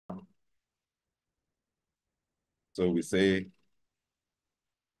So we say,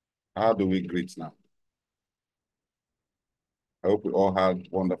 how do we greet now? I hope we all had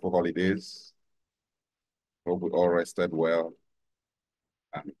wonderful holidays. Hope we all rested well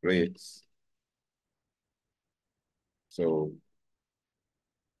and great. So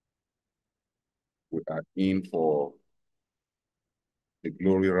we are in for the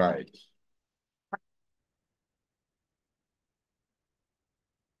glory ride.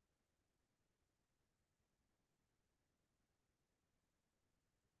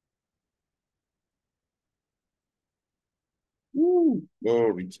 Woo,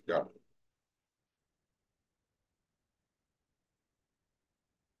 glory to God.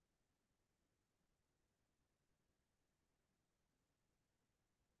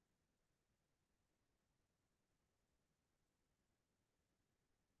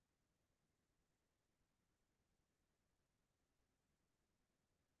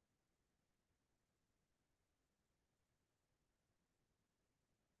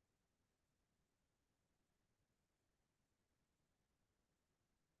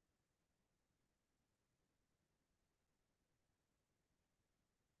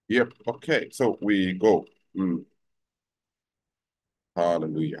 Yep. Okay. So we go.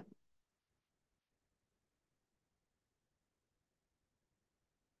 Hallelujah.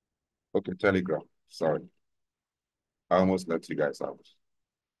 Okay, Telegram. Sorry. I almost let you guys out.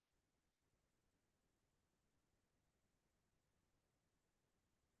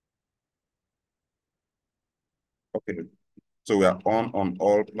 Okay. So we are on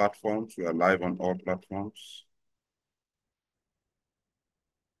all platforms. We are live on all platforms.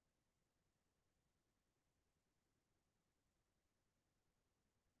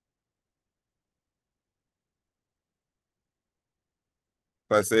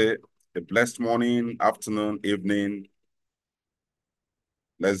 So I say a blessed morning, afternoon, evening,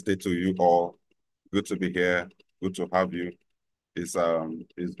 blessed day to you all. Good to be here. Good to have you. It's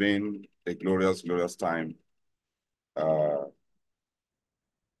been a glorious, glorious time.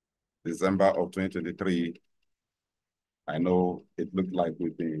 December of 2023. I know it looked like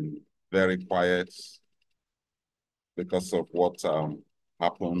we've been very quiet because of what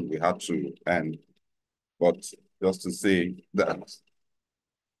happened. We had to end. But just to say that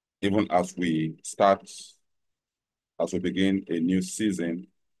even as we begin a new season,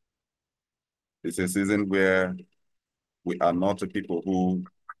 it's a season where we are not the people who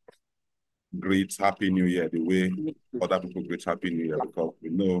greet Happy New Year the way other people greet Happy New Year, because we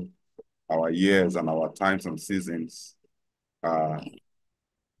know our years and our times and seasons,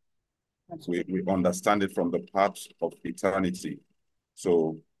 we understand it from the part of eternity.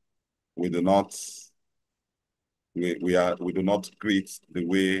 So we do not greet the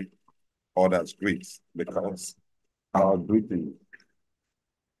way others greet, because our greeting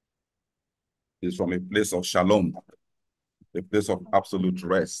is from a place of shalom, a place of absolute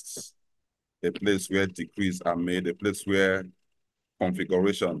rest, a place where decrees are made, a place where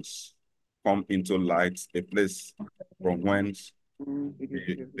configurations come into light, a place from whence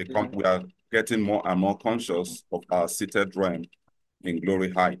we are getting more and more conscious of our seated realm in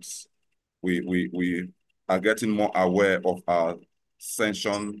glory heights. We are getting more aware of our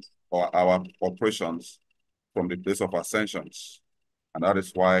ascension or our operations from the place of ascensions. And that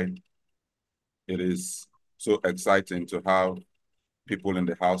is why it is so exciting to have people in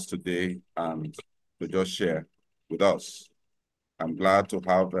the house today and to just share with us. I'm glad to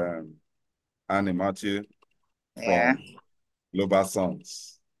have Annie Matthew from Global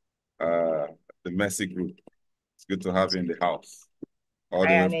Sons, the Mercy Group. It's good to have you in the house, all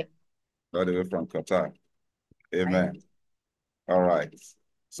the way from Qatar. Amen. All right.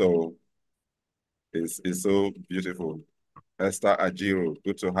 So it's so beautiful. Esther Ajiro,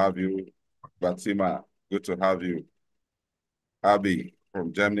 good to have you. Batima, good to have you. Abby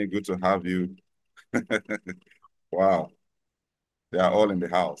from Germany, good to have you. Wow. They are all in the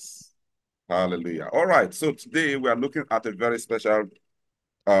house. Hallelujah. All right. So today we are looking at a very special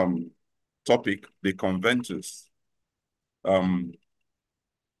topic, the Conventus.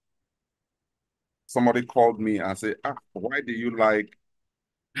 Somebody called me and said, why do you like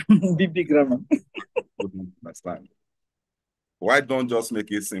BB grammar? Last time. Why don't just make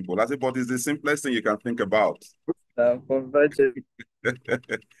it simple? I said, but it's the simplest thing you can think about. If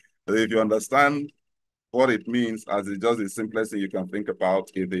you understand what it means as it's just the simplest thing you can think about,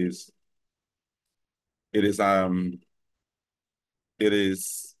 it is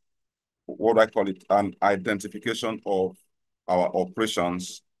what I call it, an identification of our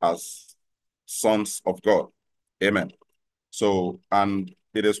operations as sons of God. Amen. So, and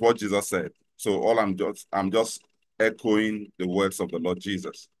it is what Jesus said. So I'm just echoing the words of the Lord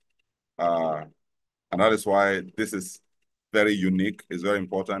Jesus. And that is why this is very unique, it's very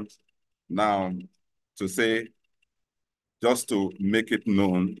important. Now, to say, just to make it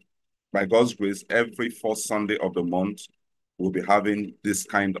known, by God's grace, every fourth Sunday of the month, we'll be having this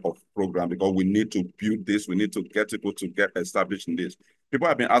kind of program because we need to build this. We need to get people to get established in this. People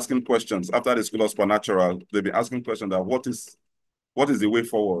have been asking questions after the School of Supernatural. They've been asking questions that what is the way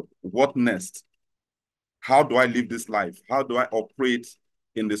forward? What next? How do I live this life? How do I operate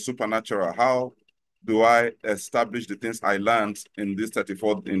in the supernatural? How do I establish the things I learned in this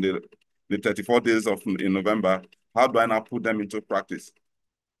 34 in the 34 days in November? How do I now put them into practice?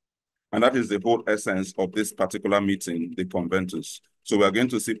 And that is the whole essence of this particular meeting, the Conventus. So we're going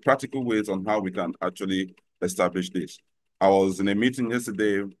to see practical ways on how we can actually establish this. I was in a meeting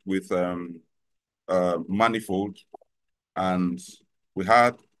yesterday with Manifold, and we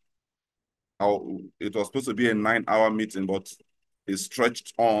had it was supposed to be a 9-hour meeting, but it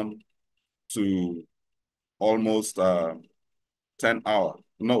stretched on to almost 10 hours.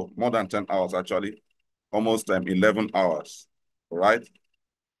 No, more than 10 hours, actually. Almost 11 hours, right?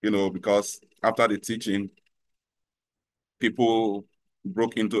 You know, because after the teaching, people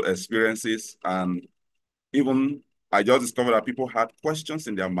broke into experiences, and even I just discovered that people had questions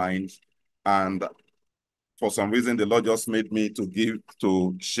in their minds, and for some reason, the Lord just made me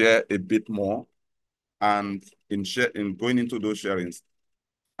to share a bit more. And in going into those sharings,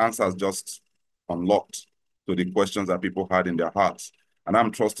 answers just unlocked to the questions that people had in their hearts. And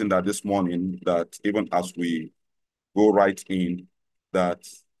I'm trusting that this morning, that even as we go right in, that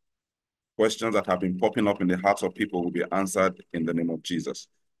questions that have been popping up in the hearts of people will be answered in the name of Jesus.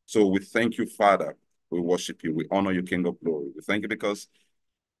 So we thank you, Father. We worship you. We honor you, King of Glory. We thank you because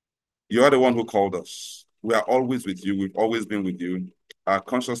you are the one who called us. We are always with you. We've always been with you. Our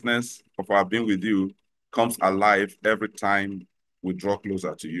consciousness of our being with you comes alive every time we draw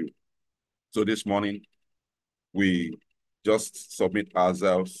closer to you. So this morning, we just submit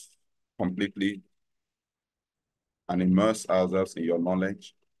ourselves completely and immerse ourselves in your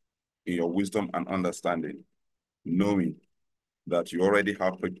knowledge, in your wisdom and understanding, knowing that you already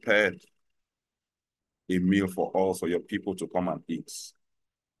have prepared a meal for us, for your people to come and eat.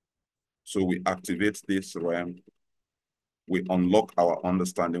 So we activate this realm, we unlock our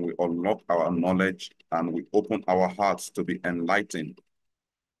understanding, we unlock our knowledge, and we open our hearts to be enlightened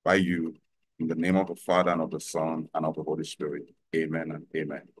by you, in the name of the Father, and of the Son, and of the Holy Spirit. Amen and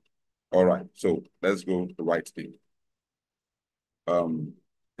amen. All right, so let's go right in.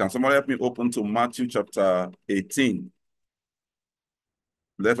 Can somebody help me open to Matthew chapter 18?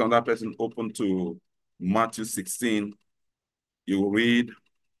 Let another person open to Matthew 16. You will read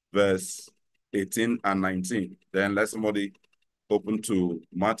verse 18 and 19. Then let somebody open to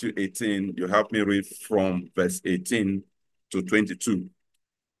Matthew 18. You help me read from verse 18 to 22.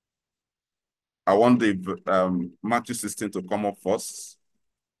 I want the Matthew 16 to come up first.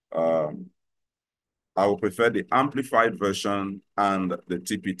 I will prefer the Amplified version and the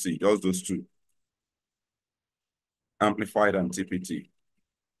TPT, just those two. Amplified and TPT.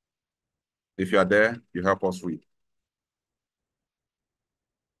 If you are there, you help us read.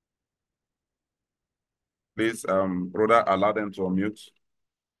 Please, Rhoda, allow them to unmute.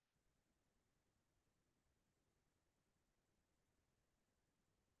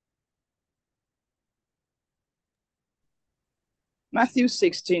 Matthew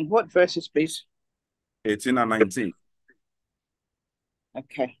 16. What verses, please? 18 and 19.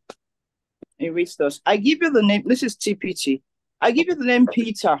 Okay. It reads thus. I give you the name, this is TPT. I give you the name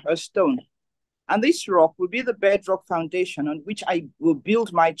Peter, a stone, and this rock will be the bedrock foundation on which I will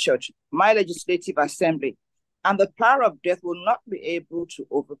build my church, my legislative assembly, and the power of death will not be able to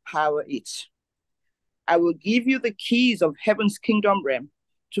overpower it. I will give you the keys of heaven's kingdom realm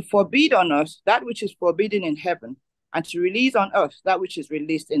to forbid on earth that which is forbidden in heaven, and to release on earth that which is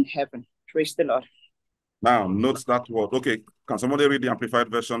released in heaven. Praise the Lord. Now, note that word. Okay, can somebody read the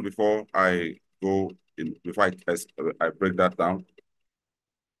Amplified version before I go in, before I break that down?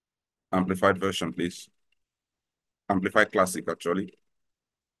 Amplified version, please. Amplified Classic, actually.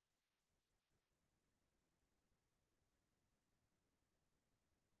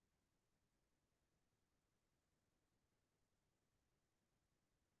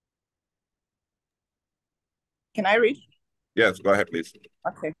 Can I read? Yes, go ahead, please.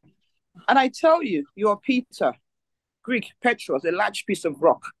 Okay. And I tell you, you are Peter, Greek, Petros, a large piece of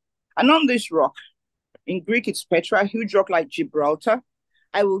rock. And on this rock, in Greek it's Petra, a huge rock like Gibraltar,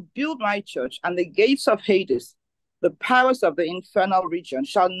 I will build my church, and the gates of Hades, the powers of the infernal region,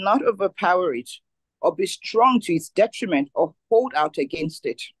 shall not overpower it, or be strong to its detriment, or hold out against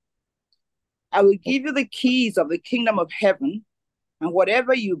it. I will give you the keys of the kingdom of heaven, and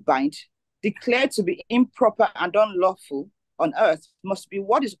whatever you bind declared to be improper and unlawful on earth must be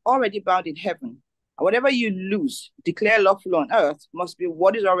what is already bound in heaven. And whatever you loose, declare lawful on earth, must be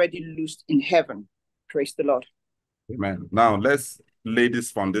what is already loosed in heaven. Praise the Lord. Amen. Now let's lay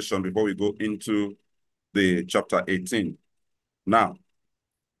this foundation before we go into the chapter 18. Now,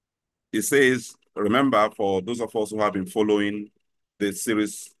 it says, remember, for those of us who have been following the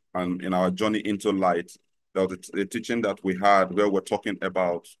series and in our journey into light, there was a teaching that we had where we're talking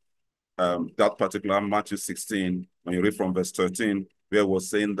about that particular Matthew 16, when you read from verse 13, where it was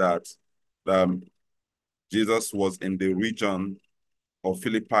saying that Jesus was in the region of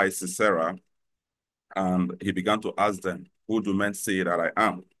Philippi, Caesarea, and he began to ask them, who do men say that I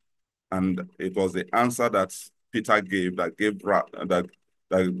am? And it was the answer that Peter gave that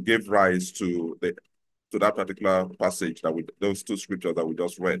gave rise to that particular passage, those two scriptures that we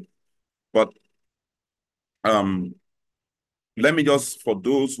just read. But let me just, for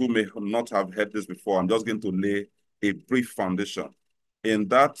those who may not have heard this before, I'm just going to lay a brief foundation. In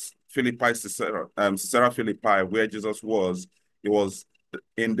that Caesarea Philippi, where Jesus was, he was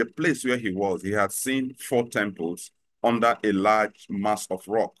in the place where he was. He had seen 4 temples under a large mass of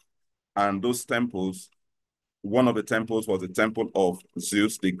rock. And those temples, one of the temples was the temple of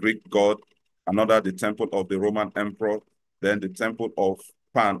Zeus, the Greek god, another the temple of the Roman emperor, then the temple of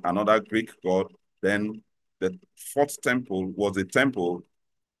Pan, another Greek god, then the 4th temple was a temple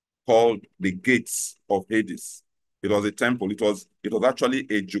called the Gates of Hades. It was a temple. It was actually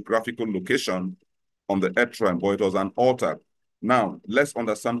a geographical location on the earth realm, but it was an altar. Now, let's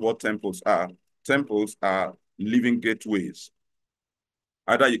understand what temples are. Temples are living gateways.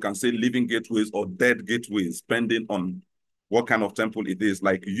 Either you can say living gateways or dead gateways, depending on what kind of temple it is.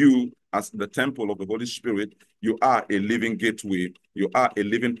 Like you, as the temple of the Holy Spirit, you are a living gateway. You are a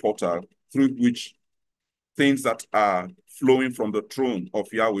living portal through which things that are flowing from the throne of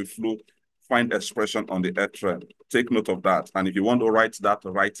YAHWEH find expression on the earth realm. Take note of that. And if you want to write that,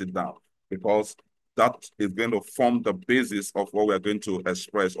 write it down, because that is going to form the basis of what we're going to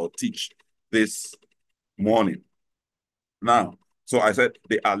express or teach this morning. Now, so I said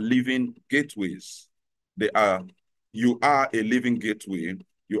they are living gateways. You are a living gateway.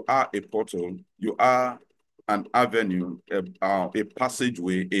 You are a portal. You are an avenue, a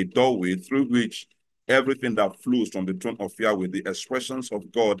passageway, a doorway through which everything that flows from the throne of YAHWEH, the expressions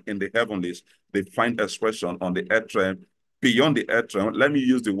of God in the heavenlies, they find expression on the earth realm, beyond the earth realm. Let me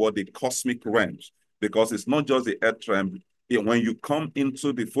use the word the cosmic realms, because it's not just the earth realm. When you come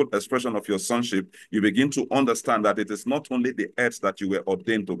into the full expression of your sonship, you begin to understand that it is not only the earth that you were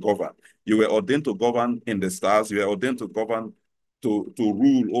ordained to govern. You were ordained to govern in the stars. You were ordained to govern, to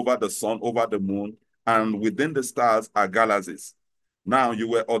rule over the sun, over the moon, and within the stars are galaxies. Now, you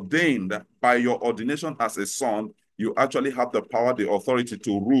were ordained by your ordination as a son. You actually have the power, the authority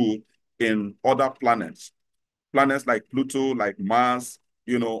to rule in other planets. Planets like Pluto, like Mars,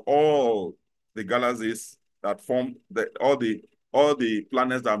 all the galaxies that form all the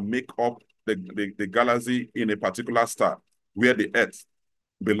planets that make up the galaxy in a particular star where the Earth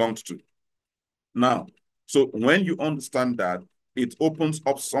belongs to. Now, so when you understand that, it opens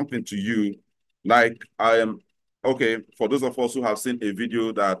up something to you. Like okay, for those of us who have seen a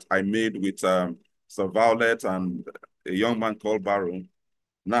video that I made with Sir Violet and a young man called Baron.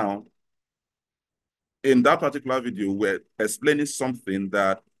 Now, in that particular video, we're explaining something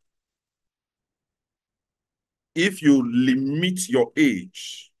that if you limit your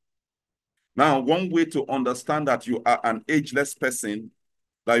age, now one way to understand that you are an ageless person,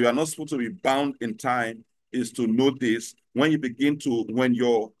 that you are not supposed to be bound in time, is to know this. When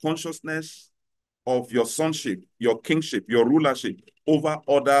your consciousness of your sonship, your kingship, your rulership over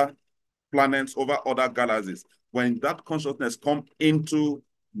other planets, over other galaxies, when that consciousness comes into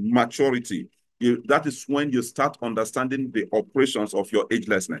maturity, that is when you start understanding the operations of your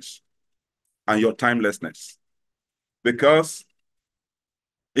agelessness and your timelessness. Because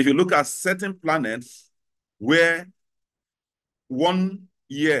if you look at certain planets where 1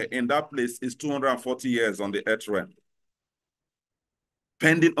 year in that place is 240 years on the earth realm,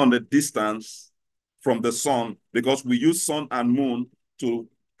 depending on the distance from the sun, because we use sun and moon to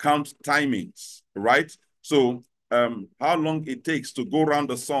count timings, right? So how long it takes to go around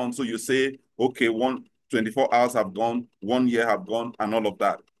the sun. So you say, okay, 24 hours have gone, 1 year have gone, and all of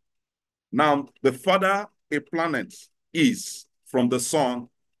that. Now, the further a planet is from the sun,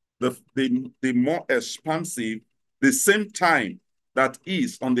 the more expansive, the same time that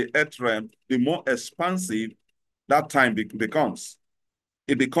is on the earth realm, the more expansive that time becomes.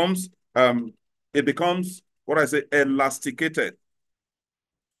 It becomes what I say, elasticated.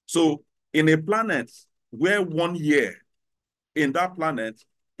 So in a planet where 1 year in that planet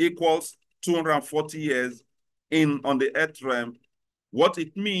equals 240 years on the earth realm, what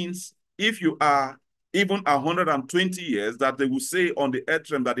it means if you are even 120 years, that they will say on the earth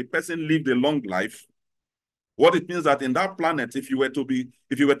realm that the person lived a long life. What it means that in that planet, if you were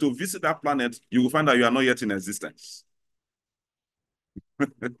to visit that planet, you will find that you are not yet in existence.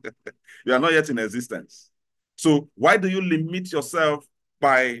 You are not yet in existence. So why do you limit yourself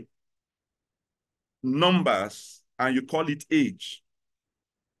by numbers and you call it age?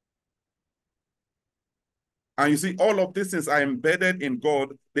 And you see, all of these things are embedded in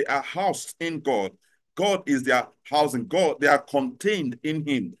God. They are housed in God. God is their housing. God, they are contained in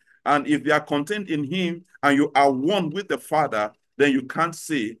him. And if they are contained in him and you are one with the Father, then you can't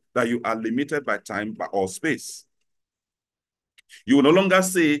say that you are limited by time or space. You will no longer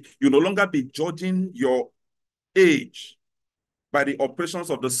say, you will no longer be judging your age by the operations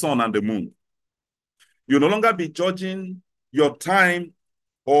of the sun and the moon. You will no longer be judging your time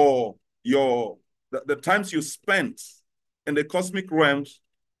or the times you spent in the cosmic realms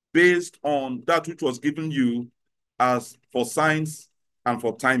based on that which was given you as for signs and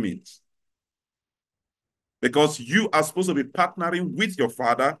for timings. Because you are supposed to be partnering with your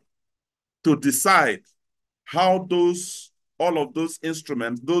Father to decide how all of those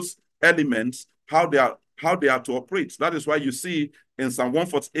instruments, those elements, how they are to operate. That is why you see in Psalm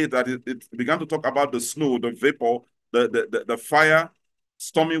 148 that it began to talk about the snow, the vapor, the fire,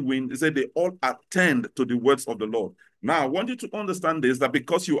 stormy wind. It said they all attend to the words of the Lord. Now, I want you to understand this, that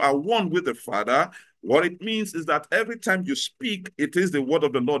because you are one with the Father, what it means is that every time you speak, it is the word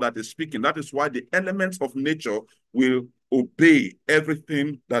of the Lord that is speaking. That is why the elements of nature will obey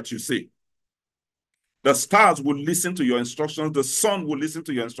everything that you say. The stars will listen to your instructions. The sun will listen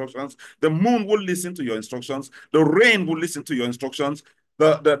to your instructions. The moon will listen to your instructions. The rain will listen to your instructions.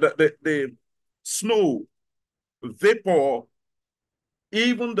 The snow, vapor,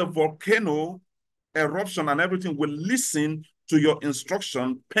 even the volcano eruption and everything will listen to your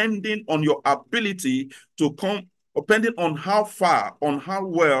instruction, pending on your ability to come, or pending on how far, on how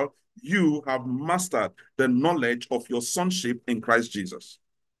well you have mastered the knowledge of your sonship in Christ Jesus.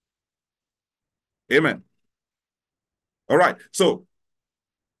 Amen. All right. So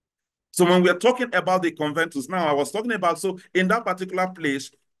when we're talking about the Conventus, now I was talking about, so in that particular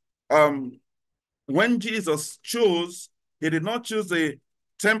place, when Jesus chose, he did not choose the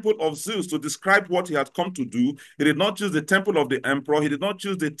temple of Zeus to describe what he had come to do. He did not choose the temple of the emperor. He did not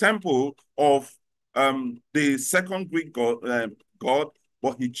choose the temple of the second Greek god,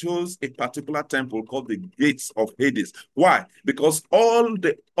 but he chose a particular temple called the gates of Hades. Why? Because all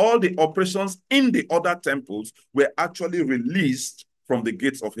the operations in the other temples were actually released from the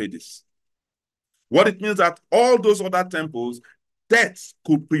gates of Hades. What it means that all those other temples, death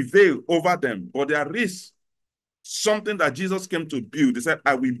could prevail over them, but there is something that Jesus came to build. He said,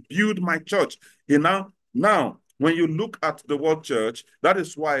 I will build my church. Now, when you look at the word church, that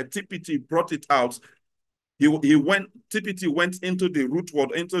is why TPT brought it out. TPT went into the root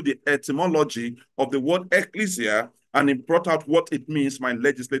word, into the etymology of the word ecclesia, and he brought out what it means, my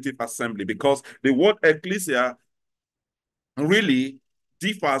legislative assembly, because the word ecclesia really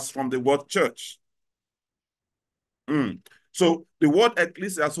differs from the word church. So the word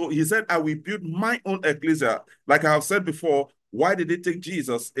ecclesia, so he said, I will build my own ecclesia. Like I have said before, why did it take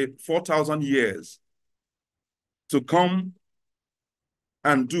Jesus 4,000 years to come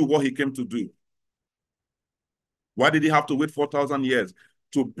and do what he came to do? Why did he have to wait 4,000 years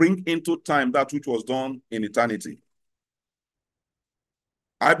to bring into time that which was done in eternity?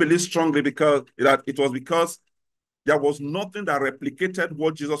 I believe strongly that it was because there was nothing that replicated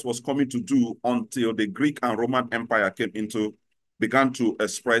what Jesus was coming to do until the Greek and Roman Empire began to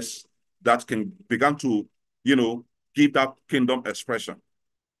express that, began to, give that kingdom expression.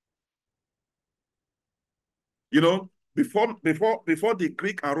 Before the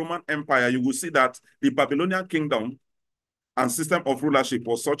Greek and Roman Empire, you will see that the Babylonian kingdom and system of rulership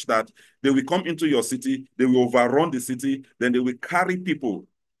was such that they will come into your city, they will overrun the city, then they will carry people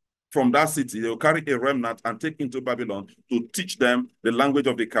from that city. They will carry a remnant and take into Babylon to teach them the language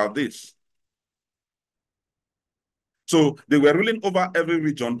of the Chaldees. So they were ruling over every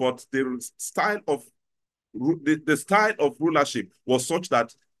region, but the style of rulership was such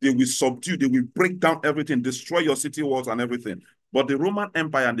that they will subdue, they will break down everything, destroy your city walls and everything. But the Roman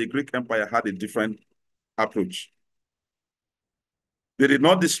Empire and the Greek Empire had a different approach. They did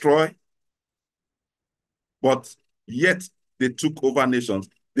not destroy, but yet they took over nations.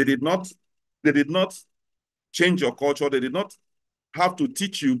 They did not change your culture. They did not have to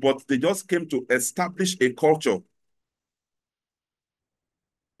teach you, but they just came to establish a culture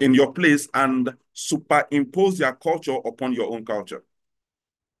in your place and superimpose their culture upon your own culture.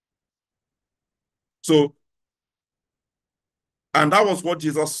 So, and that was what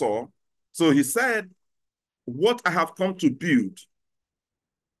Jesus saw. So he said, what I have come to build,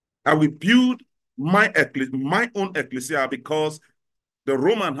 I will build my own ecclesia, because the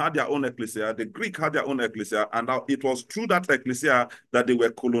Roman had their own ecclesia, the Greek had their own ecclesia, and it was through that ecclesia that they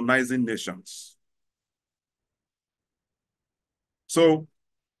were colonizing nations. So,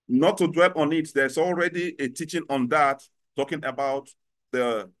 not to dwell on it, there's already a teaching on that, talking about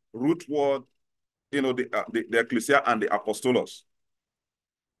the root word, the ecclesia and the apostolos.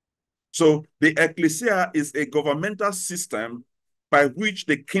 So the ecclesia is a governmental system by which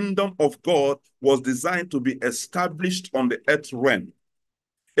the kingdom of God was designed to be established on the earth realm.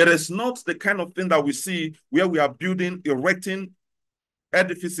 It is not the kind of thing that we see where we are building, erecting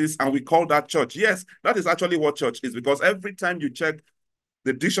edifices, and we call that church. Yes, that is actually what church is, because every time you check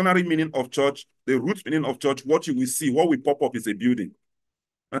the dictionary meaning of church, the root meaning of church, what you will see, what will pop up is a building.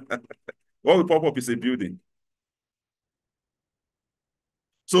 What will pop up is a building.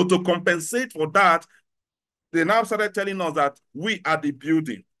 So to compensate for that, they now started telling us that we are the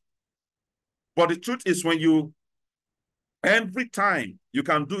building. But the truth is, every time, you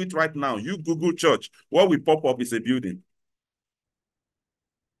can do it right now, you Google church, what will pop up is a building.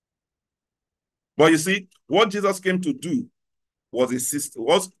 But you see, what Jesus came to do was a system.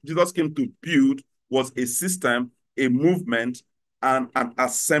 What Jesus came to build was a system, a movement, and an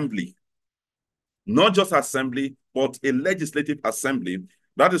assembly. Not just assembly, but a legislative assembly.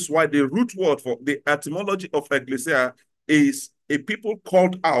 That is why the root word for the etymology of ecclesia is a people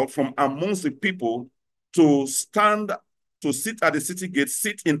called out from amongst the people to stand, to sit at the city gate,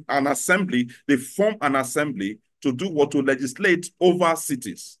 sit in an assembly. They form an assembly to do what? To legislate over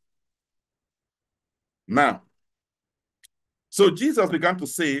cities. Now, so Jesus began to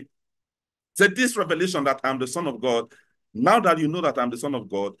say, this revelation that I'm the Son of God, now that you know that I'm the Son of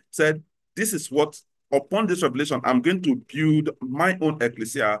God, said, this is what, upon this revelation, I'm going to build my own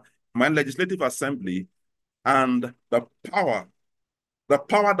ecclesia, my legislative assembly, and the power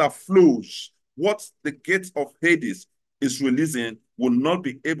that flows, what the gates of Hades is releasing will not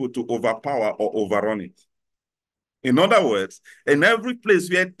be able to overpower or overrun it. In other words, in every place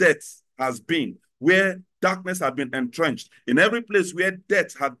where death has been, where darkness has been entrenched, in every place where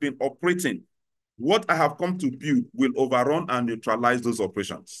death has been operating, what I have come to build will overrun and neutralize those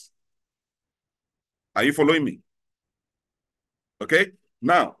operations. Are you following me? Okay.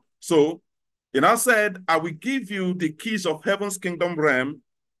 Now, so he now said, I will give you the keys of heaven's kingdom realm,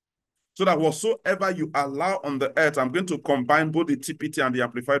 so that whatsoever you allow on the earth, I'm going to combine both the TPT and the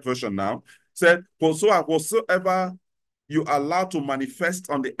amplified version now, said, whatsoever you allow to manifest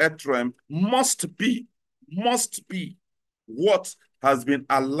on the earth realm must be what has been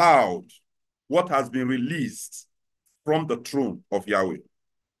allowed, what has been released from the throne of Yahweh.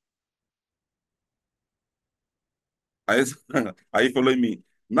 Are you following me?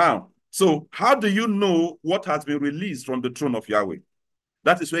 Now, so how do you know what has been released from the throne of Yahweh?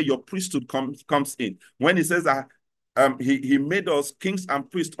 That is where your priesthood comes in. When he says that he made us kings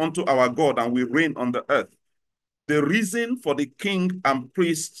and priests unto our God, and we reign on the earth. The reason for the king and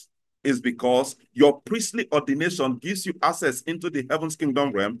priest is because your priestly ordination gives you access into the heaven's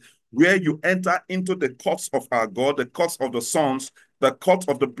kingdom realm, where you enter into the courts of our God, the courts of the sons, the court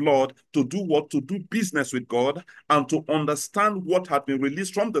of the blood, to do what? To do business with God and to understand what had been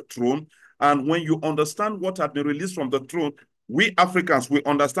released from the throne. And when you understand what had been released from the throne, we Africans, we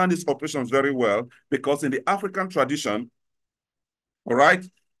understand these operations very well, because in the African tradition, all right,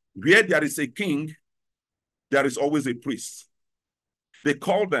 where there is a king, there is always a priest. They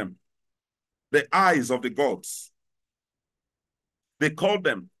call them the eyes of the gods. They call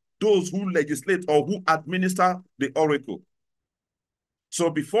them those who legislate or who administer the oracle. So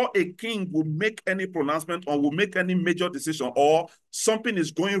before a king will make any pronouncement or will make any major decision, or something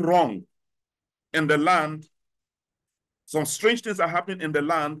is going wrong in the land, some strange things are happening in the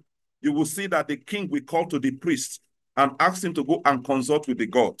land, you will see that the king will call to the priest and ask him to go and consult with the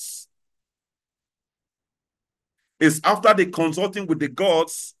gods. It's after the consulting with the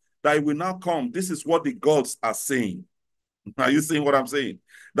gods that it will now come. This is what the gods are saying. Are you seeing what I'm saying?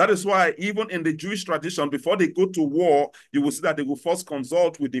 That is why even in the Jewish tradition, before they go to war, you will see that they will first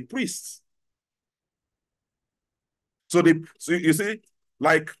consult with the priests. So you see,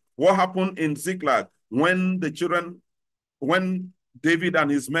 like what happened in Ziklag when David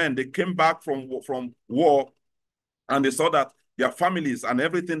and his men, they came back from war, and they saw that their families and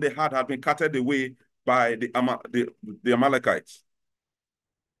everything they had been carted away by the Amalekites.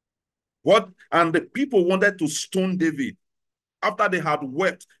 And the people wanted to stone David. After they had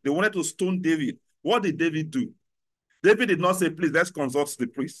wept, they wanted to stone David. What did David do? David did not say, please, let's consult the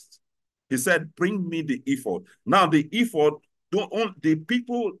priest. he said, bring me the ephod. Now the ephod, the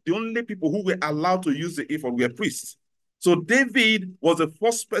only people who were allowed to use the ephod were priests. So David was the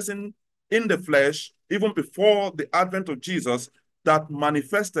first person in the flesh, even before the advent of Jesus, that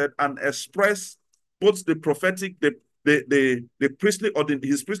manifested and expressed both the prophetic, the priestly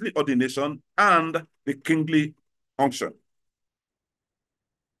his priestly ordination and the kingly unction.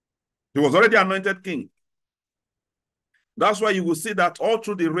 He was already anointed king. That's why you will see that all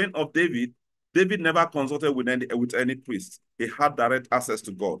through the reign of David, David never consulted with any priest. He had direct access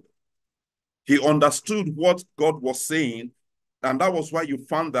to God. He understood what God was saying, and that was why you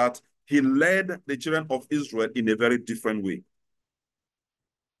found that he led the children of Israel in a very different way.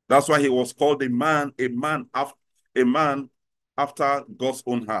 That's why he was called a man after God's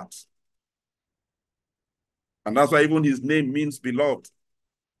own heart. And that's why even his name means beloved.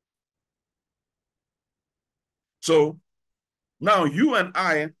 So now you and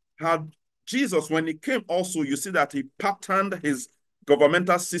I had Jesus, when he came also, you see that he patterned his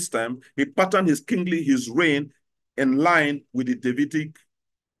governmental system, he patterned his reign in line with the Davidic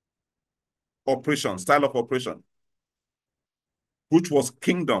style of operation, which was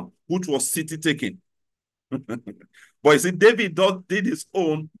kingdom, which was city taking. But you see, David did his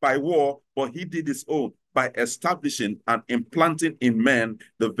own by war, but he did his own by establishing and implanting in men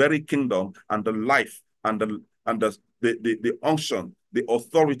the very kingdom and the life and the unction, the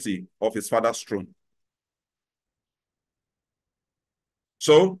authority of his father's throne.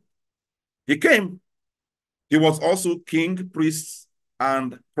 So he came. He was also king, priest,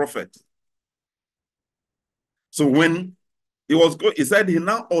 and prophet. So when he said he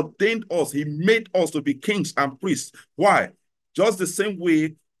now ordained us, he made us to be kings and priests. Why? Just the same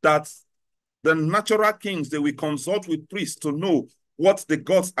way that the natural kings, they will consult with priests to know what the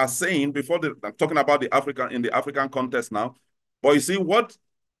gods are saying before I'm talking about in the African context now. But you see what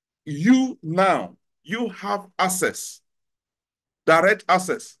you have access, direct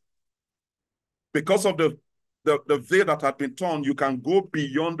access. Because of the veil that had been torn, you can go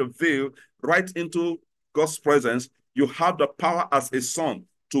beyond the veil right into God's presence. You have the power as a son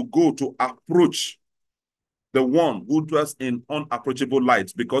to go to approach the one who dwells in unapproachable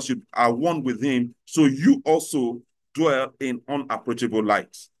light, because you are one with him, so you also dwell in unapproachable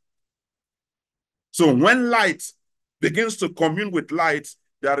light. So when light begins to commune with light,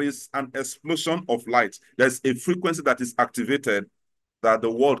 there is an explosion of light. There's a frequency that is activated that the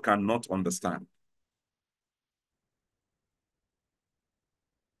world cannot understand.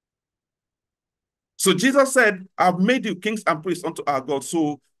 So Jesus said, I've made you kings and priests unto our God.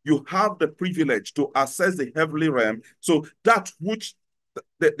 So you have the privilege to access the heavenly realm. So that which,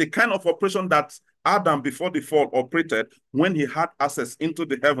 the kind of operation that Adam before the fall operated, when he had access into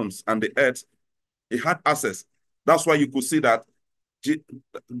the heavens and the earth, he had access. That's why you could see that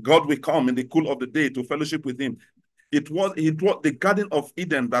God will come in the cool of the day to fellowship with him. It was the Garden of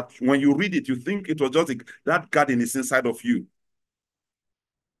Eden that when you read it, you think it was just that garden is inside of you.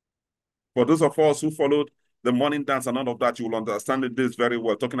 For those of us who followed the morning dance and all of that, you will understand this very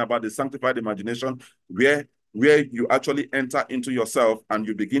well, talking about the sanctified imagination, where you actually enter into yourself and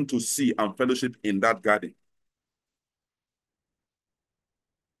you begin to see and fellowship in that garden.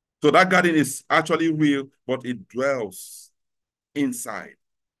 So that garden is actually real, but it dwells inside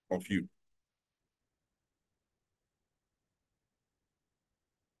of you.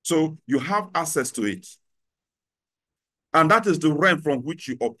 So you have access to it. And that is the realm from which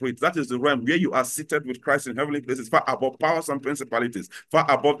you operate. That is the realm where you are seated with Christ in heavenly places, far above powers and principalities, far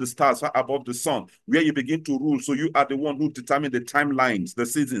above the stars, far above the sun, where you begin to rule. So you are the one who determines the timelines, the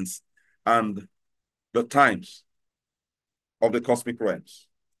seasons, and the times of the cosmic realms.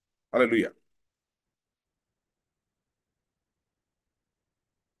 Hallelujah.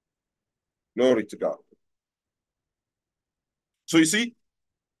 Glory to God. So you see,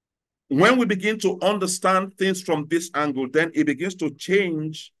 when we begin to understand things from this angle, then it begins to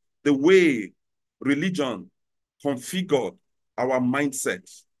change the way religion configured our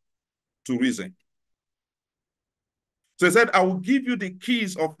mindsets to reason. So he said, I will give you the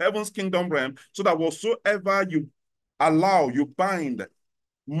keys of heaven's kingdom realm, so that whatsoever you allow, you bind,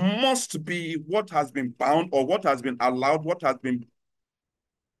 must be what has been bound, or what has been allowed, what has been,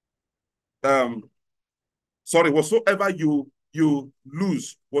 whatsoever you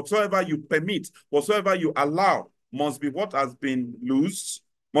lose, whatsoever you permit, whatsoever you allow, must be what has been loosed,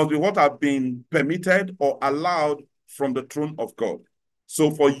 must be what has been permitted or allowed from the throne of God.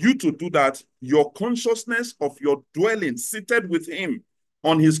 So for you to do that, your consciousness of your dwelling seated with him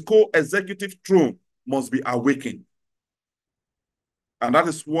on his co-executive throne must be awakened. And that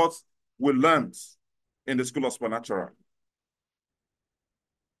is what we learned in the School of Supernatural.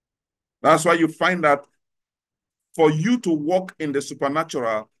 That's why you find that for you to walk in the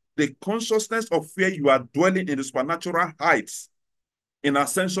supernatural, the consciousness of where you are dwelling in the supernatural heights, in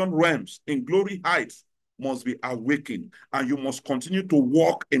ascension realms, in glory heights, must be awakened, and you must continue to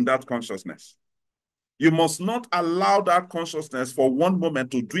walk in that consciousness. You must not allow that consciousness for one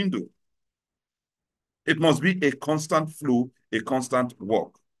moment to dwindle. It must be a constant flow, a constant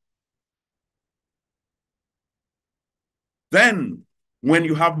walk. Then, when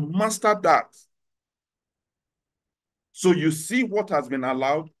you have mastered that, so you see what has been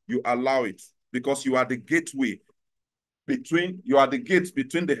allowed, you allow it, because you are the gateway you are the gate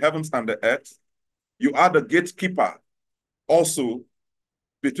between the heavens and the earth. You are the gatekeeper also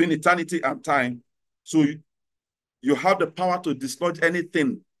between eternity and time. So you have the power to dislodge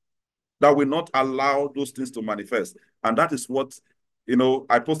anything that will not allow those things to manifest. And that is what,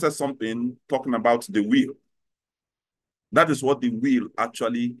 I posted something talking about the will. That is what the will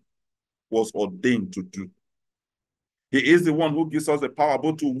actually was ordained to do. He is the one who gives us the power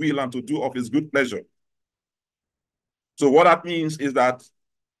both to will and to do of his good pleasure. So what that means is that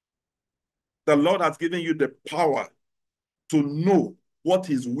the Lord has given you the power to know what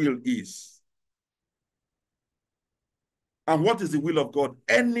his will is. And what is the will of God?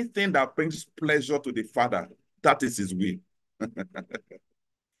 Anything that brings pleasure to the Father, that is his will.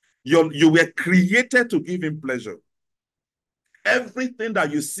 You were created to give him pleasure. Everything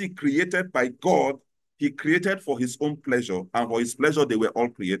that you see created by God, he created for his own pleasure, and for his pleasure, they were all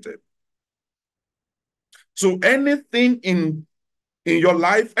created. So anything in your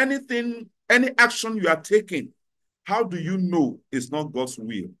life, any action you are taking, how do you know it's not God's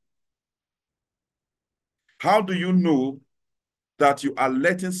will? How do you know that you are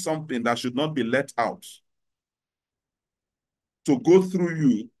letting something that should not be let out to go through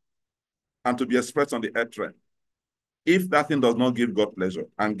you and to be expressed on the earth realm? If that thing does not give God pleasure.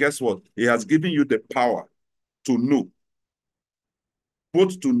 And guess what? He has given you the power to know.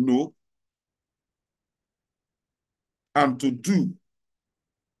 Both to know and to do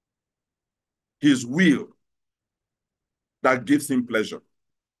his will that gives him pleasure.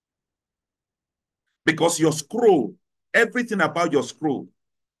 Because your scroll, everything about your scroll,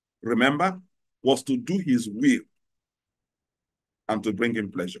 remember, was to do his will and to bring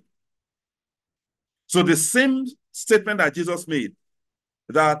him pleasure. So the same statement that Jesus made,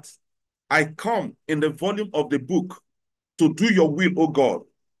 that I come in the volume of the book to do your will, O God,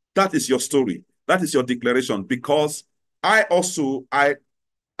 that is your story. That is your declaration, because I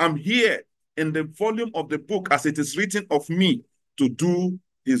am here in the volume of the book as it is written of me to do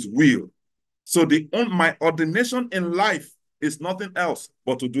his will. So my ordination in life is nothing else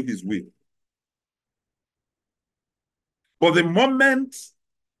but to do his will. But the moment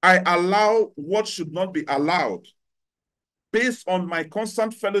I allow what should not be allowed, based on my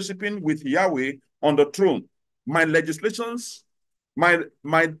constant fellowshipping with Yahweh on the throne, my legislations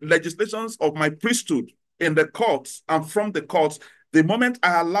of my priesthood in the courts and from the courts, the moment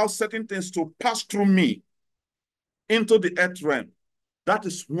I allow certain things to pass through me into the earth realm, that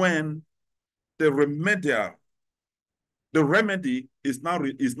is when the remedy is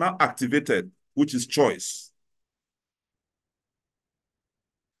now activated, which is choice.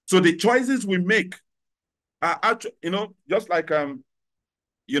 So the choices we make are actually, just like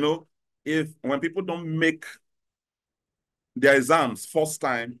if when people don't make their exams first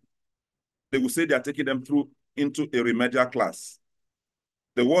time, they will say they are taking them through into a remedial class.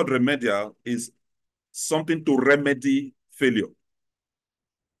 The word remedial is something to remedy failure.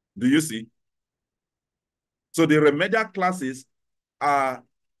 Do you see? So the remedial classes are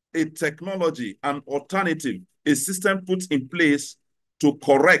a technology, an alternative, a system put in place to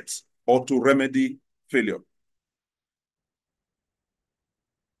correct or to remedy failure.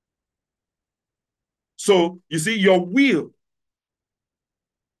 So you see, your will,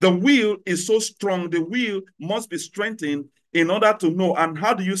 the will is so strong, the will must be strengthened in order to know. And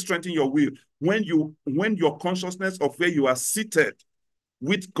how do you strengthen your will? When your consciousness of where you are seated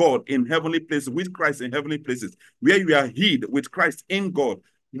with God in heavenly places, with Christ in heavenly places, where you are hid with Christ in God,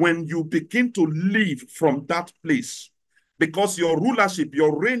 when you begin to live from that place, because your rulership,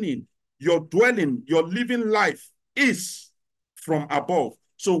 your reigning, your dwelling, your living life is from above.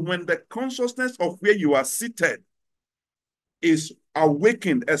 So when the consciousness of where you are seated is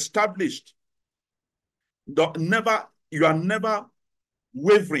awakened, established, you are never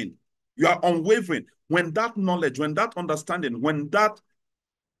wavering. You are unwavering. When that knowledge, when that understanding, when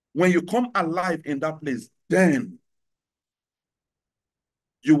you come alive in that place, then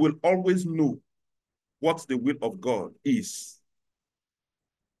you will always know what the will of God is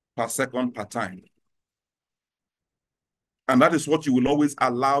per second, per time. And that is what you will always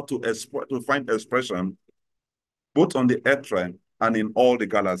allow to find expression both on the earth realm and in all the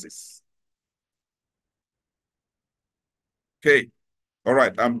galaxies. Okay. All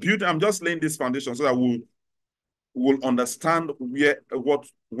right. I'm just laying this foundation so that we'll understand when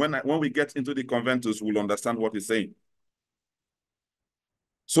we get into the Conventus, we'll understand what he's saying.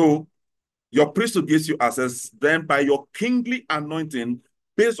 So your priesthood gives you access, then by your kingly anointing,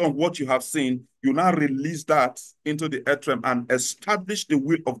 based on what you have seen, you now release that into the earth realm and establish the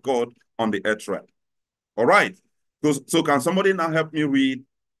will of God on the earth realm. All right. So can somebody now help me read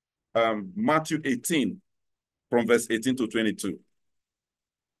Matthew 18 from verse 18 to 22?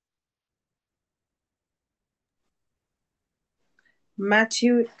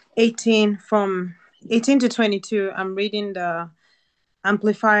 Matthew 18 from 18 to 22. I'm reading the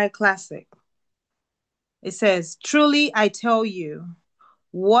Amplified Classic. It says, "Truly I tell you,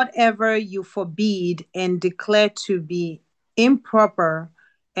 whatever you forbid and declare to be improper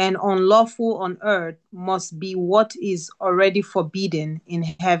and unlawful on earth must be what is already forbidden in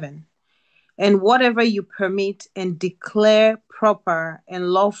heaven. And whatever you permit and declare proper and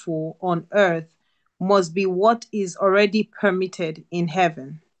lawful on earth must be what is already permitted in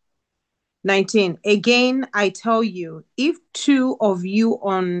heaven." 19. "Again, I tell you, if two of you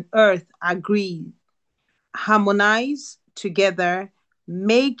on earth agree, harmonize together,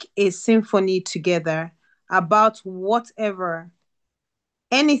 make a symphony together about whatever,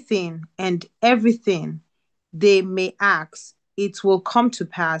 anything and everything they may ask, it will come to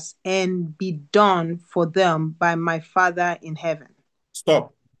pass and be done for them by my Father in heaven."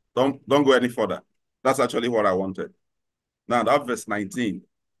 Stop. Don't go any further. That's actually what I wanted. Now, that verse 19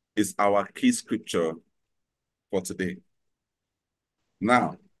 is our key scripture for today.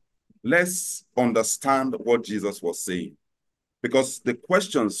 Now, let's understand what Jesus was saying. Because the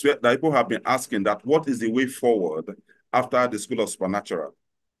questions that people have been asking, that what is the way forward after the school of supernatural?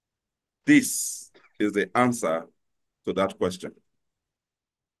 This is the answer to that question.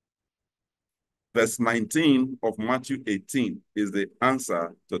 Verse 19 of Matthew 18 is the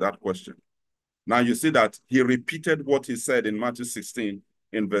answer to that question. Now you see that he repeated what he said in Matthew 16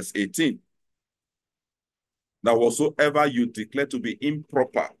 in verse 18. That whatsoever you declare to be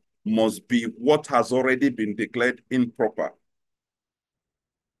improper must be what has already been declared improper.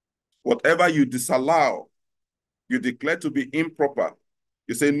 Whatever you disallow, you declare to be improper.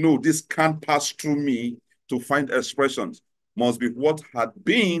 You say, no, this can't pass through me to find expressions. Must be what had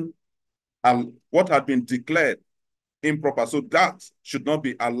been declared improper. So that should not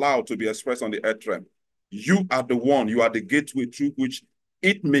be allowed to be expressed on the earth realm. You are the one, you are the gateway through which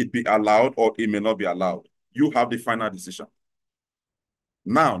it may be allowed or it may not be allowed. You have the final decision.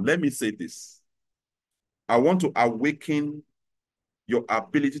 Now, let me say this. I want to awaken your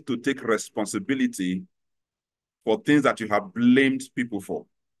ability to take responsibility for things that you have blamed people for.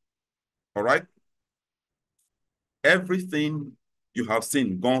 All right? Everything you have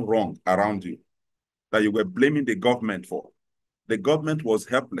seen gone wrong around you that you were blaming the government for, the government was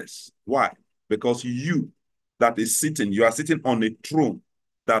helpless. Why? Because you are sitting on a throne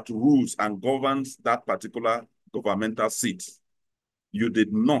that rules and governs that particular governmental seat. You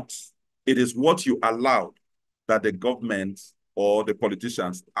did not. It is what you allowed that the government or the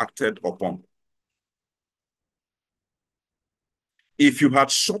politicians acted upon. If you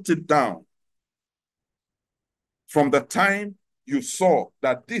had shut it down from the time you saw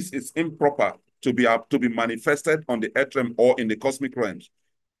that this is improper to be manifested on the earth realm or in the cosmic realms,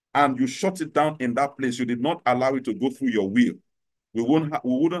 and you shut it down in that place, you did not allow it to go through your will, we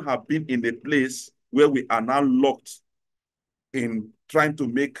wouldn't have been in a place where we are now locked in trying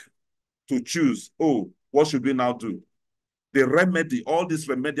to choose, oh, what should we now do? The remedy, all these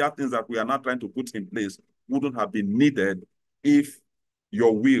remedial things that we are now trying to put in place wouldn't have been needed if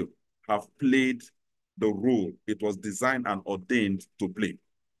your will have played the role it was designed and ordained to play.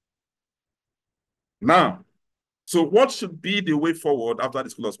 Now, so what should be the way forward after the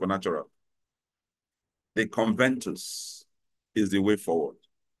school of supernatural? The Conventus is the way forward.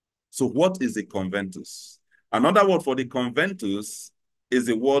 So what is the Conventus? Another word for the Conventus is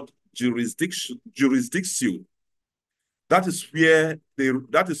the word jurisdictio. That is where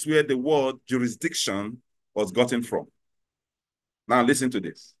the word jurisdiction was gotten from. Now listen to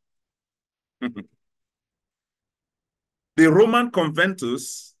this. The Roman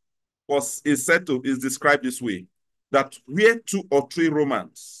Conventus is described this way, that where 2 or 3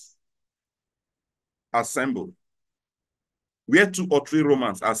 Romans assemble,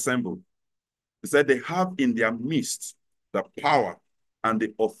 it said they have in their midst the power and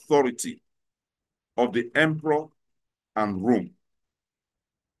the authority of the emperor and Rome.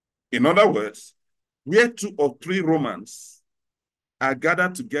 In other words, where 2 or 3 Romans are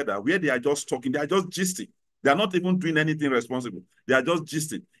gathered together, where they are just talking, they are just gisting. They are not even doing anything responsible. They are just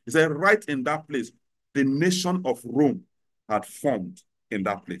gisting. He said, right in that place, the nation of Rome had formed in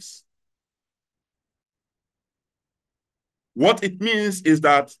that place. What it means is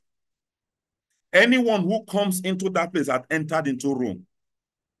that anyone who comes into that place had entered into Rome.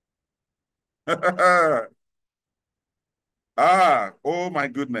 Oh my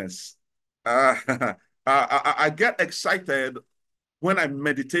goodness. I get excited when I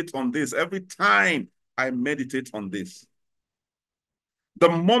meditate on this. Every time I meditate on this. The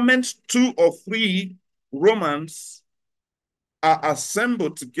moment 2 or 3 Romans are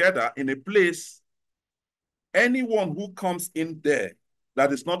assembled together in a place, anyone who comes in there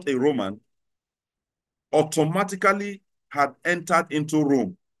that is not a Roman automatically had entered into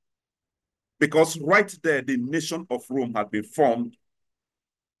Rome. Because right there, the nation of Rome had been formed.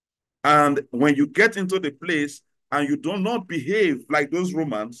 And when you get into the place and you do not behave like those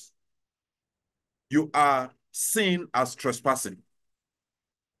Romans, you are seen as trespassing.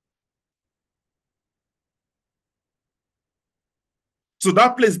 So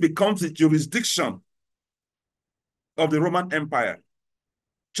that place becomes the jurisdiction of the Roman Empire,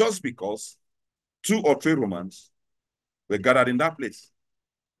 just because 2 or 3 Romans were gathered in that place.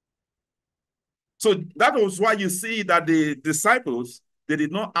 So that was why you see that the disciples, they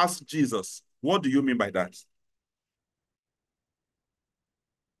did not ask Jesus, what do you mean by that?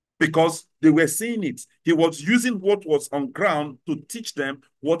 Because they were seeing it. He was using what was on ground to teach them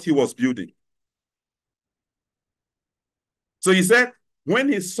what he was building. So he said, when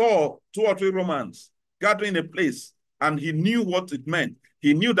he saw 2 or 3 Romans gathering a place and he knew what it meant,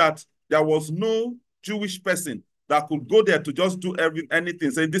 he knew that there was no Jewish person that could go there to just do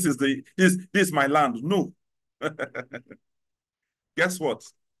anything, say, this is my land. No. Guess what?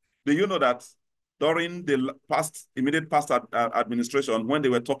 Do you know that during the immediate past administration, when they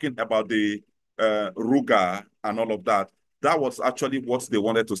were talking about the Ruga and all of that, that was actually what they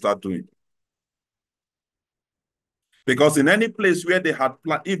wanted to start doing. Because in any place where they had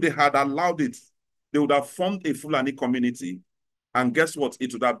planned, if they had allowed it, they would have formed a Fulani community. And guess what?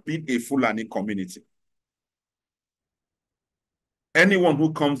 It would have been a Fulani community. Anyone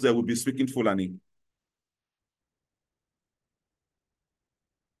who comes there will be speaking Fulani.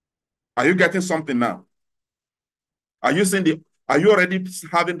 Are you getting something now? Are you already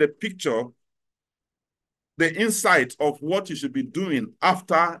having the picture, the insight of what you should be doing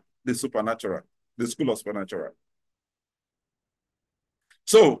after the supernatural, the school of supernatural?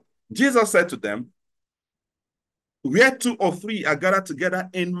 So Jesus said to them, where 2 or 3 are gathered together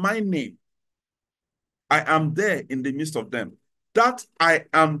in my name, I am there in the midst of them. That I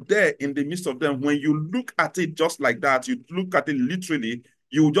am there in the midst of them, when you look at it just like that, you look at it literally,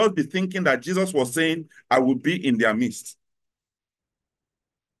 you will just be thinking that Jesus was saying, I will be in their midst.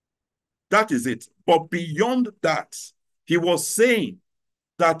 That is it. But beyond that, he was saying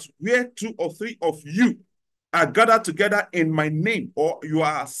that where 2 or 3 of you are gathered together in my name, or you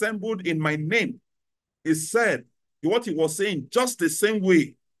are assembled in my name, he said, what he was saying, just the same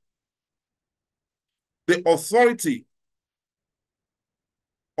way, the authority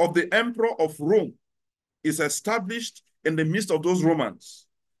of the emperor of Rome is established in the midst of those Romans.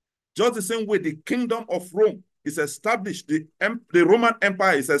 Just the same way the kingdom of Rome is established, the Roman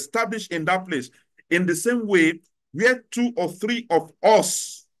Empire is established in that place. In the same way, where 2 or 3 of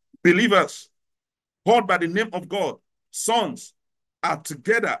us, believers, called by the name of God, sons, are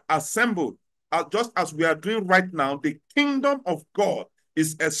together, assembled, just as we are doing right now, the kingdom of God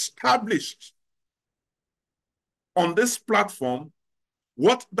is established on this platform.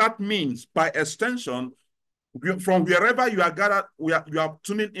 What that means, by extension, from wherever you are gathered, you are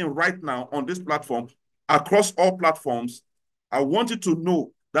tuning in right now on this platform, across all platforms, I want you to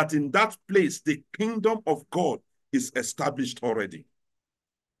know that in that place, the kingdom of God is established already.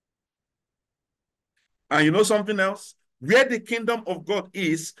 And you know something else? Where the kingdom of God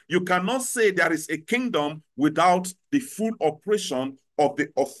is, you cannot say there is a kingdom without the full operation of the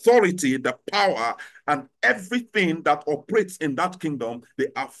authority, the power, and everything that operates in that kingdom. They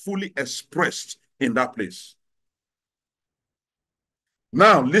are fully expressed in that place.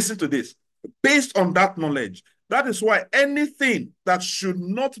 Now, listen to this. Based on that knowledge, that is why anything that should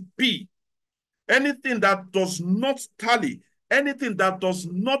not be, anything that does not tally, anything that does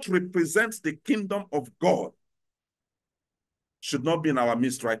not represent the kingdom of God should not be in our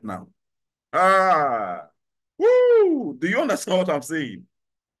midst right now. Woo! Do you understand what I'm saying?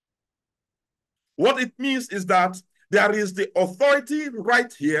 What it means is that there is the authority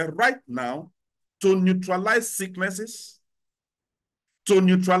right here, right now, to neutralize sicknesses, to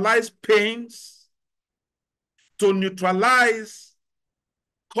neutralize pains, to neutralize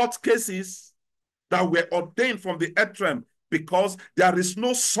court cases that were ordained from the earth realm, because there is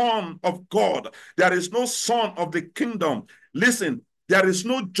no son of God. There is no son of the kingdom. Listen, there is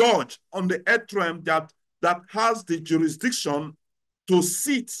no judge on the earth realm that has the jurisdiction to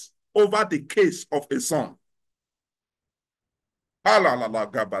sit over the case of a son.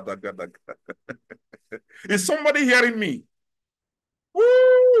 Is somebody hearing me?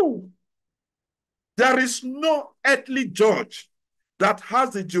 Woo! There is no earthly judge that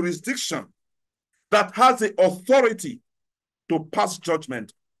has the jurisdiction, that has the authority to pass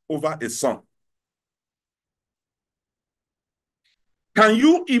judgment over a son. Can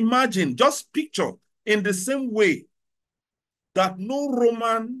you imagine, just picture, in the same way that no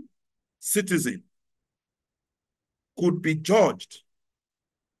Roman citizen could be judged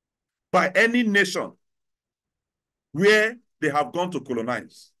by any nation where they have gone to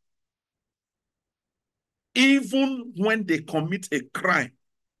colonize, even when they commit a crime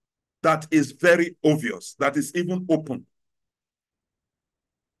that is very obvious, that is even open.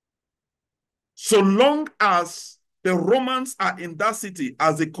 So long as the Romans are in that city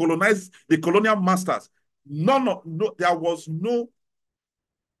as the colonial masters, there was no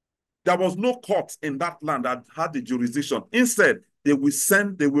court in that land that had the jurisdiction. Instead, they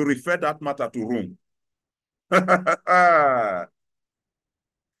will refer that matter to Rome. That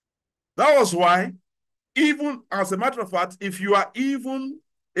was why, even as a matter of fact, if you are even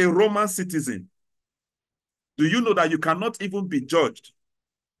a Roman citizen, do you know that you cannot even be judged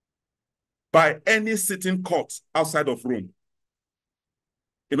by any sitting court outside of Rome?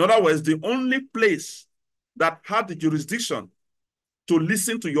 In other words, the only place that had the jurisdiction to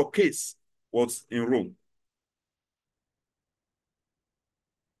listen to your case was in Rome.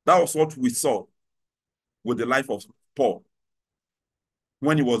 That was what we saw with the life of Paul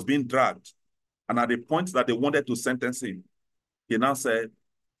when he was being dragged. And at the point that they wanted to sentence him, he now said,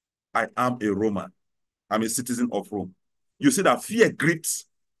 I am a Roman. I'm a citizen of Rome. You see that fear gripped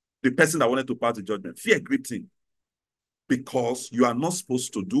the person that wanted to pass the judgment. Fear gripped him. Because you are not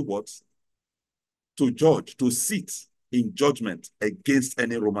supposed to do what? To judge, to sit in judgment against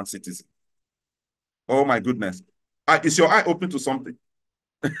any Roman citizen. Oh my goodness. Is your eye open to something?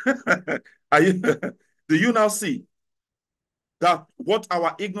 Do you now see that what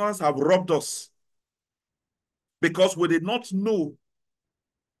our ignorance have robbed us? Because we did not know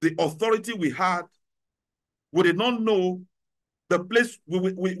the authority we had. We did not know the place.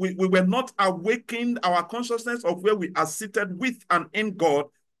 We were not awakened. Our consciousness of where we are seated with and in God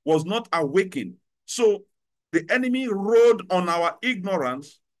was not awakened. So the enemy rode on our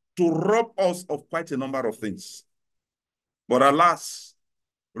ignorance to rob us of quite a number of things. But alas,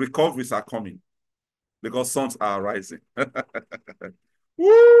 recoveries are coming because sons are rising.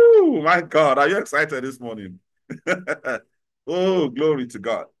 Woo! My God, are you excited this morning? Oh, glory to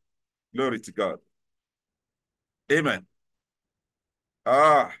God. Glory to God. Amen.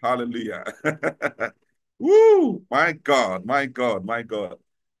 Ah, hallelujah. Woo! My God, my God, my God.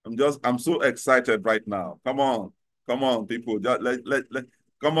 I'm so excited right now. Come on, people.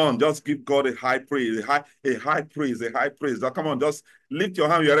 Come on, just give God a high praise, a high praise, a high praise. Now, come on, just lift your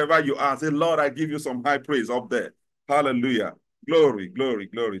hand wherever you are and say, Lord, I give you some high praise up there. Hallelujah. Glory, glory,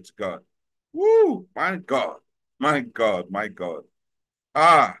 glory to God. Woo! My God, my God, my God.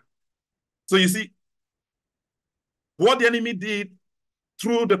 Ah, so you see, what the enemy did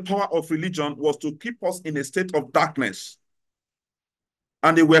through the power of religion was to keep us in a state of darkness.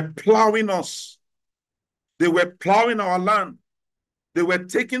 And they were plowing us. They were plowing our land. They were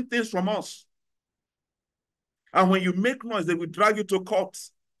taking things from us. And when you make noise, they will drag you to court.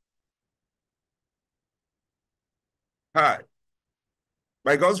 Hi.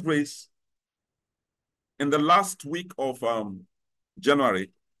 By God's grace, in the last week of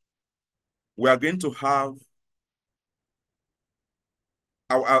January, we are going to have,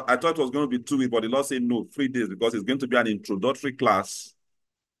 I thought it was going to be 2 weeks, but the Lord said no, 3 days, because it's going to be an introductory class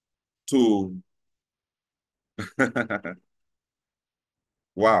to,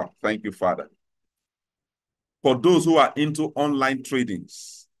 wow, thank you, Father. For those who are into online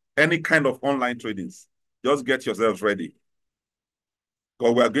tradings, any kind of online tradings, just get yourselves ready.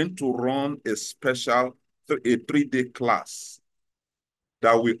 Because we are going to run a special, a 3-day class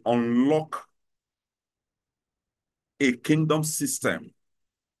that will unlock a kingdom system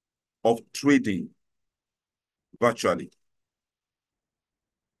of trading virtually.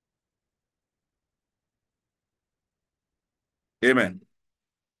 Amen.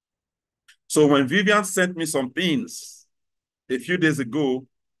 So when Vivian sent me some pins a few days ago,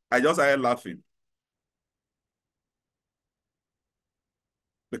 I just started laughing.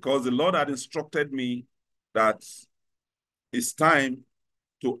 Because the Lord had instructed me that it's time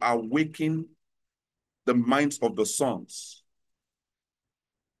to awaken the minds of the sons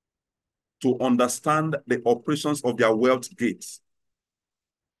to understand the operations of their wealth gates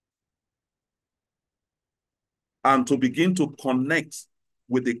and to begin to connect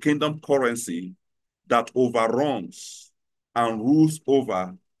with the kingdom currency that overruns and rules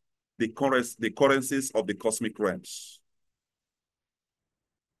over the currencies of the cosmic realms.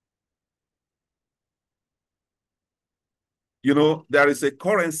 You know, there is a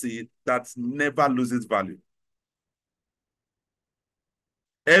currency that never loses value.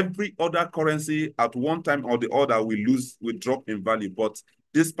 Every other currency at one time or the other will drop in value, but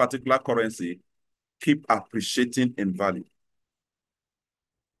this particular currency keep appreciating in value.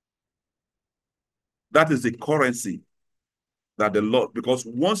 That is the currency that the Lord, because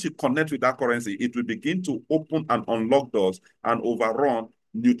once you connect with that currency, it will begin to open and unlock doors and overrun,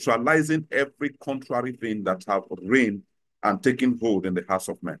 neutralizing every contrary thing that have reigned and taken hold in the hearts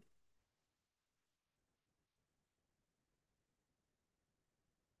of men.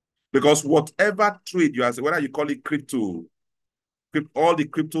 Because whatever trade you are, whether you call it crypto, all the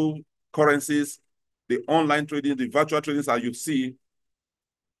cryptocurrencies, the online trading, the virtual trading that you see,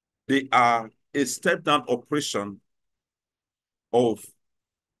 they are a step-down operation of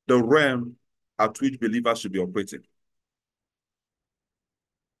the realm at which believers should be operating.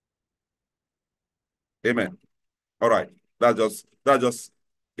 Amen. All right. That's just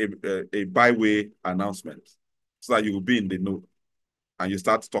a byway announcement so that you will be in the know and you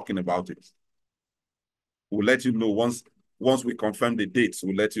start talking about it. We'll let you know once we confirm the dates,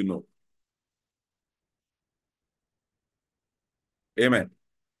 we'll let you know. Amen.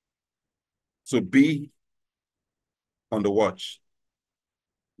 So be on the watch.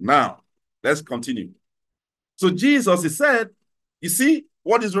 Now, let's continue. So Jesus, he said, you see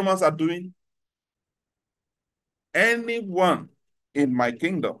what these Romans are doing? Anyone in my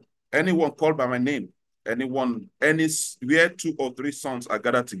kingdom, anyone called by my name, where 2 or 3 sons are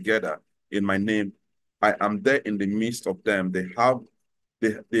gathered together in my name, I am there in the midst of them. They have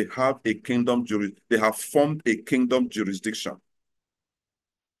a kingdom, they have formed a kingdom jurisdiction.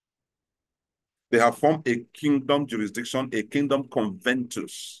 They have formed a kingdom jurisdiction, a kingdom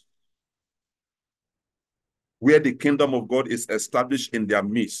conventus, where the kingdom of God is established in their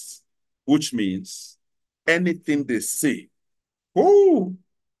midst, which means anything they say. Oh,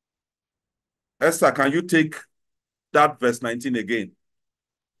 Esther, can you take that verse 19 again?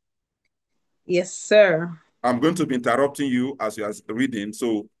 Yes, sir. I'm going to be interrupting you as you are reading,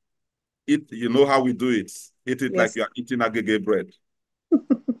 so you know how we do it. Eat it yes. Like you are eating agege bread.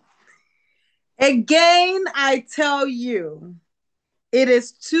 Again, I tell you, it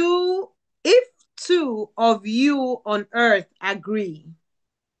is if 2 of you on earth agree,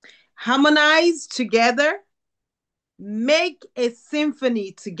 harmonize together, make a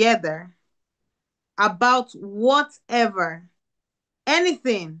symphony together about whatever,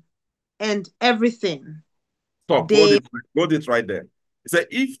 anything and everything. Stop, hold it right there. It said,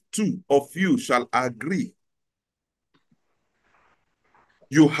 if 2 of you shall agree,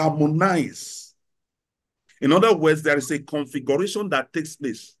 you harmonize. In other words, there is a configuration that takes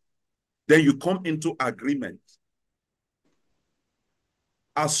place. Then you come into agreement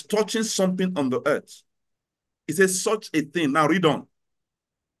as touching something on the earth. It says such a thing. Now read on.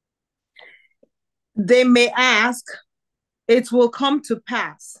 They may ask, it will come to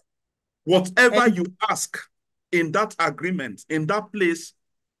pass. Whatever you ask in that agreement, in that place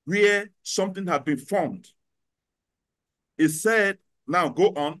where something has been formed, it said, now go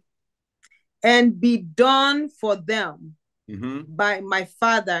on. And be done for them by my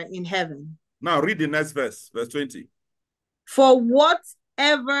Father in heaven. Now read the next verse, verse 20. For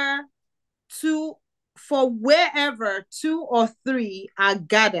wherever 2 or 3 are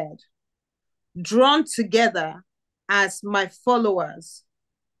gathered, drawn together as my followers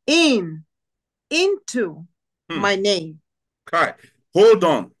into my name. Okay, hold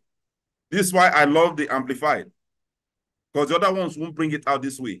on. This is why I love the Amplified, because the other ones won't bring it out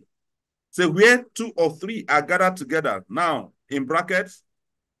this way. Say, where 2 or 3 are gathered together. Now, in brackets,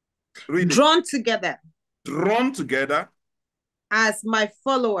 read drawn it. together. Drawn together. As my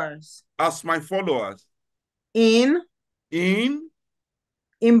followers. As my followers. In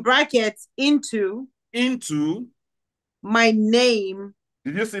brackets, into my name.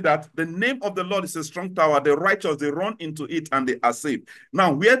 Did you see that? The name of the Lord is a strong tower. The righteous, they run into it and they are saved.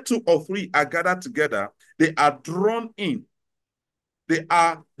 Now, where 2 or 3 are gathered together, they are drawn in. They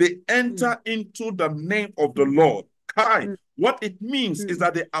enter into the name of the Lord. Kai, what it means is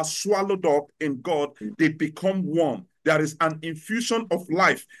that they are swallowed up in God. They become one. there is an infusion of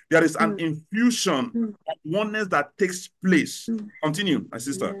life. There is an infusion of oneness that takes place. Continue, my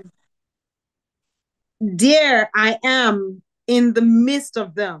sister. There I am in the midst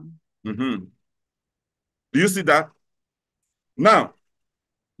of them. Do you see that? Now,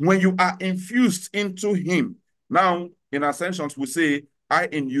 when you are infused into him, now in Ascensions we say, I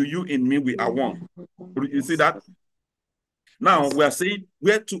in you, you in me, we are one. You see that? Now we are saying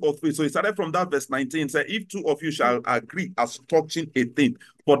where two or three. So it started from that verse 19. Say, if two of you shall agree as touching a thing,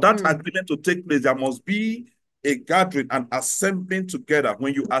 for that agreement to take place, there must be a gathering and assembling together.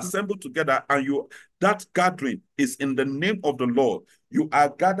 When you assemble together and that gathering is in the name of the Lord, you are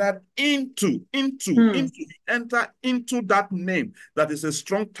gathered into, enter into that name that is a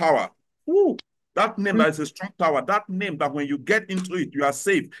strong tower. Woo. That name that is a strong tower, that name that when you get into it, you are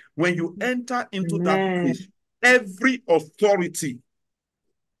safe. When you enter into that place, every authority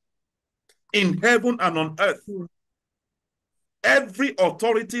in heaven and on earth, every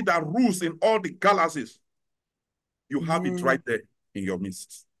authority that rules in all the galaxies, you have it right there in your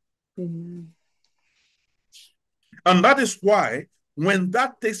midst. And that is why when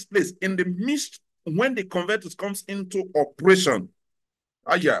that takes place in the midst, when the Conventus comes into operation,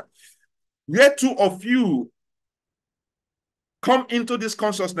 where two of you come into this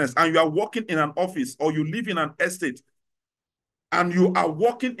consciousness and you are working in an office or you live in an estate and you are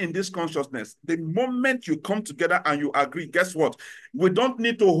walking in this consciousness, the moment you come together and you agree, guess what? We don't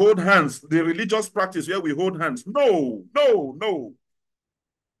need to hold hands, the religious practice where we hold hands. No, no, no.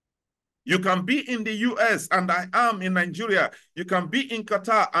 You can be in the US and I am in Nigeria. You can be in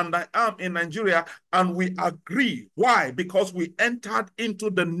Qatar and I am in Nigeria, and we agree. Why? Because we entered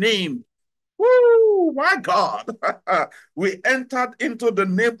into the name. Woo, my God. We entered into the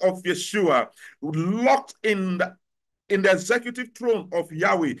name of Yeshua, locked in the executive throne of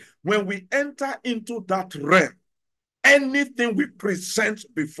Yahweh. When we enter into that realm, anything we present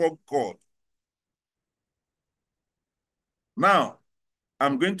before God. Now,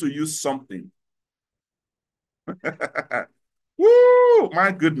 I'm going to use something. Woo,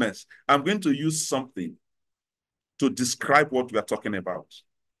 my goodness. I'm going to use something to describe what we are talking about.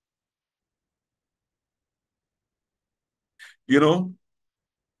 You know,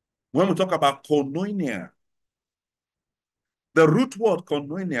 when we talk about koinonia, the root word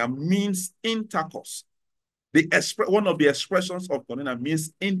koinonia means intercourse. One of the expressions of koinonia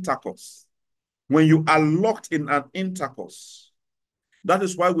means intercourse. When you are locked in an intercourse, that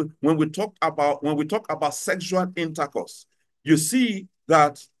is why when we talk about sexual intercourse, you see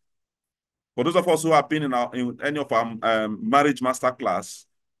that for those of us who have been in any of our marriage master class,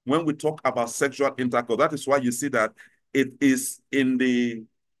 when we talk about sexual intercourse, that is why you see that it is in the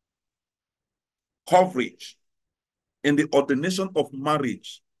coverage, in the ordination of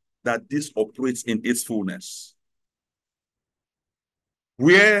marriage, that this operates in its fullness.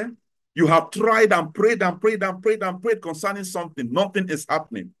 Where you have tried and prayed and prayed and prayed and prayed concerning something, nothing is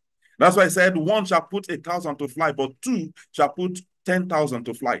happening. That's why I said one shall put 1,000 to flight, but two shall put 10,000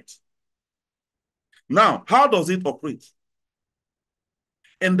 to flight. Now, how does it operate?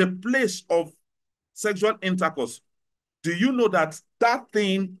 In the place of sexual intercourse, do you know that that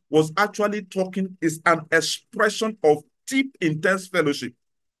thing was actually talking, is an expression of deep, intense fellowship?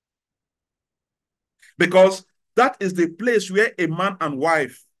 Because that is the place where a man and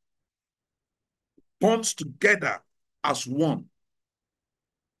wife bonds together as one.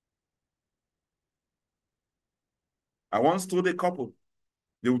 I once told a couple,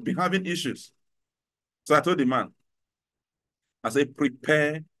 they would be having issues. So I told the man, I said,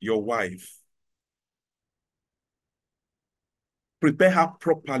 prepare your wife. Prepare her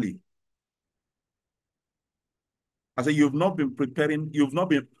properly. I said, you've not been preparing,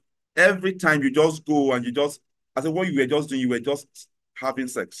 every time you just go and I said, what you were just doing, you were just having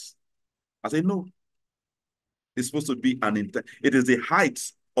sex. I said, no. It's supposed to be it is the height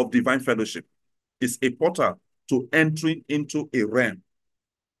of divine fellowship. It's a portal to entering into a realm.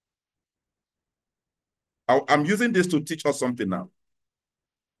 I'm using this to teach us something now.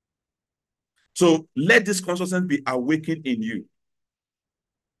 So let this consciousness be awakened in you.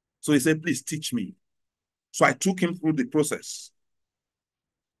 So he said, please teach me. So I took him through the process.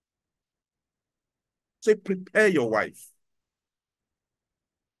 Say, prepare your wife.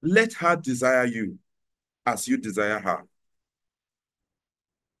 Let her desire you as you desire her.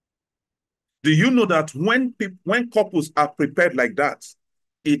 Do you know that when couples are prepared like that,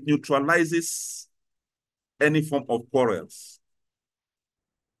 it neutralizes any form of quarrels?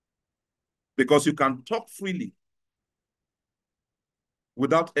 Because you can talk freely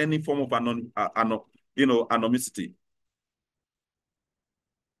without any form of animosity.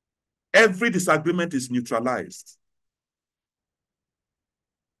 Every disagreement is neutralized.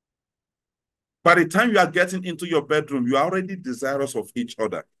 By the time you are getting into your bedroom, you are already desirous of each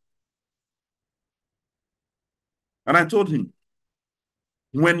other. And I told him,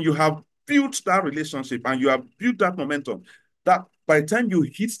 when you have built that relationship and you have built that momentum, that by the time you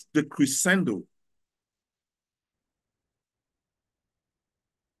hit the crescendo,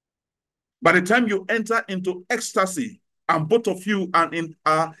 by the time you enter into ecstasy, and both of you are in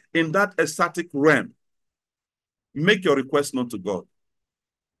that ecstatic realm, make your request known to God.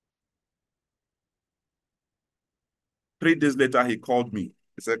 3 days later, he called me.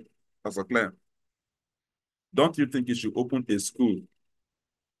 He said, Pastor Clem, don't you think you should open a school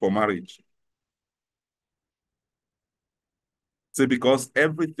for marriage? Say, because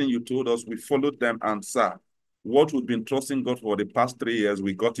everything you told us, we followed them, and sir, what we've been trusting God for the past 3 years,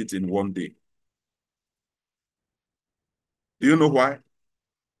 we got it in one day. Do you know why?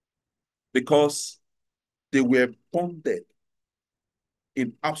 Because they were bonded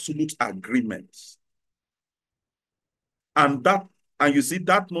in absolute agreement. And you see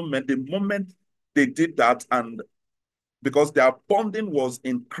that moment, the moment they did that, and because their bonding was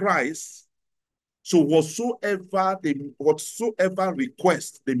in Christ, so whatsoever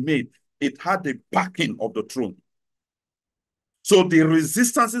request they made, it had the backing of the throne. So the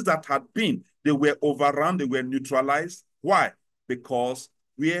resistances that had been, they were overrun, they were neutralized. Why? Because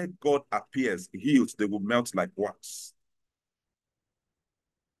where God appears, heals, they will melt like wax.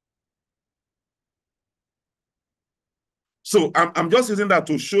 So I'm just using that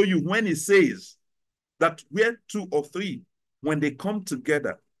to show you when he says that where 2 or 3, when they come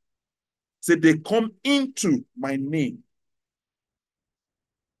together, say they come into my name.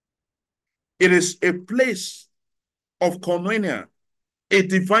 It is a place of koinonia, a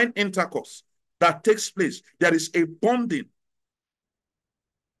divine intercourse that takes place. There is a bonding.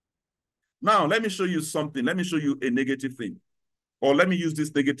 Now, let me show you something. Let me show you a negative thing. Or let me use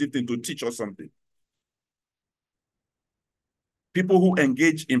this negative thing to teach us something. People who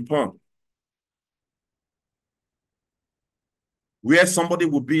engage in porn, where somebody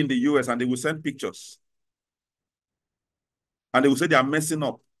will be in the US and they will send pictures. And they will say they are messing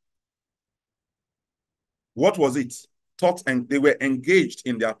up. What was it? Thoughts, and they were engaged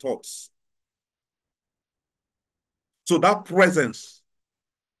in their thoughts. So that presence,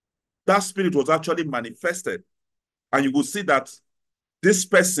 that spirit was actually manifested. And you will see that this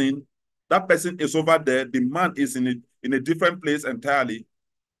person, that person is over there, the man is in a different place entirely.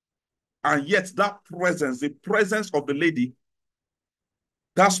 And yet that presence, the presence of the lady,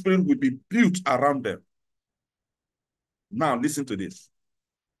 that spirit will be built around them. Now listen to this.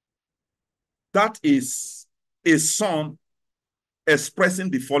 That is a son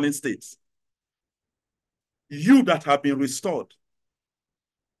expressing the fallen states. You that have been restored.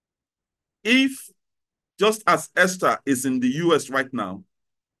 If, just as Esther is in the US right now,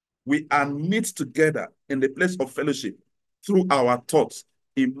 we are knit together in the place of fellowship through our thoughts,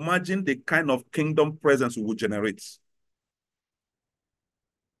 imagine the kind of kingdom presence we will generate.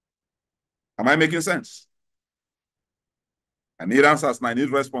 Am I making sense? I need answers and I need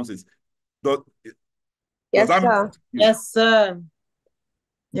responses. Yes, sir. Yes, sir.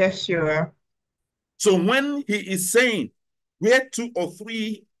 Yes, you are. So when he is saying, where 2 or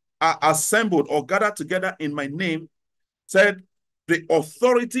 3 are assembled or gathered together in my name, said, the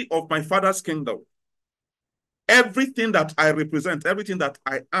authority of my Father's kingdom, everything that I represent, everything that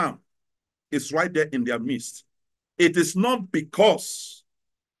I am, is right there in their midst. It is not because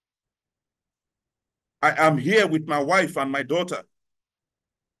I am here with my wife and my daughter,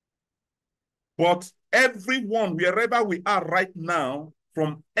 but everyone, wherever we are right now,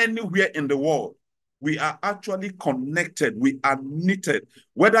 from anywhere in the world, we are actually connected. We are knitted.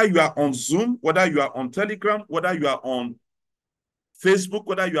 Whether you are on Zoom, whether you are on Telegram, whether you are on Facebook,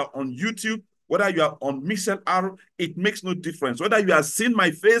 whether you are on YouTube, whether you are on MixLR, it makes no difference. Whether you are seeing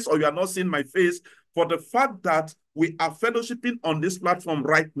my face or you are not seeing my face, for the fact that we are fellowshipping on this platform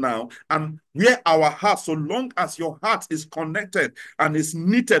right now, and where our heart, so long as your heart is connected and is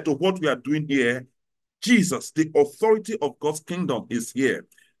knitted to what we are doing here, Jesus, the authority of God's kingdom is here.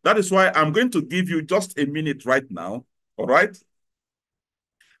 That is why I'm going to give you just a minute right now, all right?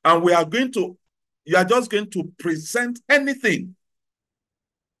 And you are just going to present anything.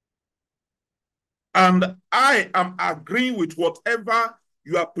 And I am agreeing with whatever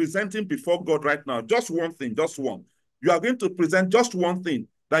you are presenting before God right now. Just one thing, just one. You are going to present just one thing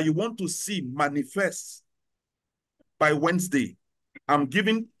that you want to see manifest by Wednesday. I'm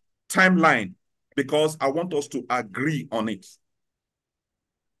giving timeline because I want us to agree on it.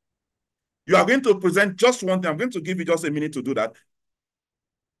 You are going to present just one thing. I'm going to give you just a minute to do that.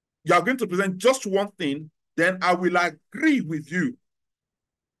 You are going to present just one thing, then I will agree with you.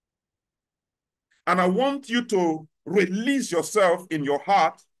 And I want you to release yourself in your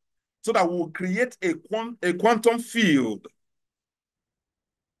heart so that we'll create a quantum field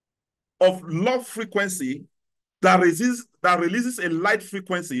of love frequency that releases a light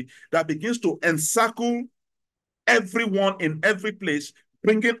frequency that begins to encircle everyone in every place,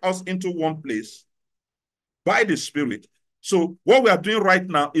 bringing us into one place by the Spirit. So what we are doing right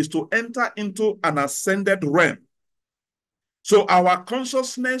now is to enter into an ascended realm. So our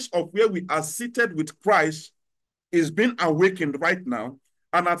consciousness of where we are seated with Christ is being awakened right now.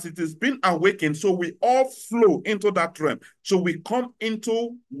 And as it is being awakened, so we all flow into that realm. So we come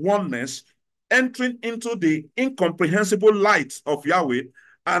into oneness, entering into the incomprehensible light of Yahweh.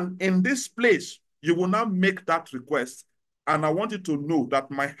 And in this place, you will now make that request. And I want you to know that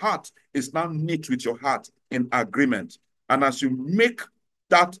my heart is now knit with your heart in agreement. And as you make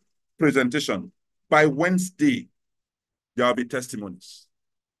that presentation, by Wednesday, there will be testimonies.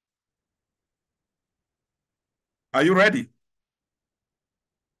 Are you ready?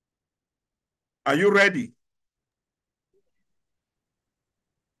 Are you ready?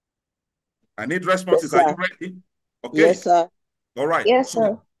 I need responses. Yes, are you ready? Okay. Yes, sir. All right. Yes,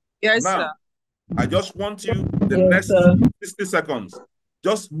 sir. Yes, now, sir. I just want you, the Yes, next sir. 60 seconds,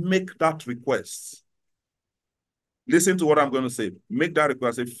 just make that request. Listen to what I'm going to say. Make that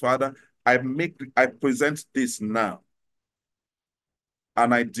request. Say, Father, I present this now.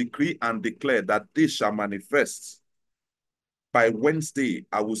 And I decree and declare that this shall manifest. By Wednesday,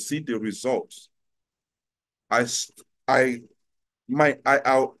 I will see the results. I'm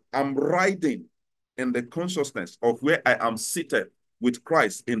riding in the consciousness of where I am seated with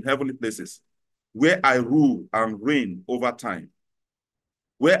Christ in heavenly places, where I rule and reign over time,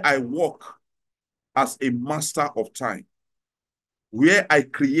 where I walk as a master of time, where I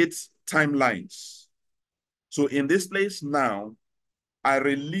create timelines. So in this place now, I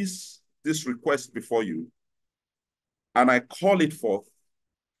release this request before you, and I call it forth,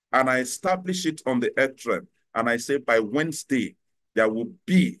 and I establish it on the earth realm, and I say by Wednesday, there will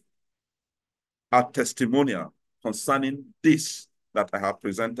be a testimonial concerning this that I have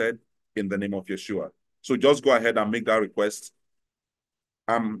presented in the name of Yeshua. So just go ahead and make that request.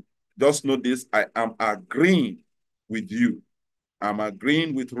 Just know this, I am agreeing with you. I'm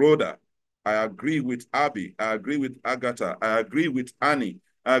agreeing with Rhoda. I agree with Abby. I agree with Agatha. I agree with Annie.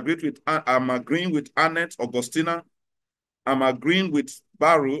 I'm agreeing with Annette, Augustina. I'm agreeing with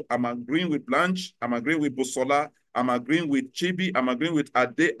Baru. I'm agreeing with Blanche. I'm agreeing with Busola. I'm agreeing with Chibi. I'm agreeing with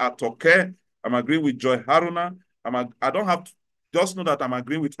Ade Atoke. I'm agreeing with Joy Haruna. I don't have to, just know that I'm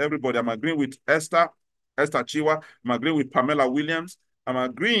agreeing with everybody. I'm agreeing with Esther Chiwa. I'm agreeing with Pamela Williams. I'm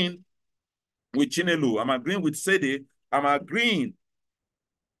agreeing with Chinelu. I'm agreeing with Sede. I'm agreeing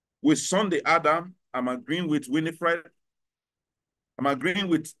with Sunday Adam. I'm agreeing with Winifred. I'm agreeing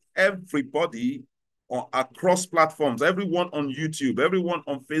with everybody across platforms, everyone on YouTube, everyone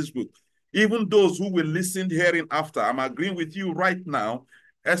on Facebook, even those who will listen hearing after. I'm agreeing with you right now.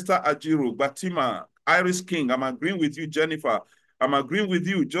 Esther Ajiru, Batima, Iris King, I'm agreeing with you, Jennifer. I'm agreeing with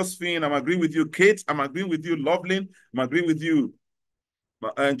you, Josephine. I'm agreeing with you, Kate. I'm agreeing with you, Lovelyn. I'm agreeing with you,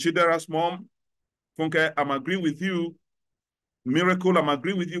 Chidera's mom, Funke. I'm agreeing with you, Miracle. I'm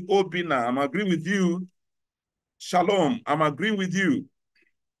agreeing with you, Obina. I'm agreeing with you, Shalom. I'm agreeing with you.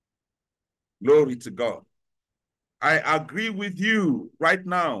 Glory to God. I agree with you right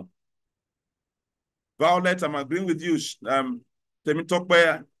now. Violet, I'm agreeing with you.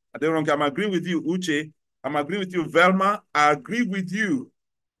 Temitokpe, I'm agreeing with you. Uche, I'm agreeing with you. Velma, I agree with you.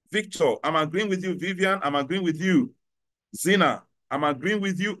 Victor, I'm agreeing with you. Vivian, I'm agreeing with you. Zina, I'm agreeing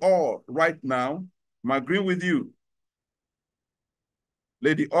with you all right now. I'm agreeing with you.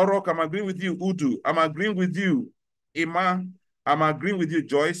 Lady Orok, I'm agreeing with you. Udu, I'm agreeing with you. Ima, I'm agreeing with you.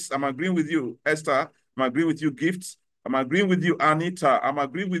 Joyce, I'm agreeing with you. Esther, I'm agreeing with you. Gifts, I'm agreeing with you. Anita, I'm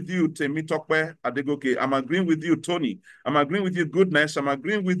agreeing with you. Temitokwe Adegoke, I'm agreeing with you. Tony, I'm agreeing with you. Goodness, I'm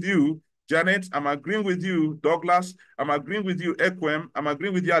agreeing with you. Janet, I'm agreeing with you. Douglas, I'm agreeing with you. Ekwem, I'm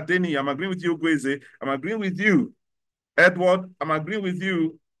agreeing with you. Adeni, I'm agreeing with you. Gweze, I'm agreeing with you. Edward, I'm agreeing with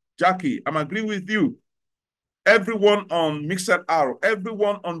you. Jackie, I'm agreeing with you. Everyone on Mixed R,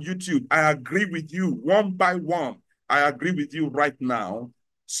 everyone on YouTube, I agree with you one by one. I agree with you right now,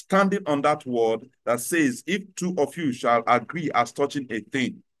 standing on that word that says, if two of you shall agree as touching a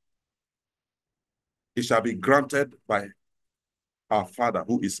thing, it shall be granted by our Father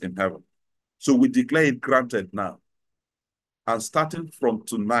who is in heaven. So we declare it granted now. And starting from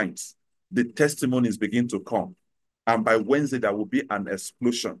tonight, the testimonies begin to come. And by Wednesday, there will be an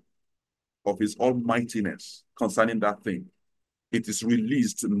explosion of his almightiness concerning that thing. It is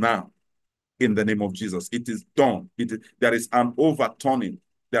released now in the name of Jesus. It is done. There is an overturning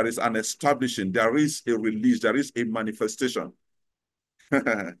there is an establishing, there is a release, there is a manifestation.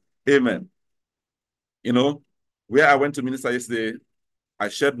 Amen. You know, where I went to minister yesterday, I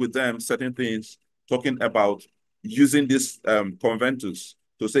shared with them certain things, talking about using this Conventus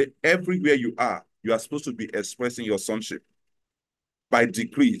to say everywhere you are supposed to be expressing your sonship by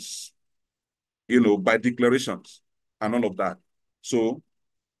decrees, you know, by declarations and all of that. So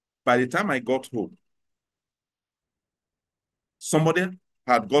by the time I got home, somebody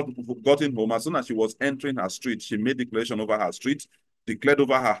had gotten home. As soon as she was entering her street, she made declaration over her street, declared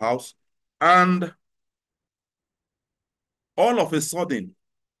over her house, and all of a sudden,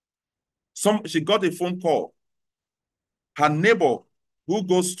 she got a phone call. Her neighbor, who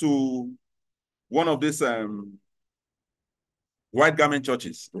goes to one of these white garment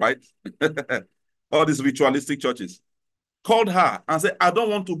churches, right? All these ritualistic churches, called her and said, I don't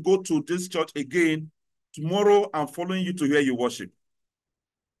want to go to this church again. Tomorrow, I'm following you to hear you worship.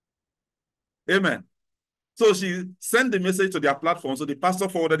 Amen. So she sent the message to their platform. So the pastor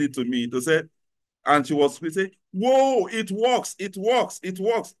forwarded it to me to say, and she said, whoa, it works, it works, it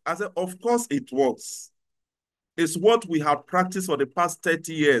works. I said, of course it works. It's what we have practiced for the past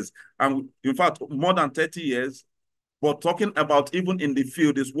 30 years. And in fact, more than 30 years. But talking about even in the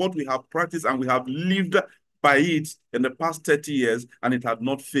field is what we have practiced and we have lived by it in the past 30 years, and it had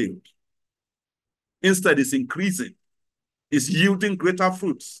not failed. Instead, it's increasing. It's yielding greater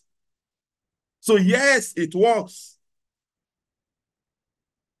fruits. So yes, it works.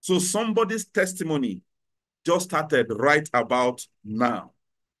 So somebody's testimony just started right about now.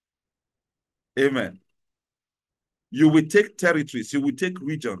 Amen. You will take territories, you will take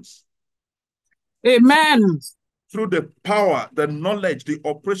regions. Amen. Through the power, the knowledge, the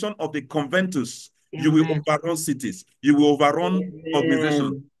operation of the Conventus, Amen. you will overrun cities, you will overrun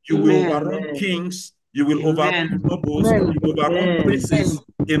organizations, you will overrun kings, you will overrun nobles, you will overrun princes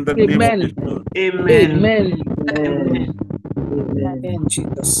in the name of Yeshua. Amen. Amen. Amen.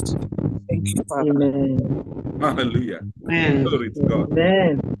 Jesus. Thank you, Father. Amen. Hallelujah. Amen. Glory to God.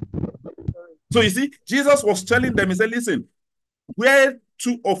 Amen. So you see, Jesus was telling them, he said, listen, where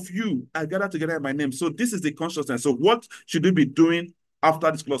two of you are gathered together in my name. So this is the consciousness. So what should we be doing after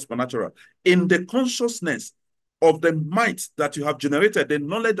this close supernatural? In the consciousness of the might that you have generated, the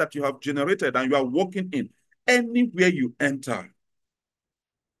knowledge that you have generated and you are walking in, anywhere you enter,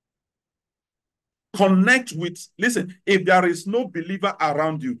 connect with, listen, if there is no believer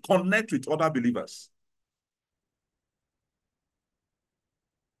around you, connect with other believers.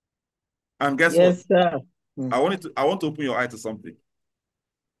 And guess what? Yes, sir. I want to open your eye to something.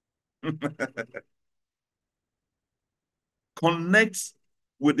 Connect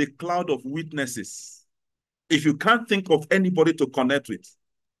with the cloud of witnesses. If you can't think of anybody to connect with,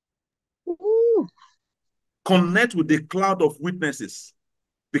 connect with the cloud of witnesses.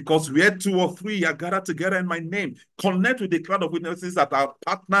 Because where two or three are gathered together in my name, connect with the cloud of witnesses that are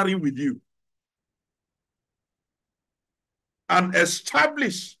partnering with you. And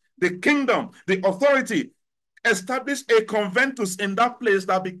establish the kingdom, the authority. Establish a conventus in that place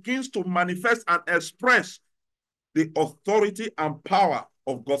that begins to manifest and express the authority and power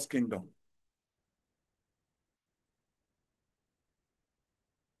of God's kingdom.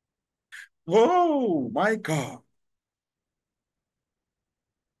 Oh, my God.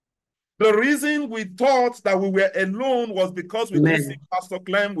 The reason we thought that we were alone was because we didn't see Pastor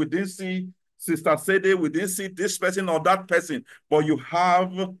Clem, we didn't see Sister Sede, we didn't see this person or that person, but you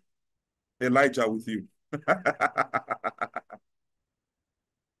have Elijah with you.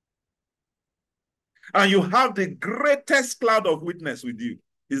 And you have the greatest cloud of witness with you.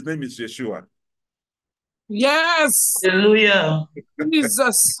 His name is YESHUA. Yes. Hallelujah.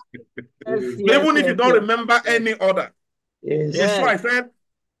 Jesus. Even if you don't remember any other, YESHUA said,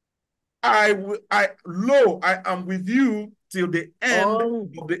 I am with you till the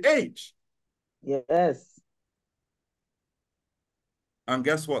end of the age. Yes. And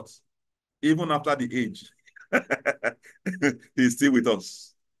guess what? Even after the age, he's still with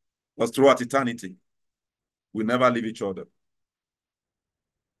us. Because throughout eternity, we never leave each other.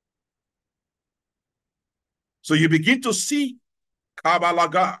 So you begin to see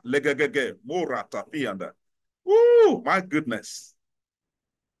Kabalaga, Legegege, Mora, Tafianda. Woo, my goodness.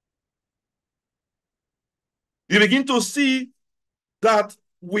 You begin to see that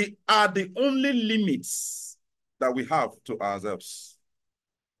we are the only limits that we have to ourselves.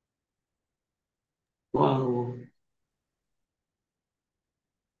 Wow.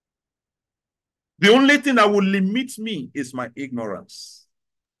 The only thing that will limit me is my ignorance.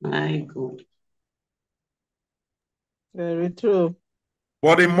 My God. Very true.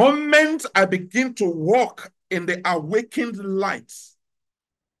 But the moment I begin to walk in the awakened light,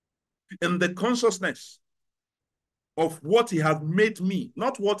 in the consciousness of what he has made me,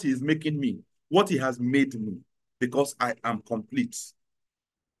 not what he is making me, what he has made me, because I am complete.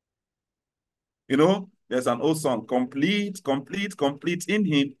 You know, there's an old song, complete, complete, complete in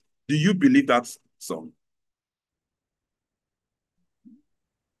him. Do you believe that song?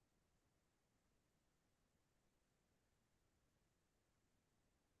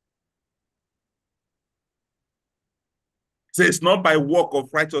 So it's not by work of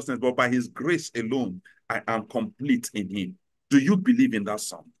righteousness, but by his grace alone, I am complete in him. Do you believe in that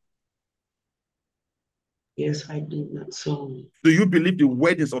song? Yes, I do that song. Do you believe the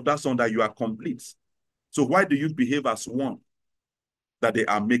words of that song that you are complete? So why do you behave as one that they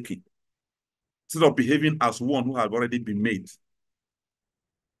are making, instead of behaving as one who has already been made?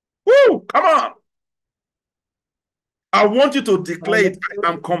 Woo! Come on! I want you to declare it. I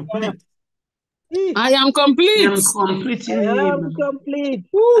am complete. I am complete. I am complete in I am him. complete.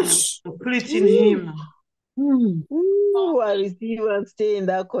 I am complete in him. Ooh, I receive and stay in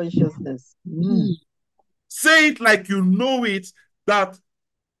that consciousness. Say it like you know it, that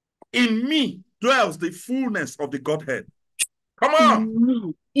in me dwells the fullness of the Godhead. Come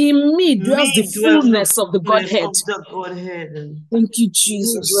on. In me dwells the fullness of the fullness Godhead. of the Godhead. Thank you,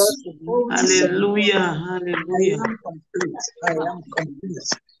 Jesus. Hallelujah. Hallelujah. I am complete. I am complete.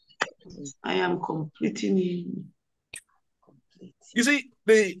 I am complete in him. You see,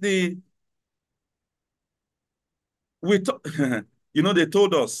 you know, they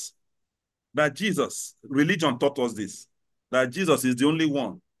told us that Jesus, religion taught us this, that Jesus is the only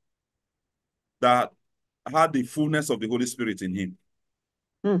one that had the fullness of the Holy Spirit in him.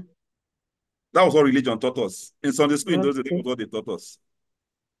 That was what religion taught us. In Sunday school, in those days, that was what they taught us.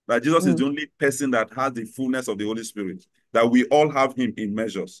 That Jesus is the only person that has the fullness of the Holy Spirit, that we all have him in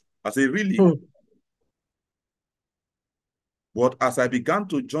measures. I say, really? But as I began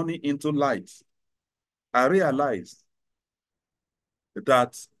to journey into light, I realized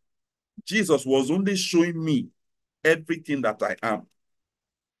that Jesus was only showing me everything that I am.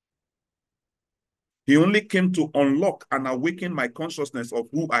 He only came to unlock and awaken my consciousness of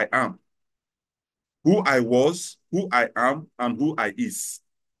who I am, who I was, who I am, and who I is.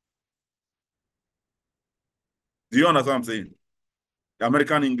 Do you understand what I'm saying? The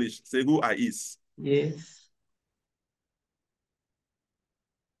American English, say who I is. Yes.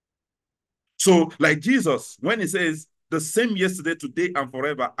 So like Jesus, when he says, the same yesterday, today, and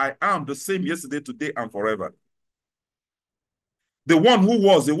forever, I am the same yesterday, today, and forever. The one who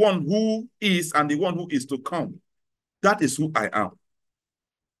was, the one who is, and the one who is to come. That is who I am.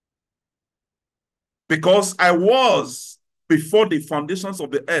 Because I was before the foundations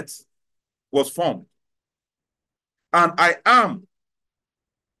of the earth was formed. And I am.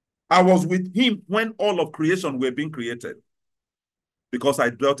 I was with him when all of creation were being created. Because I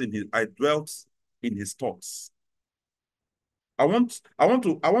dwelt in his thoughts. I want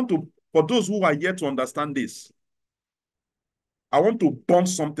to, for those who are yet to understand this, I want to burn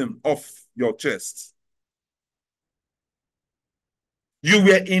something off your chest. You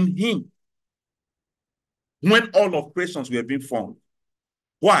were in him when all of creations were being formed.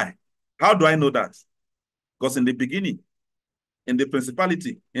 Why? How do I know that? Because in the beginning, in the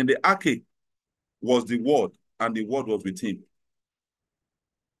principality, in the arche, was the Word, and the Word was with him.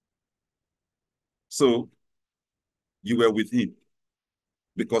 So, you were with him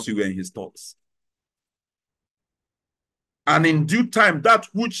because you were in his thoughts. And in due time, that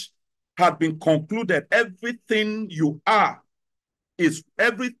which had been concluded, everything you are is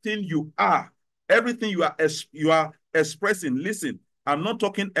everything you are, everything you are expressing. Listen, I'm not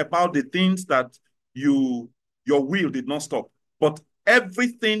talking about the things that your will did not stop, but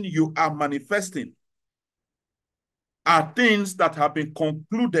everything you are manifesting are things that have been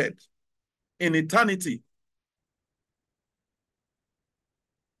concluded in eternity,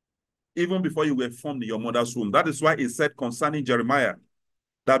 even before you were formed in your mother's womb. That is why it said concerning Jeremiah,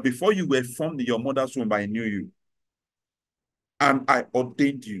 that before you were formed in your mother's womb, I knew you, and I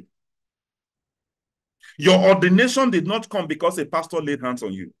ordained you. Your ordination did not come because a pastor laid hands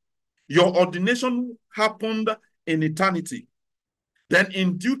on you. Your ordination happened in eternity. Then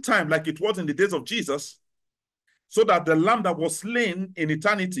in due time, like it was in the days of Jesus, so that the lamb that was slain in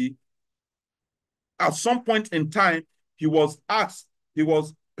eternity, at some point in time, he was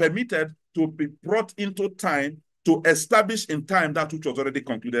permitted to be brought into time to establish in time that which was already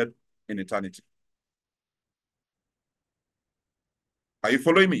concluded in eternity. Are you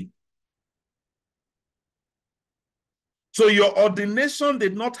following me? So your ordination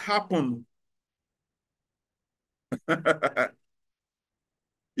did not happen.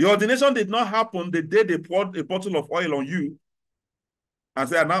 Your ordination did not happen the day they poured a bottle of oil on you and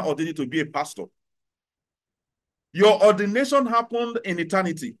say, I now ordain you to be a pastor. Your ordination happened in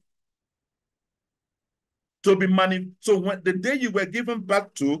eternity. So when the day you were given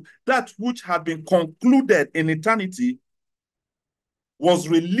back to, that which had been concluded in eternity was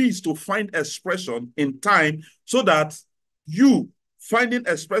released to find expression in time, so that you finding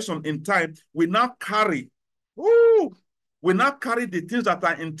expression in time will now carry, the things that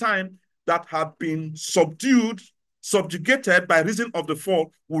are in time that have been subjugated by reason of the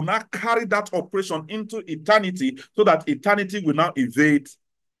fall, will now carry that operation into eternity, so that eternity will now evade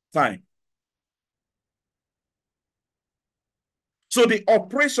time. So the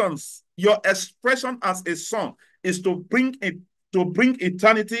operations, your expression as a son, is to bring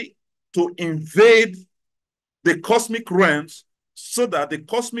eternity to invade the cosmic realms, so that the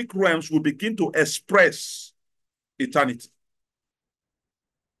cosmic realms will begin to express eternity.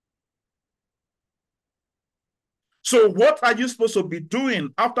 So what are you supposed to be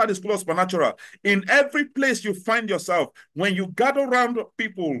doing after the school of supernatural? In every place you find yourself, when you gather around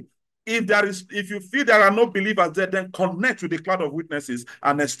people, if you feel there are no believers there, then connect with the cloud of witnesses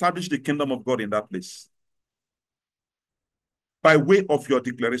and establish the kingdom of God in that place by way of your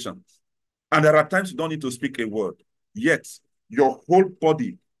declarations. And there are times you don't need to speak a word, yet your whole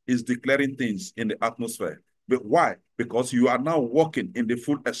body is declaring things in the atmosphere. But why? Because you are now walking in the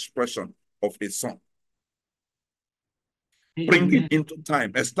full expression of a son. Bringing into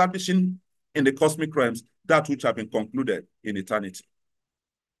time, establishing in the cosmic realms that which have been concluded in eternity.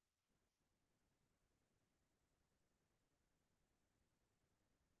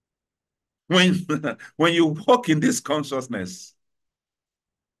 When you walk in this consciousness,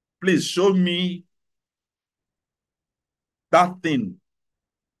 please show me that thing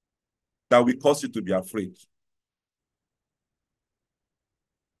that will cause you to be afraid.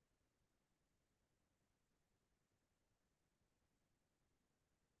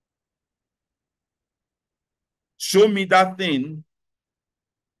 Show me that thing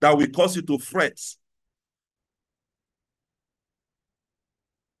that will cause you to fret.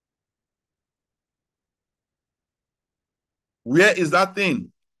 Where is that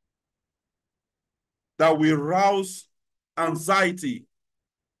thing that will rouse anxiety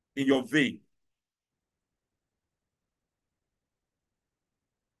in your vein?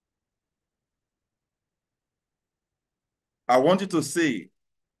 I want you to say,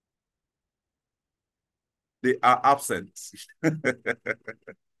 they are absent.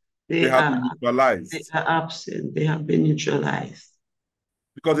 They have been neutralized. They are absent. They have been neutralized.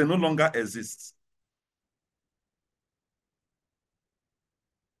 Because they no longer exist.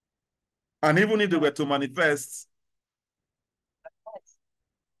 And even if they were to manifest,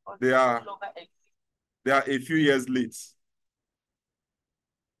 they are a few years late.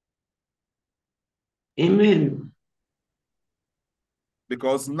 Amen.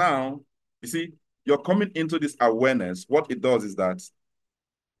 Because now, you see, you're coming into this awareness. What it does is that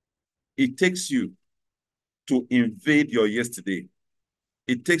it takes you to invade your yesterday.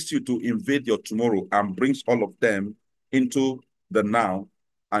 It takes you to invade your tomorrow and brings all of them into the now,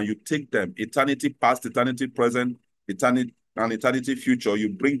 and you take them, eternity past, eternity present, eternity and eternity future, you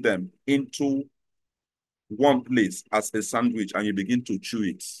bring them into one place as a sandwich, and you begin to chew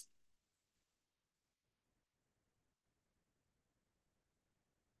it.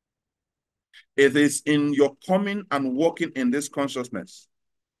 It is in your coming and walking in this consciousness,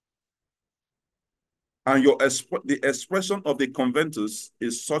 and the expression of the Conventus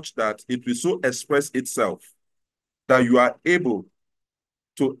is such that it will so express itself that you are able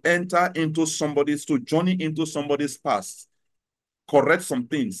to enter into to journey into somebody's past, correct some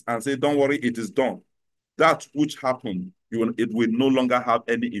things, and say, don't worry, it is done. That which happened, it will no longer have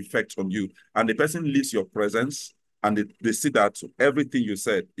any effect on you. And the person leaves your presence, and they see that everything you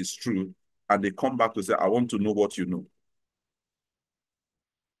said is true, and they come back to say, I want to know what you know.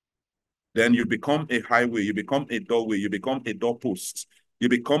 Then you become a highway, you become a doorway, you become a doorpost, you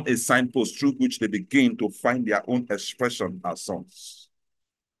become a signpost through which they begin to find their own expression as sons.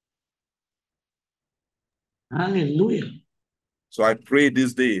 Hallelujah. So I pray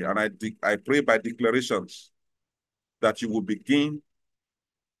this day, and I pray by declarations, that you will begin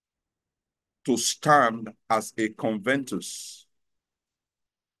to stand as a Conventus,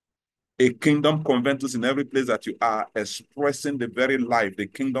 a kingdom Conventus in every place that you are, expressing the very life, the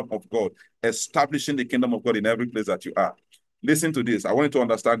kingdom of God, establishing the kingdom of God in every place that you are. Listen to this. I want you to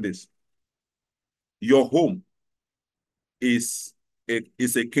understand this. Your home is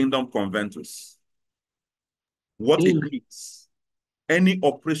a kingdom Conventus. What it means, any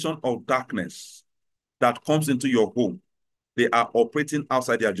operation of darkness that comes into your home, they are operating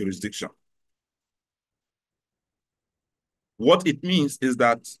outside their jurisdiction. What it means is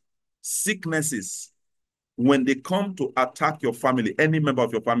that sicknesses, when they come to attack your family, any member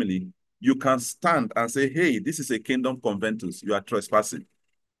of your family, you can stand and say, hey, this is a kingdom conventus. You are trespassing.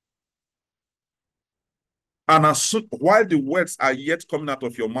 And as soon, while the words are yet coming out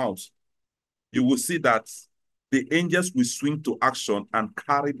of your mouth, you will see that the angels will swing to action and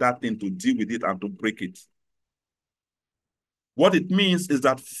carry that thing to deal with it and to break it. What it means is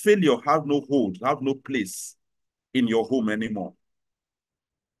that failure have no hold, have no place in your home anymore.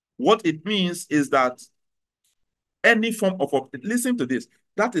 What it means is that any form of, listen to this,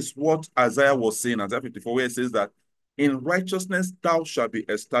 that is what Isaiah was saying, Isaiah 54, where it says that in righteousness thou shalt be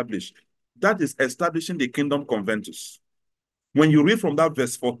established. That is establishing the kingdom conventus. When you read from that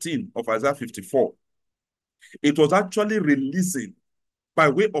verse 14 of Isaiah 54, it was actually releasing, by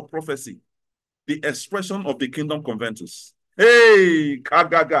way of prophecy, the expression of the kingdom conventus. Hey,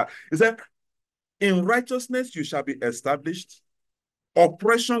 kagaga. He said, in righteousness you shall be established.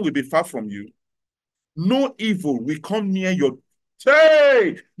 Oppression will be far from you. No evil will come near your,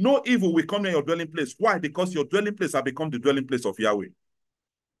 hey, no evil will come near your dwelling place. Why? Because your dwelling place has become the dwelling place of Yahweh.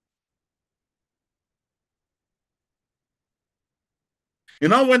 He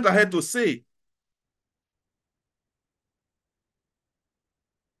now went ahead to say,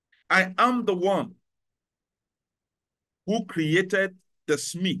 I am the one who created the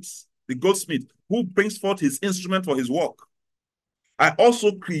smith, the goldsmith, who brings forth his instrument for his work. I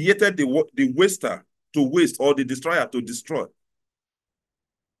also created the waster to waste, or the destroyer to destroy.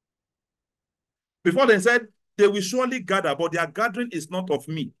 Before they said, they will surely gather, but their gathering is not of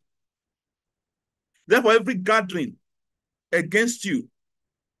me. Therefore, every gathering against you,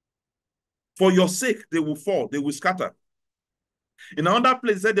 for your sake, they will fall, they will scatter. In another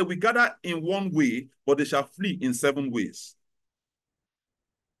place, it said they will gather in one way, but they shall flee in 7 ways.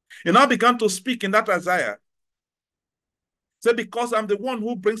 He now began to speak in that Isaiah. Say, because I'm the one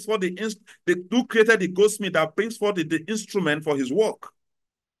who brings forth who created the goldsmith that brings forth the instrument for his work.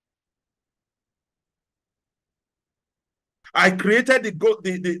 I created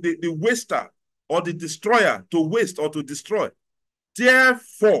the waster or the destroyer to waste or to destroy.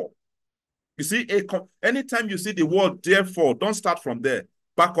 Therefore, you see, anytime you see the word therefore, don't start from there.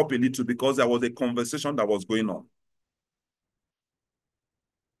 Back up a little, because there was a conversation that was going on.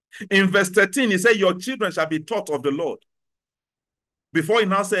 In verse 13, he said, your children shall be taught of the Lord. Before he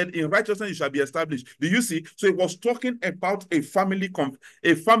now said, in righteousness you shall be established. Do you see? So he was talking about a family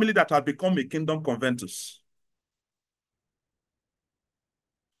that had become a kingdom conventus,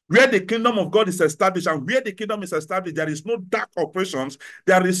 where the kingdom of God is established. And where the kingdom is established, there is no dark operations.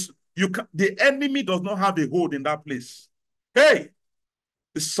 The enemy does not have a hold in that place. Hey,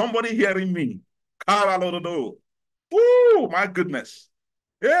 is somebody hearing me? Woo, my goodness.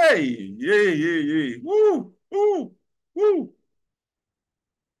 Hey, yeah. Woo, woo, woo.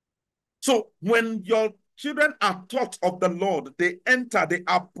 So when your children are taught of the Lord, they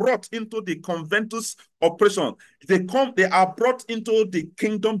are brought into the conventus operation. They are brought into the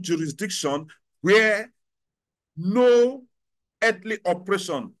kingdom jurisdiction where no earthly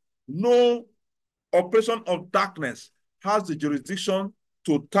oppression, no oppression of darkness has the jurisdiction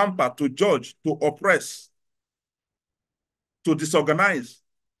to tamper, to judge, to oppress, to disorganize,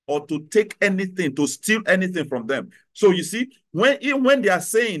 or to take anything, to steal anything from them. So you see, when they are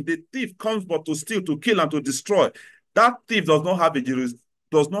saying the thief comes but to steal, to kill, and to destroy, that thief does not have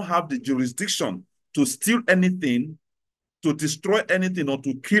the jurisdiction to steal anything, to destroy anything, or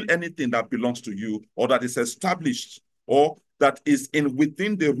to kill anything that belongs to you, or that is established, or that is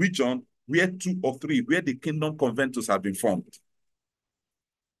within the region where 2 or 3, where the kingdom conventus have been formed.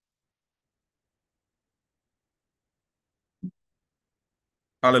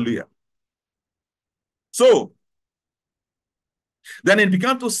 Hallelujah. So, then it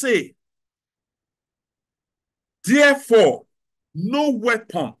began to say, therefore, no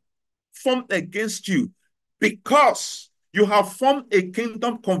weapon formed against you, because you have formed a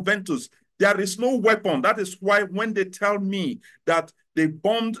kingdom conventus, there is no weapon. That is why when they tell me that there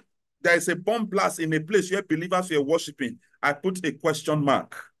is a bomb blast in a place where believers were worshiping, I put a question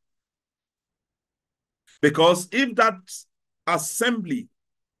mark. Because if that assembly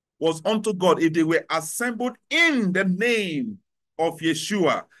was unto God, if they were assembled in the name of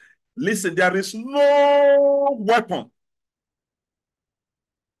YESHUA, listen, there is no weapon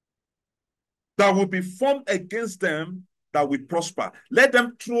that will be formed against them that will prosper. Let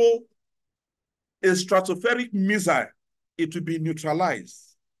them throw a stratospheric missile, it will be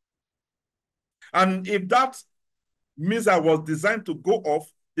neutralized. And if that missile was designed to go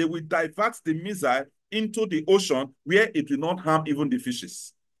off, they will divert the missile into the ocean where it will not harm even the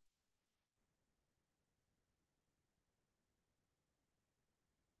fishes.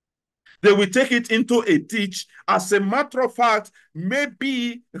 They will take it into a ditch. As a matter of fact,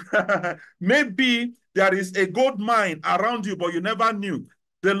 maybe, maybe there is a gold mine around you, but you never knew.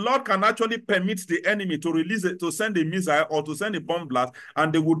 The Lord can actually permit the enemy to release it, to send a missile or to send a bomb blast,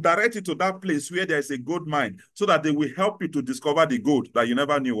 and they will direct it to that place where there is a gold mine so that they will help you to discover the gold that you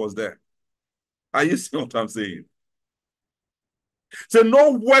never knew was there. Are you seeing what I'm saying? So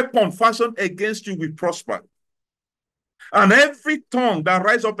no weapon fashioned against you will prosper. And every tongue that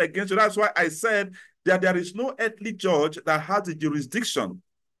rises up against you, that's why I said that there is no earthly judge that has the jurisdiction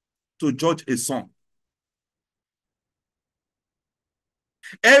to judge a son.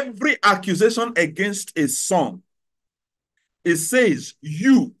 Every accusation against a son, it says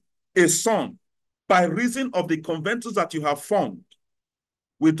you, a son, by reason of the conventus that you have formed,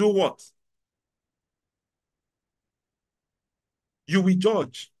 will do what? You will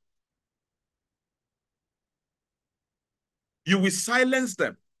judge. You will silence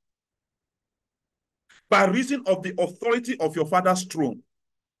them by reason of the authority of your father's throne.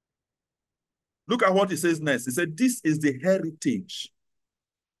 Look at what it says next. It said, this is the heritage.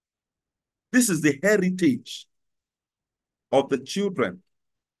 This is the heritage of the children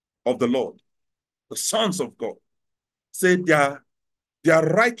of the Lord, the sons of God. Say their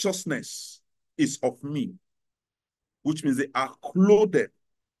righteousness is of me, which means they are clothed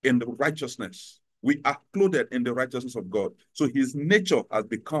in the righteousness. We are clothed in the righteousness of God. So his nature has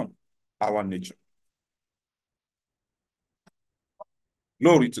become our nature.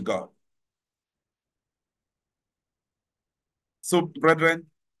 Glory to God. So, brethren,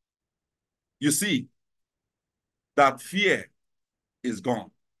 you see that fear is gone.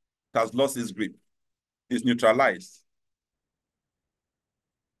 It has lost its grip. It's neutralized.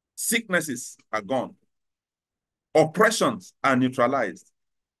 Sicknesses are gone. Oppressions are neutralized.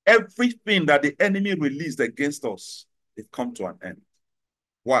 Everything that the enemy released against us, it come to an end.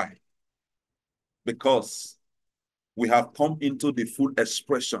 Why? Because we have come into the full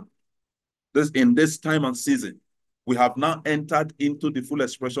expression. In this time and season, we have now entered into the full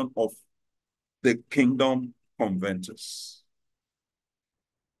expression of the kingdom Conventus.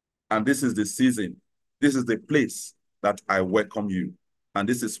 And this is the season. This is the place that I welcome you. And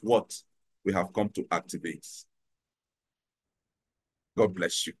this is what we have come to activate. God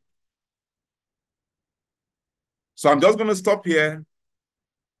bless you. So I'm just going to stop here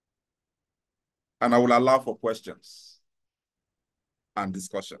and I will allow for questions and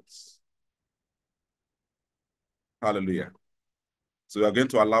discussions. Hallelujah. So we are going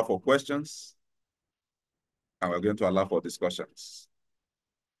to allow for questions and we're going to allow for discussions.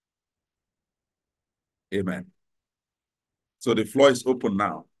 Amen. So the floor is open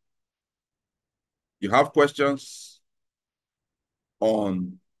now. You have questions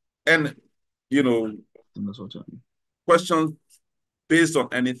on, and questions based on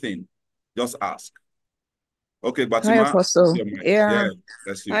anything, just ask. Okay, Batima. Hi, Apostle. Yeah,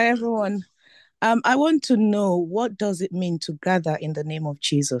 that's you. Hi, everyone. I want to know, what does it mean to gather in the name of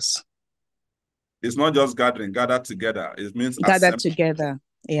Jesus? It's not just gathering, gather together. It means gather assembly. together.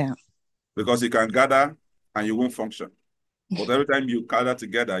 Yeah. Because you can gather and you won't function. But every time you gather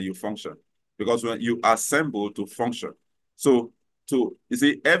together, you function. Because when you assemble to function. So you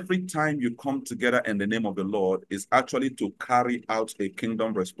see, every time you come together in the name of the Lord is actually to carry out a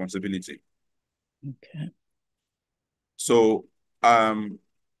kingdom responsibility. Okay. So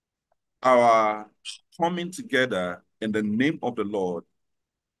our coming together in the name of the Lord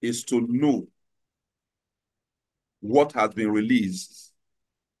is to know what has been released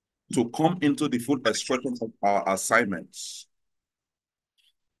to come into the full expression of our assignments.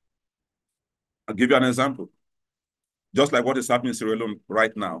 I'll give you an example. Just like what is happening in Sierra Leone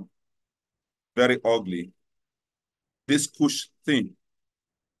right now. Very ugly. This push thing,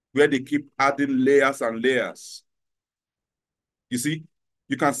 where they keep adding layers and layers. You see,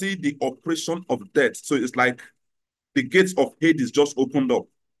 you can see the operation of death. So it's like the gates of Hades just opened up,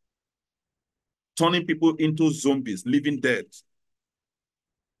 turning people into zombies, living dead.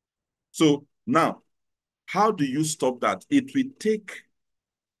 So now, how do you stop that? It will take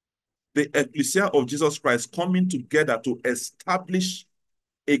the ecclesia of Jesus Christ coming together to establish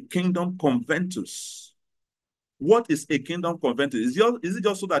a kingdom conventus. What is a kingdom conventus? Is it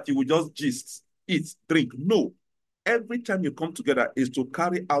just so that you will just gist, eat, drink? No. Every time you come together is to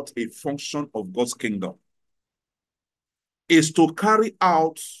carry out a function of God's kingdom. Is to carry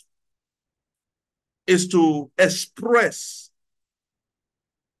out, is to express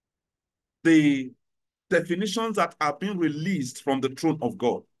the definitions that are being released from the throne of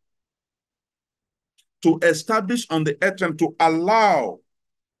God. To establish on the earth and to allow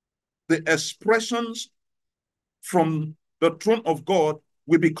the expressions from the throne of God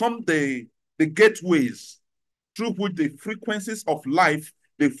we become the gateways through which the frequencies of life,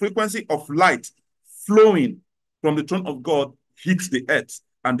 the frequency of light flowing from the throne of God hits the earth,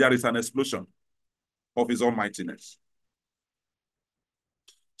 and there is an explosion of his almightiness.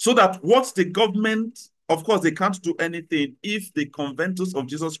 So that what the government, of course, they can't do anything if the Conventus of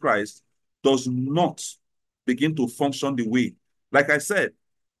Jesus Christ does not begin to function the way. Like I said,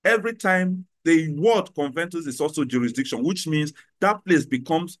 every time the word Conventus is also jurisdiction, which means that place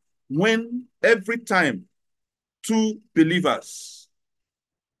becomes when every time two believers,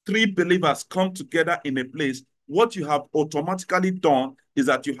 three believers come together in a place, what you have automatically done is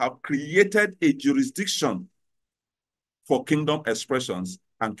that you have created a jurisdiction for kingdom expressions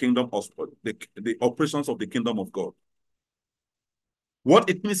and kingdom of the operations of the kingdom of God.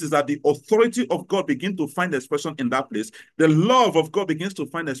 What it means is that the authority of God begins to find expression in that place. The love of God begins to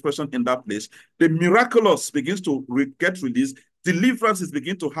find expression in that place. The miraculous begins to get released. Deliverances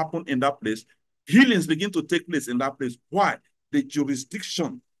begin to happen in that place. Healings begin to take place in that place. Why? The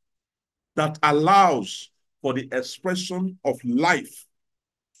jurisdiction that allows for the expression of life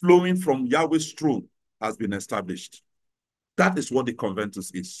flowing from Yahweh's throne has been established. That is what the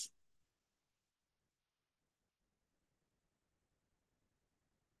Conventus is.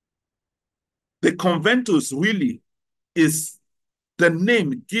 The Conventus really is the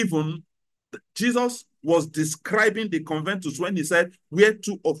name given. Jesus was describing the Conventus when he said, where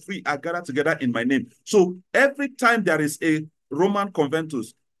two or three are gathered together in my name. So every time there is a Roman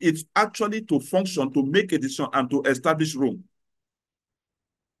Conventus, it's actually to function, to make a decision, and to establish Rome.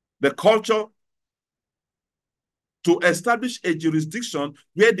 The culture to establish a jurisdiction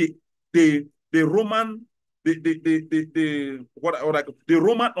where the Roman the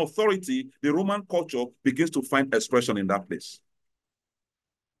Roman authority, the Roman culture begins to find expression in that place.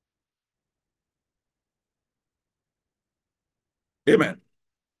 Amen.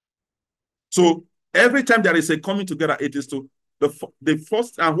 So every time there is a coming together, it is to the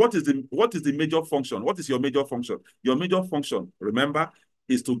first. And what is the major function? What is your major function? Your major function, remember,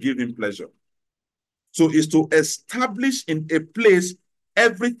 is to give him pleasure. So it's to establish in a place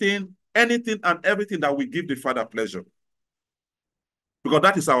everything, anything and everything that will give the Father pleasure. Because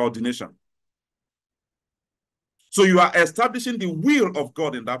that is our ordination. So you are establishing the will of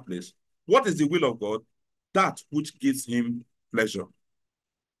God in that place. What is the will of God? That which gives him pleasure.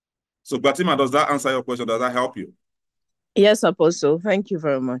 So, Batima, does that answer your question? Does that help you? Yes, Apostle. Thank you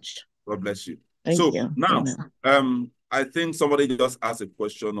very much. God bless you. Thank you. Now, I think somebody just asked a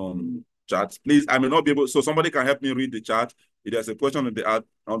question on chat. Please, I may not be able, so somebody can help me read the chat. If there's a question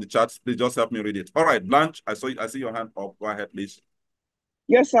on the chat, please just help me read it. All right, Blanche, I see your hand up. Go ahead, please.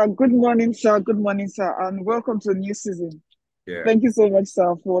 Yes, sir. Good morning, sir. Good morning, sir. And welcome to the new season. Yeah. Thank you so much,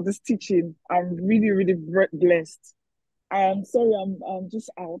 sir, for this teaching. I'm really, really blessed. I'm sorry, I'm just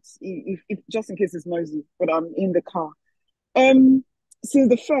out, if just in case it's noisy, but I'm in the car. Since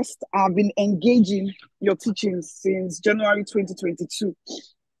the first, I've been engaging your teachings since January 2022,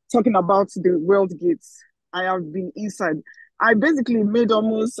 talking about the world gates. I have been inside. I basically made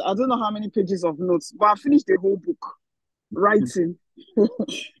almost, I don't know how many pages of notes, but I finished the whole book writing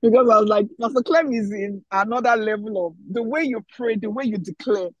because I was like, Pastor Clem is in another level of the way you pray, the way you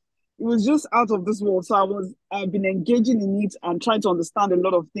declare. It was just out of this world. So I've been engaging in it and trying to understand a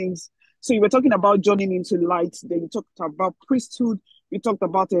lot of things. So you were talking about joining into light. Then you talked about priesthood. You talked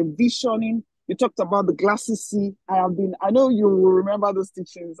about envisioning. You talked about the galaxies. I know you will remember those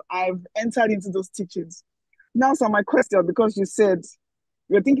teachings. I've entered into those teachings. Now, so my question, because you said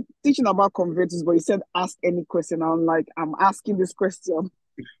you're teaching about Conventus, but you said ask any question. I'm like, I'm asking this question.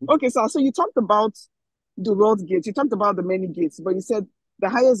 Okay, so you talked about the world gates. You talked about the many gates, but you said the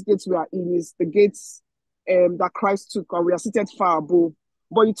highest gates we are in is the gates that Christ took, or we are seated far above.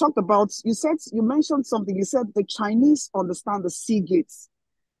 But you mentioned something. You said the Chinese understand the sea gates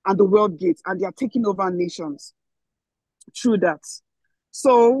and the world gates, and they are taking over nations through that.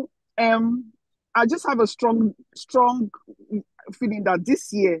 So I just have a strong feeling that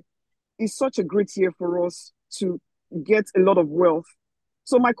this year is such a great year for us to get a lot of wealth.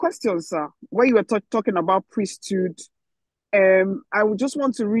 So my question, sir, when you were talking about priesthood, I would just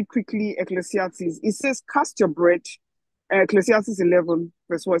want to read quickly Ecclesiastes. It says, cast your bread, Ecclesiastes 11,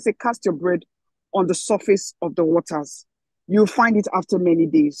 verse 1, it says, cast your bread on the surface of the waters. You'll find it after many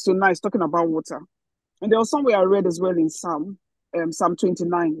days. So now it's talking about water. And there was somewhere I read as well in Psalm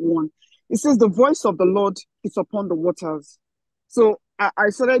 29, 1. It says, the voice of the Lord is upon the waters. So I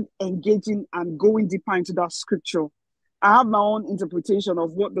started engaging and going deeper into that scripture. I have my own interpretation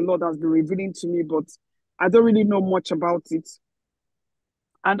of what the Lord has been revealing to me, but I don't really know much about it.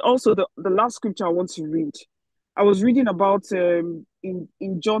 And also the last scripture I want to read. I was reading about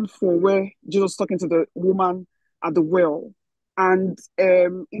in John 4, where Jesus was talking to the woman at the well, and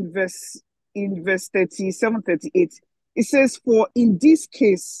in verse 37, 38, it says, "For in this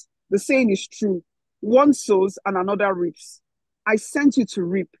case, the saying is true: one sows and another reaps. I sent you to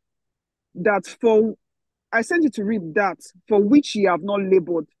reap that for I sent you to reap that for which ye have not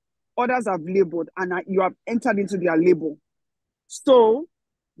labored. Others have labored, and you have entered into their labor." So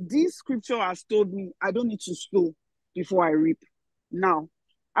this scripture has told me I don't need to sow before I reap. Now,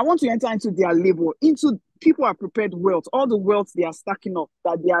 I want to enter into their labor, into people are prepared wealth, all the wealth they are stacking up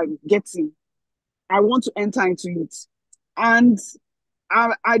that they are getting. I want to enter into it. And I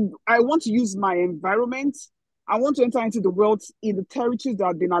want to use my environment. I want to enter into the wealth in the territories that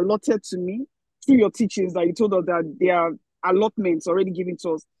have been allotted to me through your teachings that you told us that there are allotments already given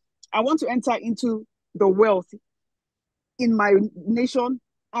to us. I want to enter into the wealth in my nation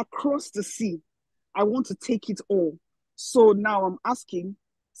across the sea. I want to take it all. So now I'm asking,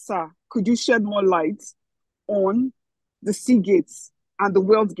 sir, could you shed more light on the sea gates and the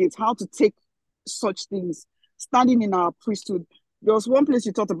wealth gates, how to take such things, standing in our priesthood? There was one place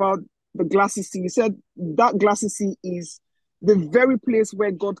you talked about the glassy sea. You said that glassy sea is the very place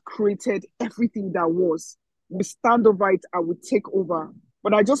where God created everything that was. We stand over it and we take over.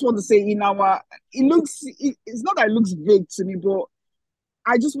 But I just want to say, it's not that it looks vague to me, but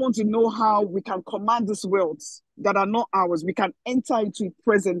I just want to know how we can command these worlds that are not ours. We can enter into it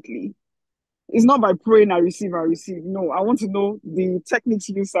presently. It's not by praying, I receive. No, I want to know the techniques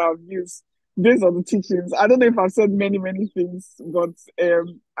use I've used based on the teachings. I don't know if I've said many things, but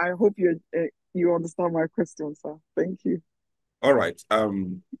I hope you understand my question, sir. Thank you. All right.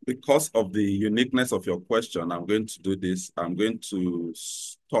 Because of the uniqueness of your question, I'm going to do this. I'm going to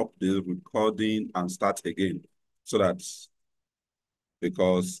stop the recording and start again, so that,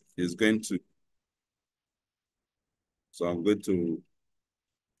 because it's going to, so I'm going to,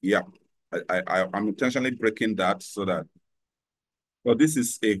 yeah, I'm intentionally breaking that so that, well, this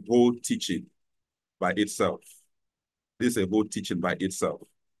is a whole teaching by itself. This is a whole teaching by itself.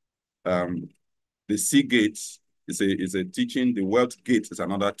 The sea gates is a teaching. The wealth gate is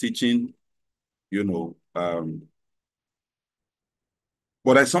another teaching, you know.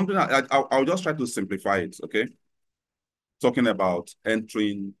 But there's something I'll just try to simplify it, okay? Talking about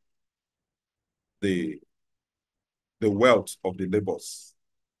entering the wealth of the labors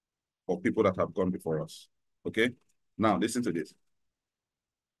of people that have gone before us, okay? Now, listen to this.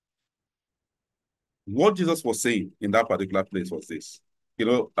 What Jesus was saying in that particular place was this. You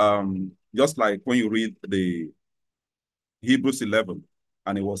know, just like when you read the Hebrews 11,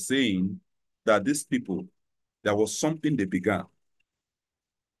 and it was saying that these people, there was something they began.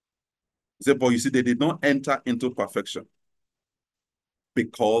 He said, but you see, they did not enter into perfection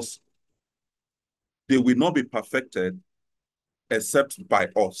because they will not be perfected except by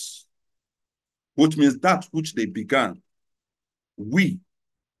us, which means that which they began, we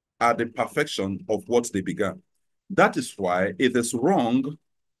are the perfection of what they began. That is why it is wrong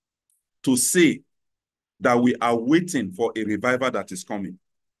to say that we are waiting for a revival that is coming,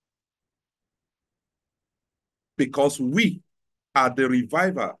 because we are the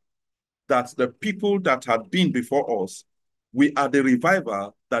revival that the people that had been before us, we are the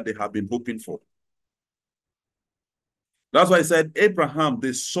revival that they have been hoping for. That's why I said, Abraham,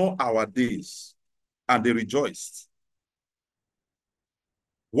 they saw our days and they rejoiced.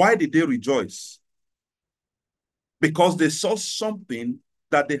 Why did they rejoice? Because they saw something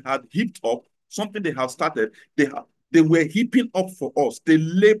that they had heaped up, something they had started. They were heaping up for us. They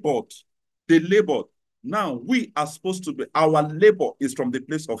labored. They labored. Now we are supposed to be, our labor is from the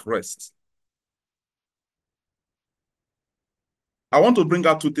place of rest. I want to bring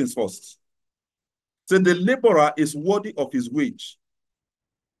out two things first. So the laborer is worthy of his wage.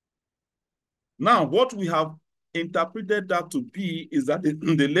 Now, what we have interpreted that to be is that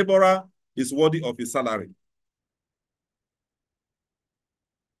the laborer is worthy of his salary.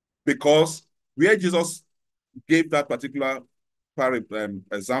 Because where Jesus gave that particular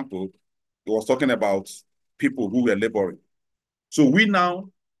example, he was talking about people who were laboring. So we now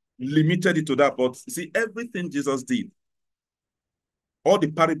limited it to that. But see, everything Jesus did, all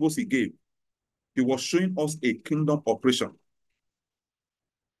the parables he gave, he was showing us a kingdom operation.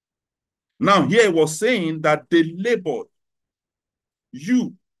 Now here he was saying that they labored.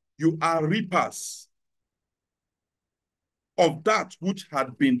 You are reapers of that which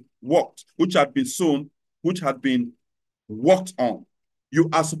had been worked, which had been sown, which had been worked on. You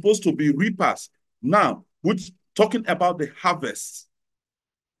are supposed to be reapers. Now, which talking about the harvest.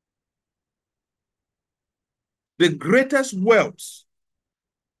 The greatest wealth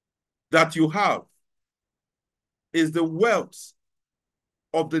that you have is the wealth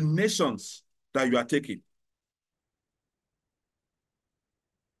of the nations that you are taking.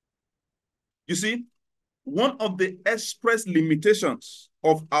 You see, one of the express limitations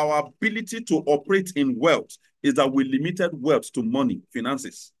of our ability to operate in wealth is that we limited wealth to money,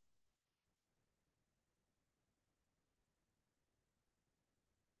 finances.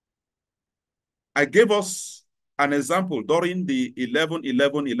 I gave us an example during the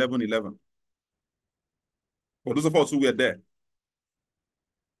 11-11-11-11. For those of us who were there,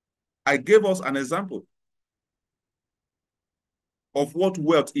 I gave us an example of what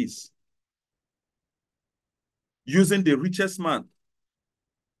wealth is, using the richest man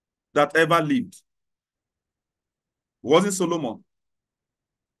that ever lived. It wasn't Solomon,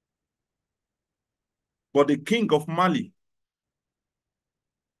 but the king of Mali,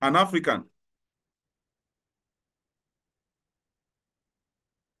 an African.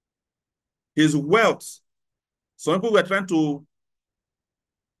 His wealth, some people were trying to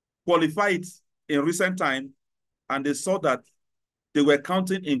qualify it in recent time, and they saw that they were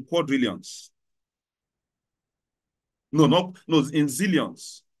counting in quadrillions. No, in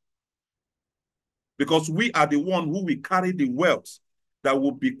zillions. Because we are the one who will carry the wealth that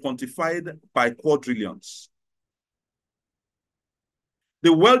will be quantified by quadrillions.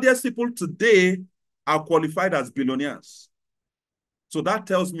 The wealthiest people today are qualified as billionaires. So that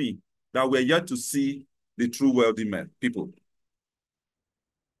tells me that we're yet to see the true wealthy people.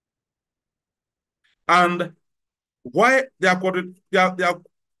 And why their wealth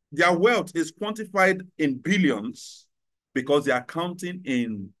is quantified in billions, because they are counting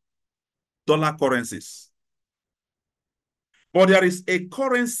in dollar currencies. But there is a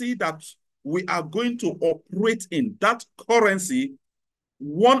currency that we are going to operate in. That currency,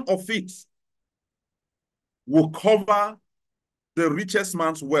 one of it will cover the richest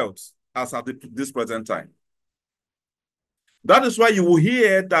man's wealth as at this present time. That is why you will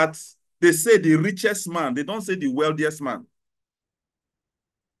hear that they say the richest man, they don't say the wealthiest man.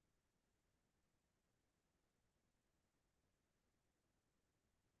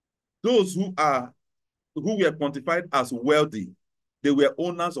 Those who were quantified as wealthy, they were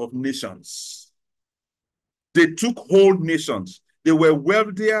owners of nations. They took whole nations. They were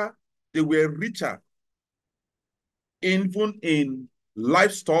wealthier, they were richer, even in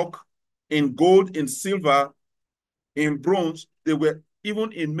livestock, in gold, in silver, in bronze. They were,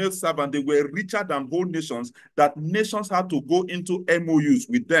 even in male servant, they were richer than whole nations, that nations had to go into MOUs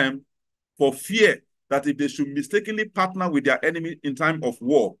with them for fear that if they should mistakenly partner with their enemy in time of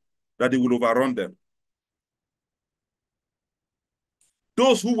war, that they would overrun them.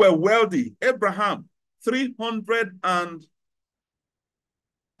 Those who were wealthy, Abraham,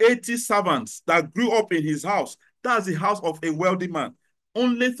 380 servants that grew up in his house. That's the house of a wealthy man.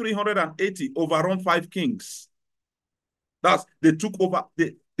 Only 380 overrun 5 kings. They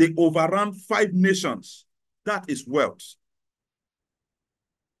overran 5 nations. That is wealth.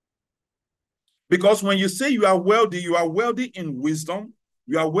 Because when you say you are wealthy in wisdom,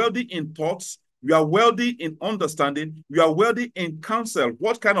 you are wealthy in thoughts, you are wealthy in understanding, you are wealthy in counsel.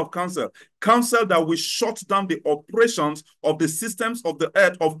 What kind of counsel? Counsel that will shut down the operations of the systems of the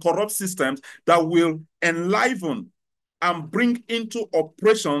earth, of corrupt systems, that will enliven and bring into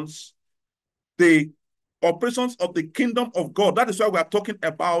operations the operations of the kingdom of God. That is why we are talking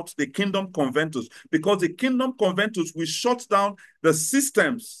about the kingdom Conventus, because the kingdom Conventus will shut down the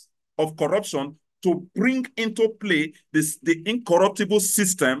systems of corruption to bring into play the incorruptible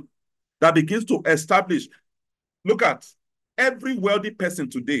system that begins to establish. Look at every wealthy person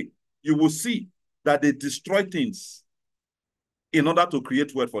today. You will see that they destroy things in order to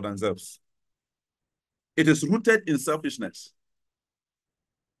create wealth for themselves. It is rooted in selfishness.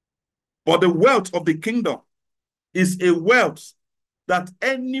 But the wealth of the kingdom is a wealth that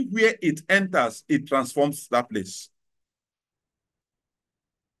anywhere it enters, it transforms that place.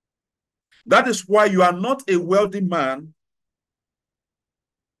 That is why you are not a wealthy man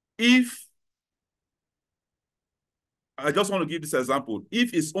if, I just want to give this example,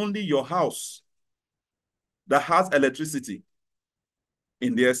 if it's only your house that has electricity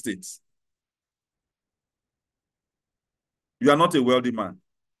in the estates, you are not a wealthy man.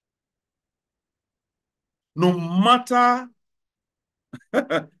 No matter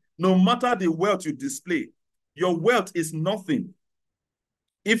no matter the wealth you display, your wealth is nothing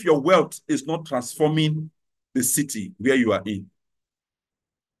if your wealth is not transforming the city where you are in.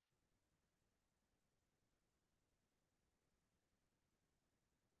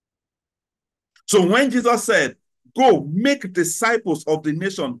 So when Jesus said, go make disciples of the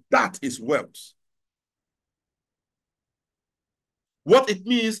nation, that is wealth. What it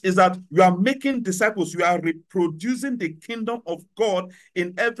means is that you are making disciples. You are reproducing the kingdom of God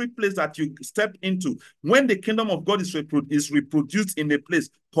in every place that you step into. When the kingdom of God is reproduced in a place,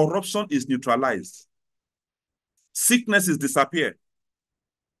 corruption is neutralized. Sicknesses disappear.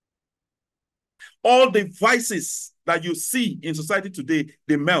 All the vices that you see in society today,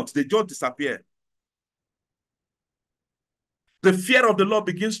 they melt, they just disappear. The fear of the Lord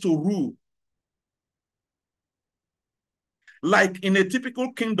begins to rule. Like in a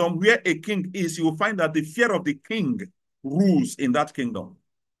typical kingdom where a king is, you will find that the fear of the king rules in that kingdom.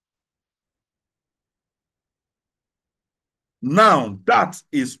 Now, that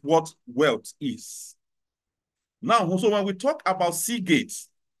is what wealth is. Now, so when we talk about sea gates,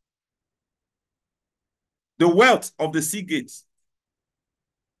 the wealth of the sea gates,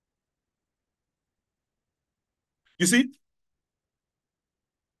 you see,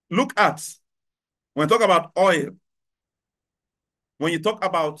 look at, when you talk about oil, when you talk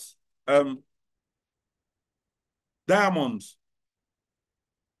about diamonds,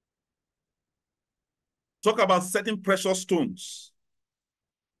 talk about certain precious stones,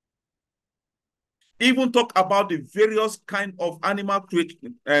 even talk about the various kind of animal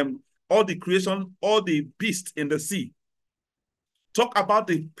creation, all the creation, all the beasts in the sea. Talk about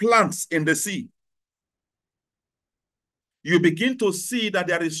the plants in the sea. You begin to see that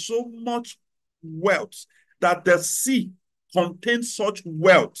there is so much wealth, that the sea contains such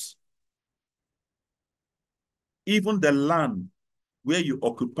wealth. Even the land where you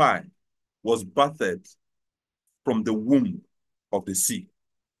occupy was birthed from the womb of the sea.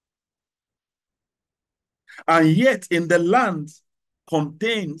 And yet in the land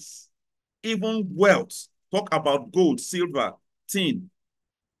contains even wealth. Talk about gold, silver, tin,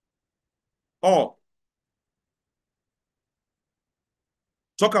 ore.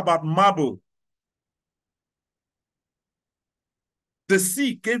 Talk about marble. The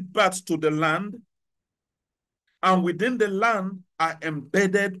sea gave birth to the land, and within the land are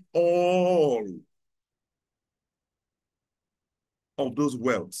embedded all of those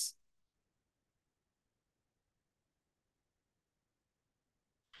wealths.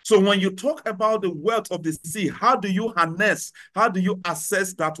 So when you talk about the wealth of the sea, how do you harness, how do you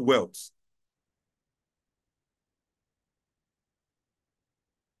assess that wealth?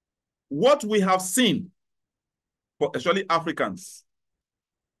 What we have seen, for especially Africans,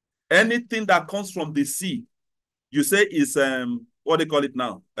 anything that comes from the sea, you say is, what they call it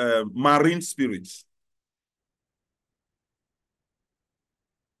now, marine spirits.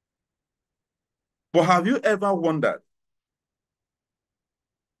 But have you ever wondered,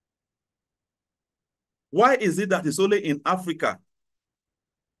 why is it that it's only in Africa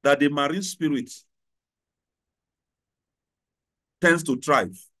that the marine spirit tends to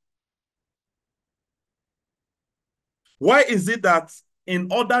thrive? Why is it that in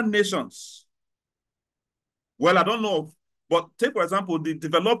other nations, well, I don't know, but take, for example, the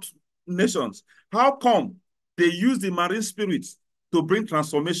developed nations, how come they use the marine spirit to bring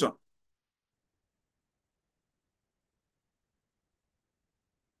transformation?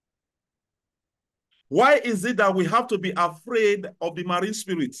 Why is it that we have to be afraid of the marine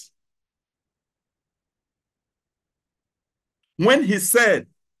spirits? When he said,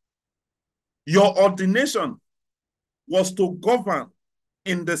 your ordination was to govern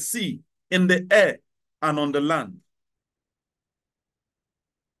in the sea, in the air, and on the land.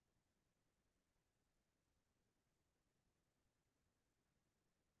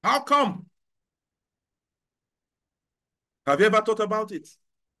 How come? Have you ever thought about it?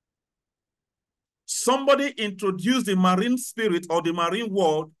 Somebody introduced the marine spirit or the marine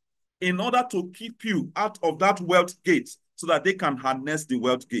world in order to keep you out of that wealth gate so that they can harness the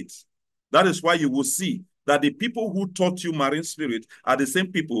wealth gate. That is why you will see that the people who taught you marine spirit are the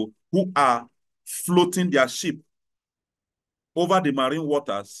same people who are floating their ship over the marine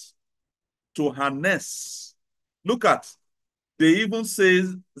waters to harness. Look at, they even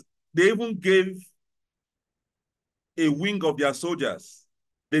gave a wing of their soldiers.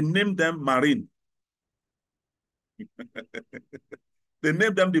 They named them Marine. They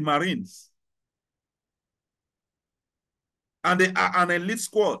named them the Marines. And they are an elite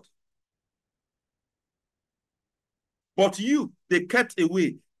squad. But you, they kept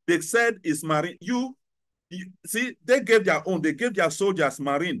away. They said it's Marine. You see, they gave their own. They gave their soldiers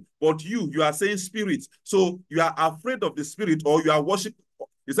Marine. But you are saying spirits. So you are afraid of the spirit, or you are worshiping.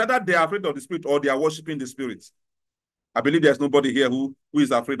 Is that they are afraid of the spirit, or they are worshiping the spirits? I believe there's nobody here who is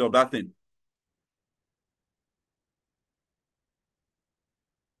afraid of that thing.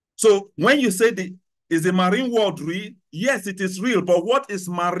 So when you say is the marine world real? Yes, it is real. But what is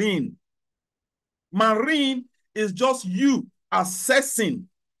marine? Marine is just you accessing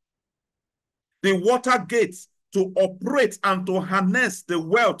the water gates to operate and to harness the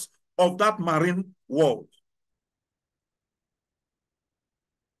wealth of that marine world.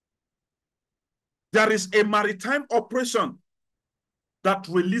 There is a maritime operation that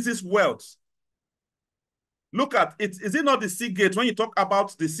releases wealth. Look at it. Is it not the sea gate when you talk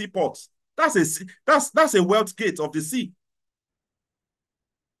about the seaports? That's a wealth gate of the sea.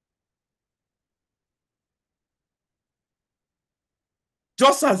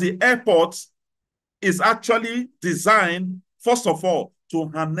 Just as the airport is actually designed, first of all, to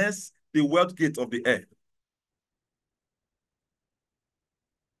harness the wealth gate of the air.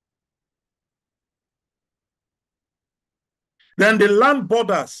 Then the land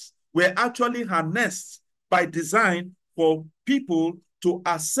borders were actually harnessed by design for people to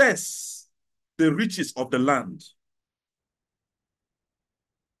access the riches of the land.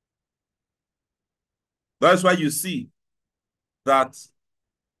 That's why you see that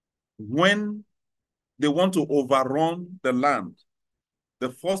when they want to overrun the land, the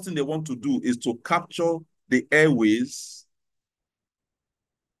first thing they want to do is to capture the airways,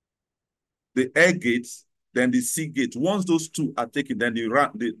 the air gates, then the sea gate. Once those two are taken, then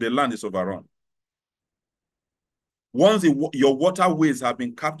the land is overrun. Once your waterways have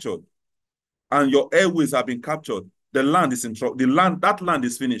been captured and your airways have been captured, the land is in trouble. That land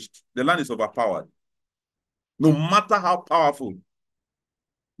is finished. The land is overpowered. No matter how powerful,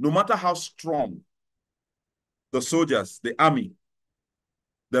 no matter how strong the soldiers, the army,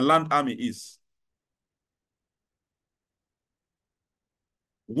 the land army is.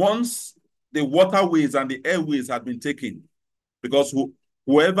 Once the waterways and the airways have been taken, because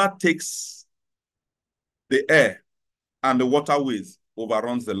whoever takes the air and the waterways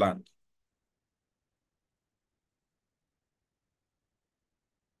overruns the land.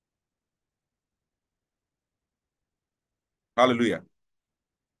 Hallelujah.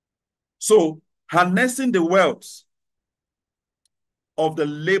 So, harnessing the wealth of the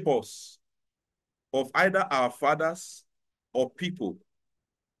labors of either our fathers or people,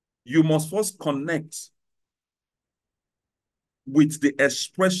 you must first connect with the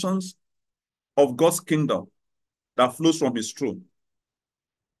expressions of God's kingdom that flows from his throne.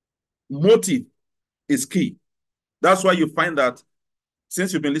 Motive is key. That's why you find that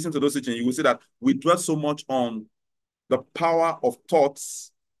since you've been listening to those teachings, you will see that we dwell so much on the power of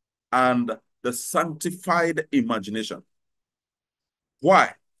thoughts and the sanctified imagination.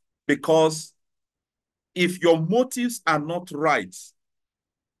 Why? Because if your motives are not right,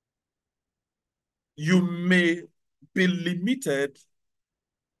 you may be limited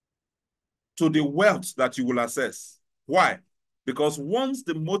to the wealth that you will access. Why? Because once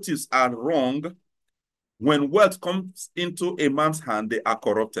the motives are wrong, when wealth comes into a man's hand, they are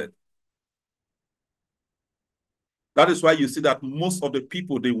corrupted. That is why you see that most of the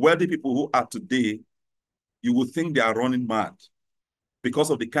people, the wealthy people who are today, you will think they are running mad because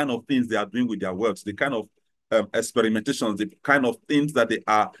of the kind of things they are doing with their wealth, the kind of experimentations, the kind of things that they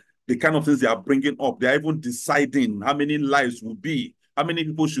are, the kind of things they are bringing up. They are even deciding how many lives will be, how many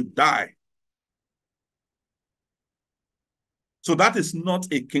people should die. So that is not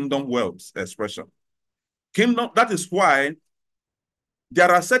a kingdom wealth expression. Kingdom, that is why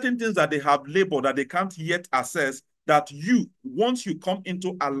there are certain things that they have labeled that they can't yet access, that you, once you come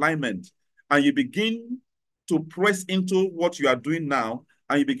into alignment and you begin to press into what you are doing now,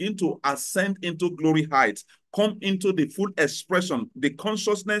 and you begin to ascend into glory heights, come into the full expression, the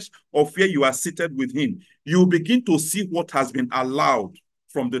consciousness of where you are seated with him, you begin to see what has been allowed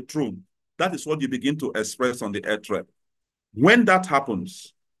from the throne. That is what you begin to express on the earth realm. When that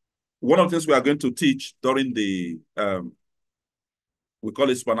happens, one of the things we are going to teach during the, we call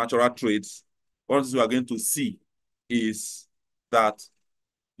it supernatural traits, one of the things we are going to see is that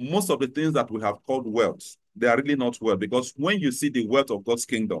most of the things that we have called wealth, they are really not wealth, because when you see the wealth of God's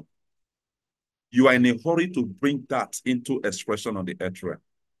kingdom, you are in a hurry to bring that into expression on the earth realm.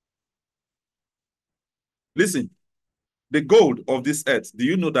 Listen, the gold of this earth, do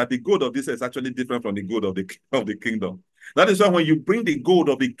you know that the gold of this earth is actually different from the gold of the kingdom? That is why when you bring the gold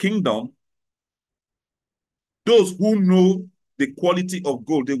of the kingdom, those who know the quality of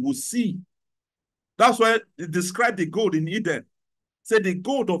gold, they will see. That's why they describe the gold in Eden. Say the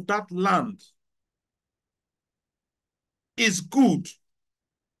gold of that land is good.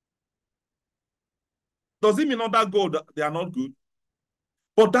 Does it mean other gold, they are not good?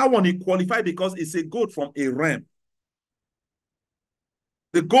 But that one, it qualified because it's a gold from a realm.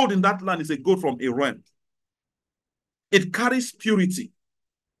 The gold in that land is a gold from a realm. It carries purity.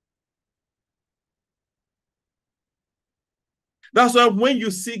 That's why when you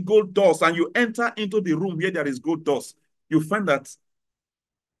see gold dust and you enter into the room where there is gold dust, you find that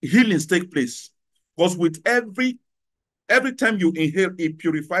healings take place. Because with every time you inhale, it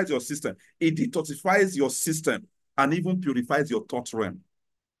purifies your system. It detoxifies your system and even purifies your thought realm.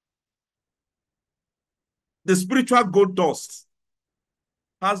 The spiritual gold dust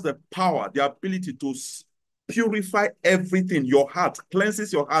has the power, the ability to purify everything. Your heart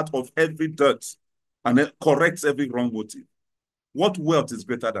cleanses your heart of every dirt and it corrects every wrong motive. What wealth is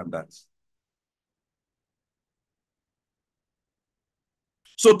greater than that?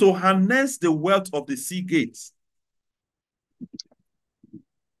 So to harness the wealth of the sea gates,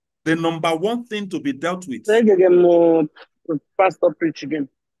 the number one thing to be dealt with. Say again, more pastor preach again.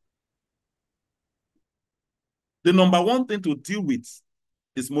 The number one thing to deal with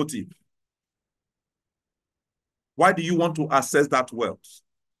is motive. Why do you want to access that wealth?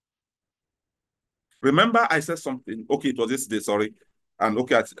 Remember, I said something. Okay, it was yesterday, sorry. And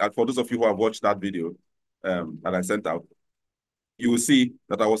okay, for those of you who have watched that video that I sent out, you will see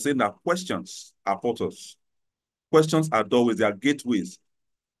that I was saying that questions are portals. Questions are doorways, they are gateways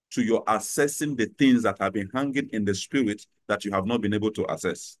to your accessing the things that have been hanging in the spirit that you have not been able to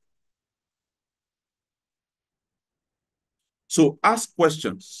access. So ask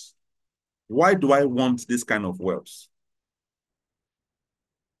questions. Why do I want this kind of wealth?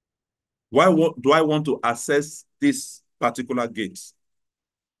 Why do I want to access this particular gate?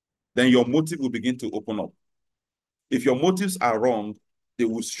 Then your motive will begin to open up. If your motives are wrong, they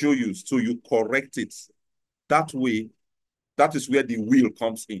will show you, so you correct it. That way, that is where the will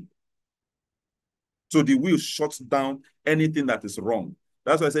comes in. So the will shuts down anything that is wrong.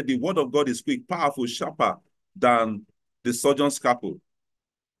 That's why I said the word of God is quick, powerful, sharper than the surgeon's scalpel.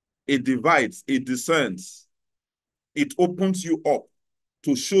 It divides, it discerns, it opens you up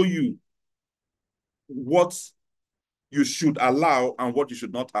to show you what you should allow and what you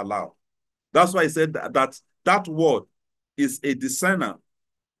should not allow. That's why I said that word is a discerner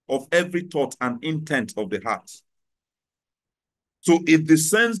of every thought and intent of the heart. So it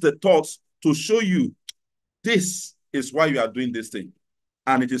discerns the thoughts to show you this is why you are doing this thing.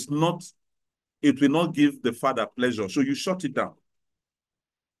 And it will not give the Father pleasure. So you shut it down.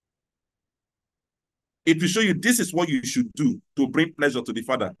 It will show you this is what you should do to bring pleasure to the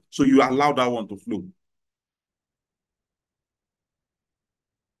Father. So you allow that one to flow.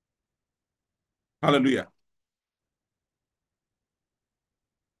 Hallelujah.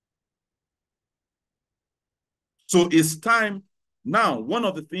 So it's time now. One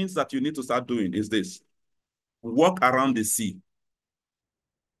of the things that you need to start doing is this: walk around the sea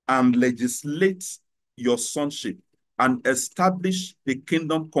and legislate your sonship and establish the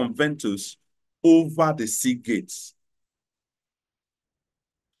kingdom Conventus over the sea gates,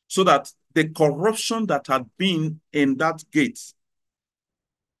 so that the corruption that had been in that gate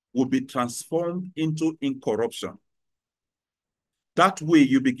will be transformed into incorruption. That way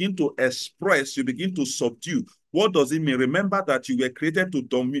you begin to express, you begin to subdue. What does it mean? Remember that you were created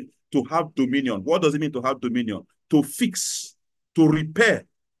to have dominion. What does it mean to have dominion? To fix, to repair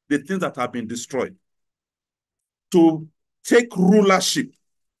the things that have been destroyed. To take rulership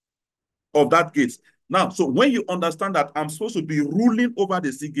of that gate. Now, so when you understand that I'm supposed to be ruling over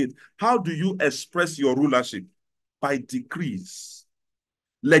the sea gate, how do you express your rulership? By decrees,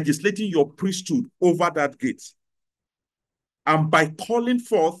 legislating your priesthood over that gate. And by calling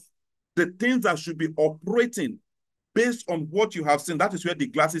forth the things that should be operating based on what you have seen. That is where the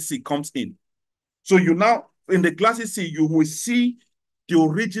glasses sea comes in. So you now, in the glasses sea, you will see the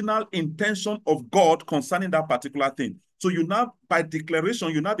original intention of God concerning that particular thing. So you now, by declaration,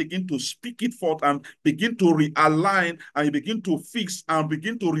 you now begin to speak it forth and begin to realign, and you begin to fix and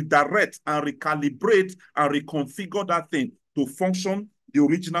begin to redirect and recalibrate and reconfigure that thing to function the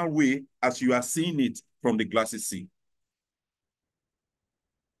original way as you are seeing it from the glasses sea.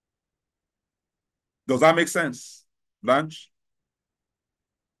 Does that make sense, Blanche?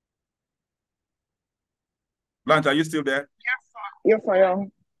 Blanche, are you still there? Yes, I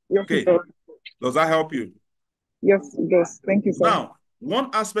am. Yes, okay. It does. Does that help you? Yes, it does. Thank you, sir. Now, one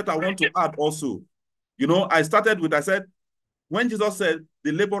aspect I want to add also, I said, when Jesus said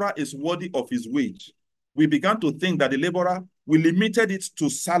the laborer is worthy of his wage, we began to think that the laborer, we limited it to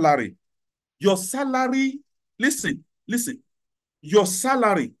salary. Your salary, listen, your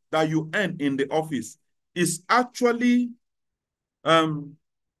salary that you earn in the office is actually, how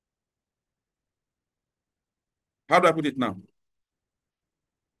do I put it now?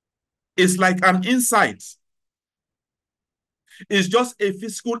 It's like an insight. It's just a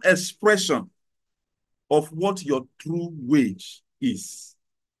physical expression of what your true wage is.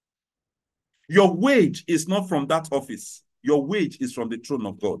 Your wage is not from that office. Your wage is from the throne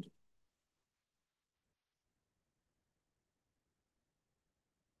of God.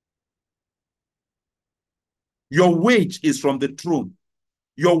 Your wage is from the throne.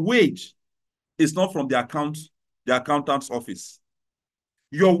 Your wage is not from the accountant's office.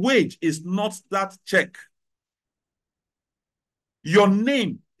 Your wage is not that check. Your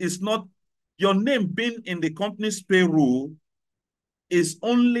name is not, your name being in the company's payroll is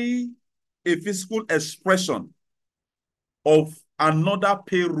only a physical expression of another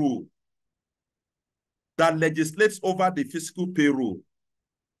payroll that legislates over the physical payroll.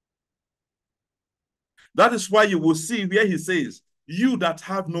 That is why you will see where he says, you that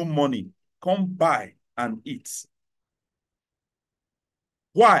have no money, come buy and eat.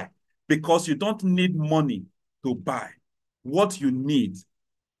 Why? Because you don't need money to buy. What you need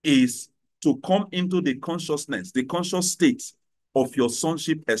is to come into the consciousness, the conscious state of your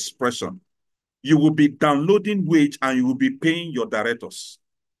sonship expression. You will be downloading wage and you will be paying your directors.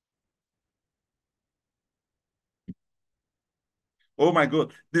 Oh my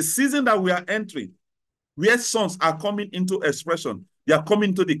God. The season that we are entering, where sons are coming into expression, they are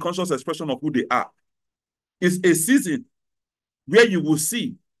coming to the conscious expression of who they are. It's a season where you will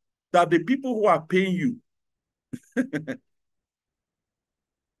see that the people who are paying you,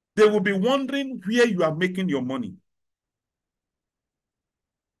 they will be wondering where you are making your money.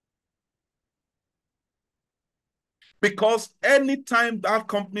 Because anytime that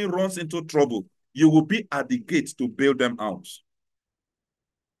company runs into trouble, you will be at the gate to bail them out.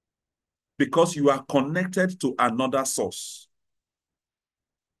 Because you are connected to another source.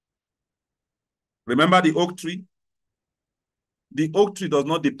 Remember the oak tree? The oak tree does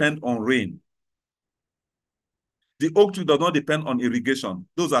not depend on rain. The oak tree does not depend on irrigation.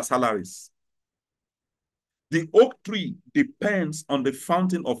 Those are salaries. The oak tree depends on the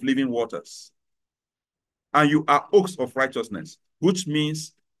fountain of living waters. And you are oaks of righteousness, which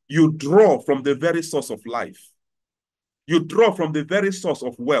means you draw from the very source of life. You draw from the very source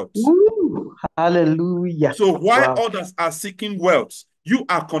of wealth. Ooh, hallelujah. So while Wow. others are seeking wealth, you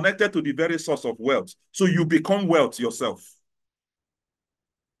are connected to the very source of wealth. So you become wealth yourself.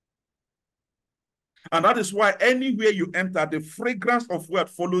 And that is why anywhere you enter, the fragrance of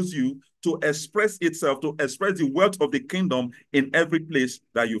wealth follows you to express itself, to express the wealth of the kingdom in every place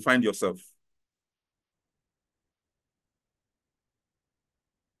that you find yourself.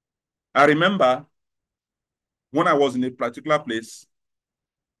 I remember when I was in a particular place,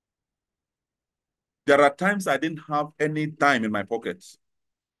 there are times I didn't have any dime in my pockets.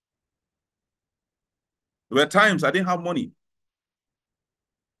 There were times I didn't have money.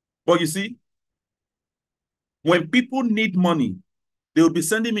 But you see, when people need money, they will be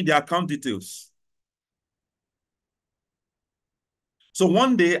sending me their account details. So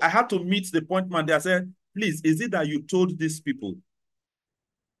one day I had to meet the point man there. I said, please, is it that you told these people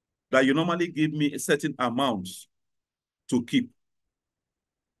that you normally give me a certain amount to keep?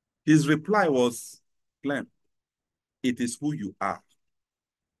 His reply was, Clem, it is who you are,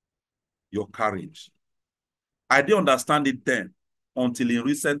 your courage. I didn't understand it then until in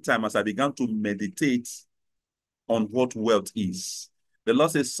recent time as I began to meditate on what wealth is. The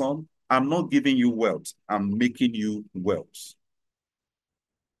Lord says, son, I'm not giving you wealth. I'm making you wealth.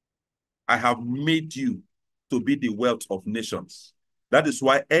 I have made you to be the wealth of nations. That is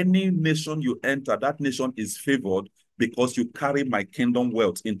why any nation you enter, that nation is favored because you carry my kingdom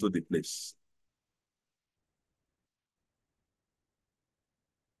wealth into the place.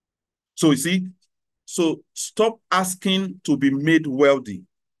 So you see, so stop asking to be made wealthy.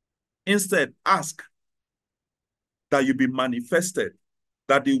 Instead, ask that you be manifested,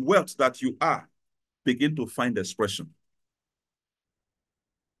 that the wealth that you are begin to find expression.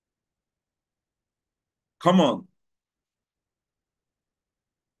 Come on.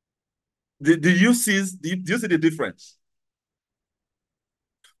 Do you see the difference?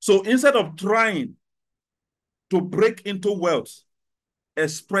 So instead of trying to break into wealth,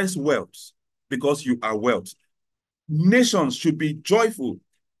 express wealth because you are wealth. Nations should be joyful.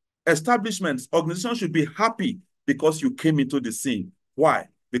 Establishments, organizations should be happy because you came into the scene. Why?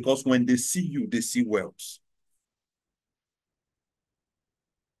 Because when they see you, they see wealth.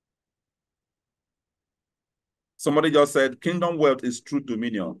 Somebody just said, kingdom wealth is true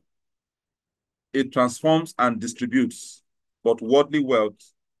dominion. It transforms and distributes, but worldly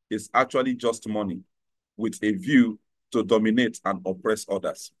wealth is actually just money with a view to dominate and oppress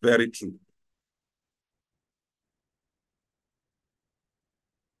others. Very true.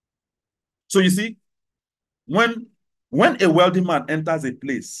 So you see, when a wealthy man enters a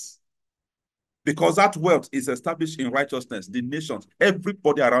place, because that wealth is established in righteousness, the nations,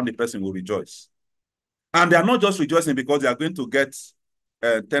 everybody around the person will rejoice. And they are not just rejoicing because they are going to get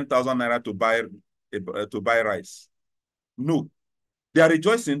 10,000 naira to buy rice. No, they are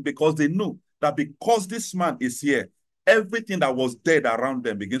rejoicing because they know that because this man is here, everything that was dead around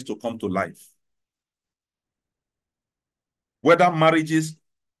them begins to come to life. Whether marriages,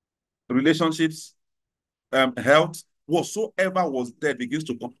 relationships, health, whatsoever was dead begins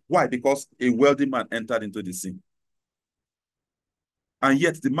to come. Why? Because a wealthy man entered into the scene. And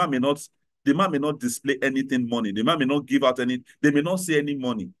yet the man may not display anything money. The man may not give out any, they may not say any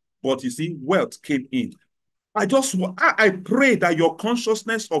money. But you see, wealth came in. I pray that your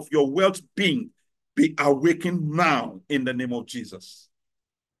consciousness of your wealth being be awakened now in the name of Jesus.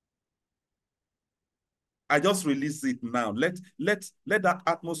 I just release it now. Let that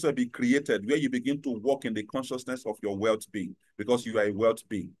atmosphere be created where you begin to walk in the consciousness of your wealth being, because you are a wealth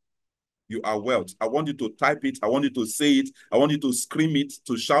being. You are wealth. I want you to type it. I want you to say it. I want you to scream it,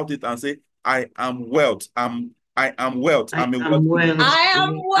 to shout it and say, I am wealth. I am wealth. I'm a wealth. I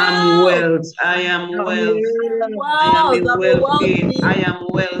am I'm wealth. wealth. I am wealth. I am a wealthy. I am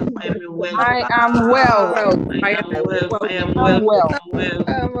wealth. I am a wealth. I am well. I am wealth. I am wealth. well. I am wealth.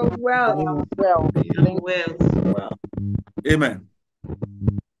 I'm a wealth. I am well. I am wealth. Amen.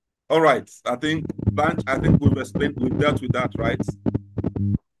 All right. I think we've explained, we've dealt with that, right?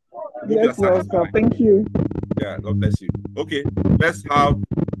 Yes, well, sir. Thank you. Yeah, God bless you. Okay, let's have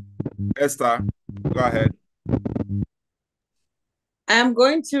Esther. Go ahead. I'm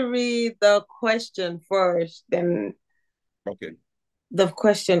going to read the question first, then Okay. the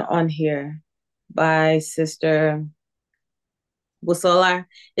question on here by Sister Busola.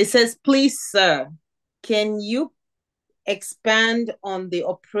 It says, please, sir, can you expand on the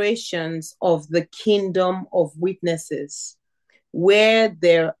operations of the kingdom of witnesses where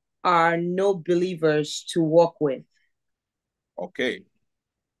there are no believers to walk with? Okay.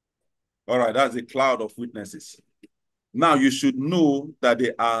 All right, that's a cloud of witnesses. Now you should know that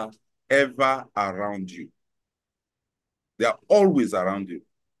they are ever around you. They are always around you.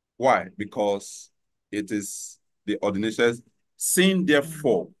 Why? Because it is the ordination, seeing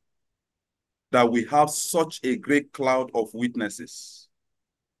therefore that we have such a great cloud of witnesses,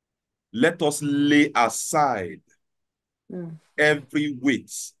 let us lay aside every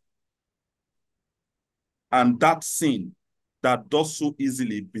weight and that sin that does so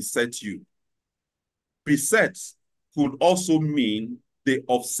easily beset you. Beset could also mean they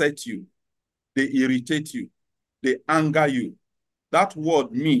upset you, they irritate you, they anger you. That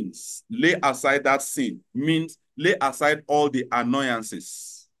word means lay aside that sin, means lay aside all the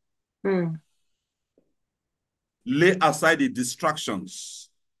annoyances. Lay aside the distractions.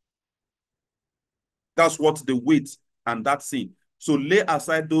 That's what the weight and that sin. So lay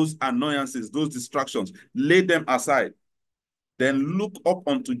aside those annoyances, those distractions, lay them aside. Then look up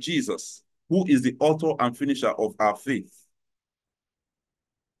unto Jesus, who is the author and finisher of our faith.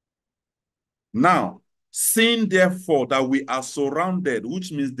 Now, seeing therefore that we are surrounded,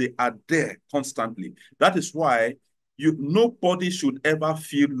 which means they are there constantly. That is why nobody should ever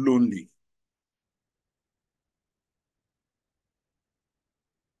feel lonely.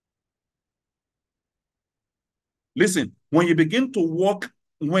 Listen, when you begin to walk,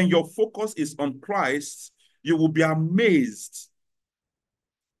 when your focus is on Christ, you will be amazed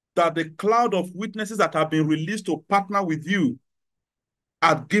that the cloud of witnesses that have been released to partner with you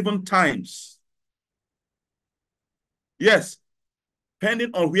at given times. Yes,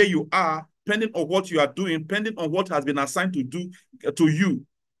 depending on where you are, depending on what you are doing, depending on what has been assigned to do to you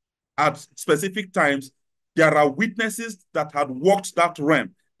at specific times, there are witnesses that had walked that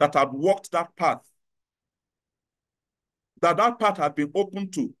realm, that had walked that path, that path had been open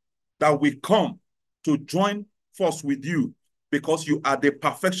to, that will come to join force with you because you are the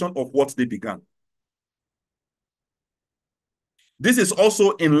perfection of what they began. This is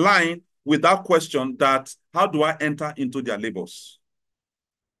also in line with that question that how do I enter into their labors?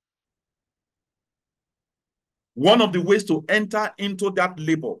 One of the ways to enter into that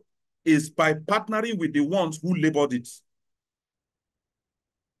labor is by partnering with the ones who labored it.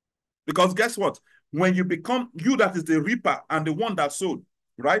 Because guess what? When you become, you that is the reaper and the one that sowed,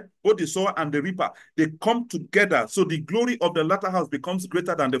 right? Both the sower and the reaper, they come together. So the glory of the latter house becomes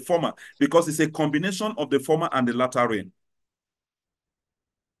greater than the former because it's a combination of the former and the latter rain.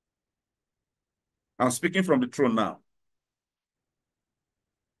 I'm speaking from the throne now.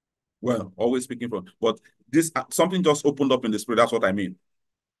 Well, always speaking from, but this, something just opened up in the spirit. That's what I mean.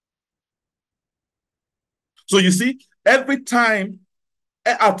 So you see, every time,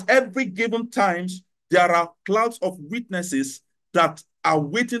 at every given times, there are clouds of witnesses that are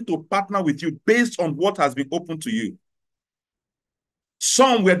waiting to partner with you based on what has been opened to you.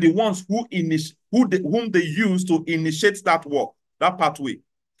 Some were the ones whom they used to initiate that work, that pathway.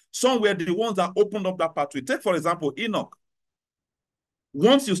 Some were the ones that opened up that pathway. Take, for example, Enoch.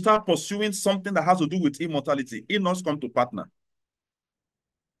 Once you start pursuing something that has to do with immortality, Enoch come to partner.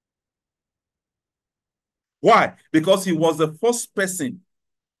 Why? Because he was the first person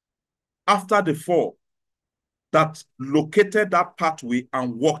after the fall that located that pathway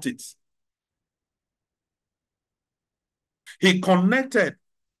and walked it. He connected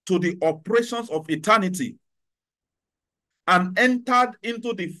to the operations of eternity and entered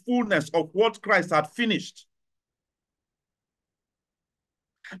into the fullness of what Christ had finished,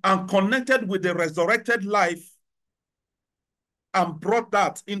 and connected with the resurrected life and brought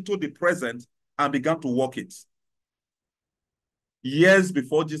that into the present and began to walk it. Years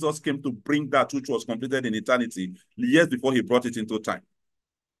before Jesus came to bring that which was completed in eternity, years before he brought it into time.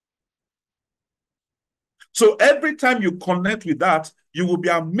 So every time you connect with that, you will be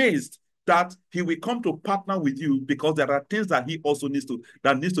amazed that he will come to partner with you, because there are things that he also needs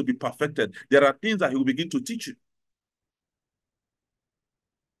to be perfected. There are things that he will begin to teach you.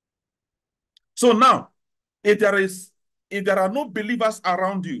 So now, if there are no believers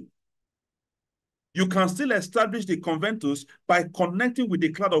around you, you can still establish the Conventus by connecting with the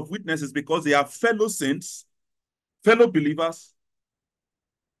cloud of witnesses, because they are fellow saints, fellow believers,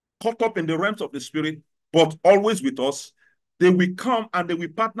 caught up in the realms of the spirit, but always with us. They will come and they will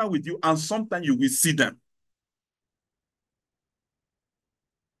partner with you, and sometimes you will see them.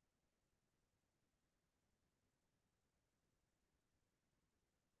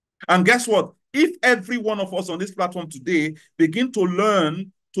 And guess what? If every one of us on this platform today begin to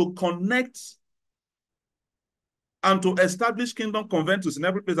learn to connect and to establish kingdom conventus in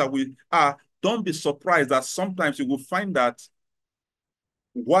every place that we are, don't be surprised that sometimes you will find that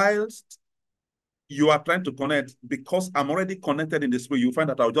whilst you are trying to connect, because I'm already connected in the spirit, you find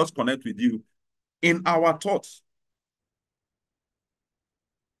that I'll just connect with you in our thoughts.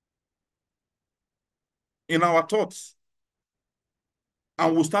 In our thoughts.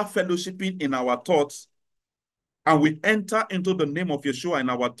 And we'll start fellowshipping in our thoughts, and we enter into the name of Yeshua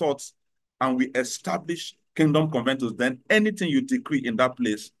in our thoughts, and we establish kingdom conventus. Then anything you decree in that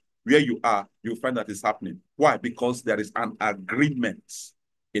place where you are, you'll find that is happening. Why? Because there is an agreement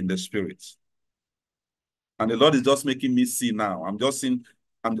in the spirit. And the Lord is just making me see now.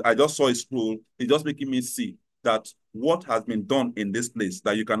 I just saw a scroll. It's just making me see that what has been done in this place,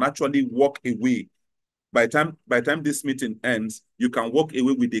 that you can actually walk away. By the time this meeting ends, you can walk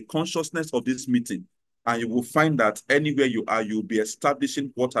away with the consciousness of this meeting, and you will find that anywhere you are, you'll be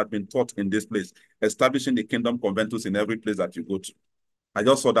establishing what had been taught in this place, establishing the kingdom conventus in every place that you go to. I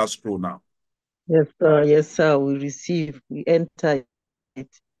just saw that scroll now. Yes, sir. Yes, sir. We receive, we enter it.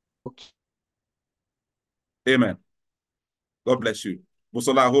 Okay. Amen. God bless you.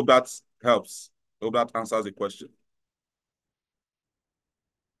 Busola, I hope that helps. I hope that answers the question.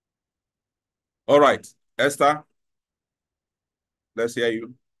 All right, Esther, let's hear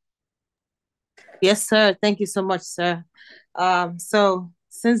you. Yes, sir. Thank you so much, sir. So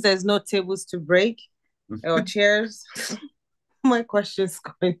since there's no tables to break or chairs, my question is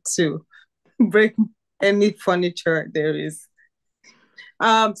going to break any furniture there is.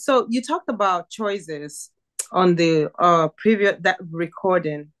 So you talked about choices on the previous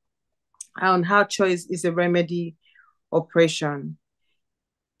recording, on how choice is a remedy operation,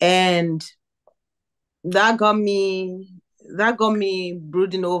 and that got me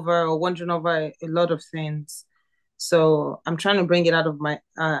brooding over or wondering over a lot of things. So I'm trying to bring it out of my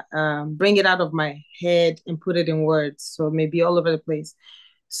head and put it in words. So maybe all over the place.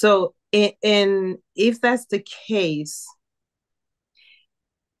 So in if that's the case,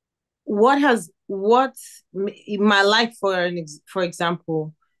 what in my life, for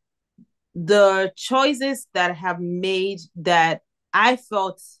example, the choices that I have made that I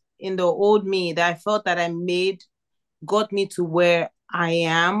felt in the old me that I felt that I made got me to where I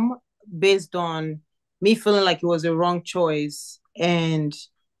am based on me feeling like it was a wrong choice, and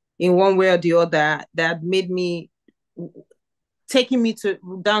in one way or the other that made me taking me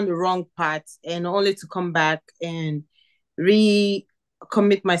down the wrong path, and only to come back and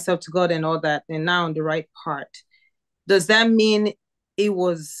recommit myself to God and all that, and now on the right part. Does that mean it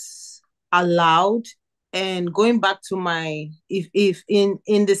was allowed? And going back to my, if in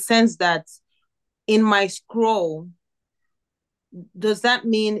the sense that in my scroll, does that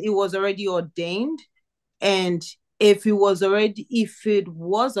mean it was already ordained? And if it was ordained, if it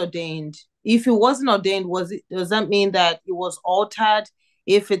wasn't ordained, does that mean that it was altered?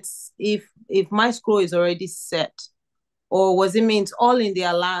 If my scroll is already set, or was it means all in the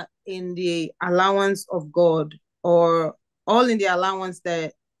allowance of God, or all in the allowance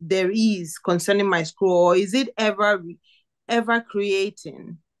that there is concerning my scroll, or is it ever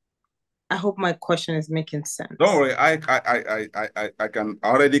creating? I hope my question is making sense. Don't worry, I can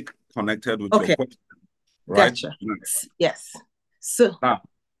already connected with your question. Right? Gotcha. Yes. So now,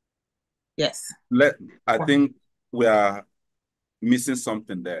 yes. I think we are missing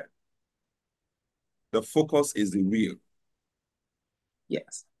something there. The focus is the will.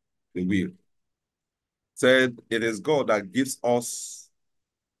 Yes. The will. Said it is God that gives us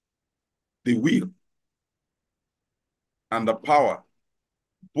the will and the power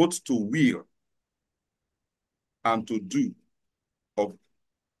both to will and to do, of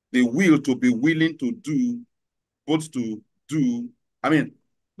the will to be willing to do, both to do, I mean,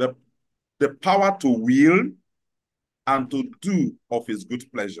 the power to will and to do of his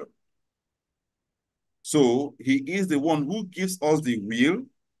good pleasure. So he is the one who gives us the will,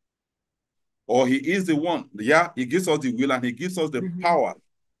 or he is the one, he gives us the will and he gives us the power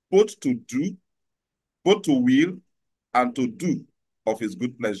both to do, both to will and to do of his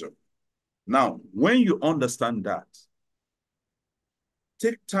good pleasure. Now, when you understand that,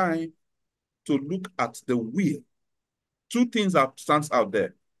 take time to look at the will. Two things that stands out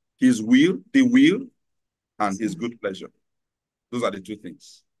there: his will, the will, and his good pleasure. Those are the two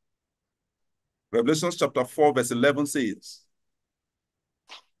things. Revelation chapter 4, verse 11 says,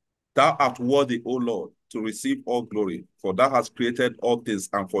 "Thou art worthy, O Lord, to receive all glory, for thou hast created all things,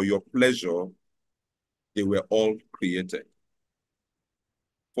 and for your pleasure they were all created."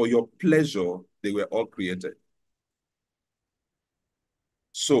 For your pleasure, they were all created.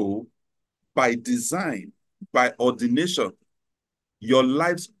 So, by design, by ordination, your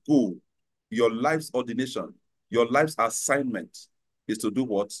life's goal, your life's ordination, your life's assignment is to do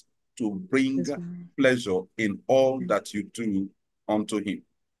what? To bring pleasure in all that you do unto him.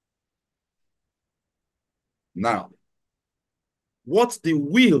 Now, what the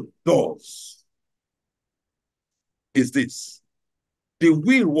will does is this. The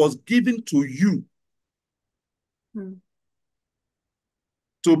will was given to you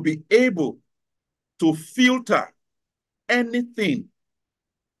to be able to filter anything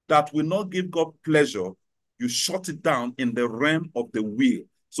that will not give God pleasure. You shut it down in the realm of the will.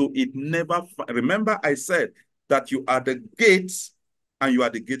 So it never, remember I said that you are the gates and you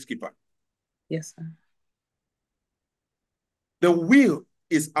are the gatekeeper. Yes, sir. The will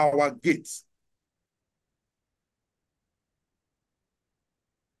is our gate.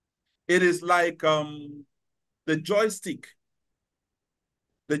 It is like the joystick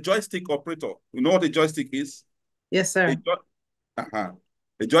operator. You know what the joystick is? Yes, sir.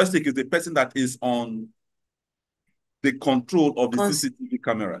 The joystick is the person that is on the control of the CCTV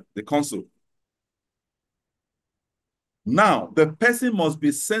camera, the console. Now, the person must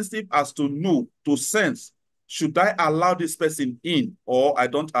be sensitive as to know, to sense, should I allow this person in or I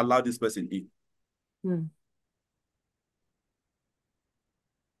don't allow this person in?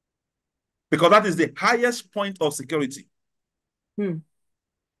 Because that is the highest point of security.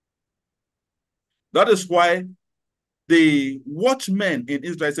 That is why the watchmen in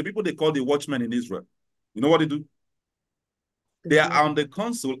Israel, the people they call the watchmen in Israel, you know what they do? They are on the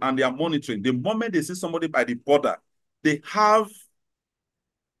console and they are monitoring. The moment they see somebody by the border, they have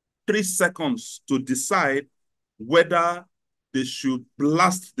 3 seconds to decide whether they should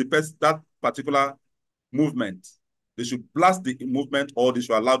blast that particular movement. They should blast the movement or they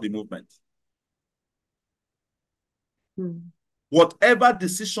should allow the movement. Whatever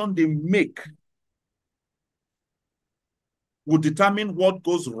decision they make will determine what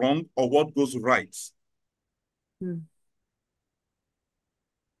goes wrong or what goes right.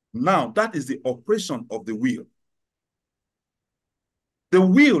 Now, that is the operation of the will. The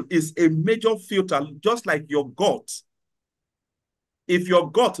will is a major filter, just like your gut. If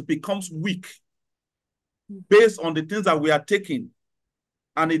your gut becomes weak based on the things that we are taking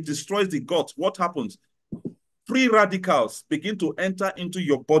and it destroys the gut, what happens? Free radicals begin to enter into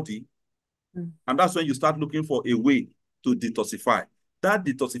your body, and that's when you start looking for a way to detoxify. That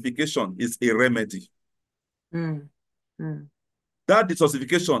detoxification is a remedy. That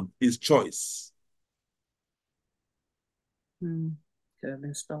detoxification is choice. Could have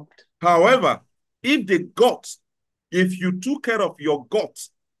been stopped. However, if you took care of your gut,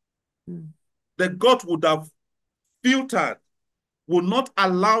 the gut would have filtered, will not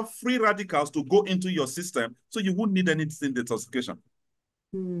allow free radicals to go into your system, so you won't need any detoxification.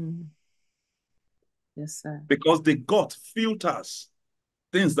 Yes, sir. Because the gut filters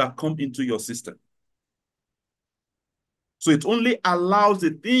things that come into your system. So it only allows the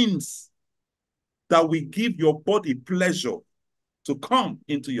things that will give your body pleasure to come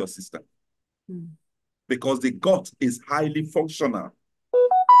into your system. Because the gut is highly functional.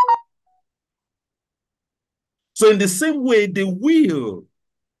 So in the same way, the will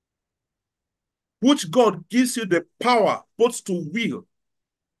which God gives you the power both to will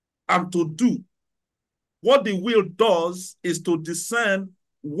and to do. What the will does is to discern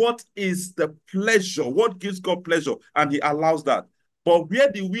what is the pleasure, what gives God pleasure, and he allows that. But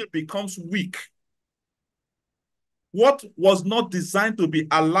where the will becomes weak, what was not designed to be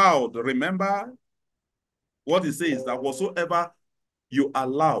allowed, remember what he says, that whatsoever you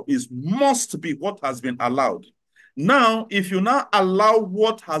allow is must be what has been allowed. Now, if you now allow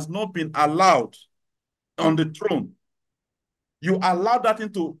what has not been allowed on the throne, you allow that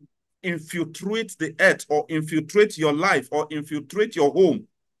into infiltrate the earth or infiltrate your life or infiltrate your home.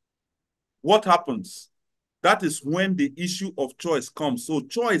 What happens? That is when the issue of choice comes. So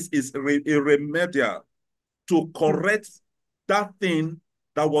choice is a remedial to correct that thing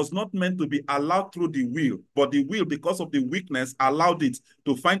that was not meant to be allowed through the will, but the will, because of the weakness, allowed it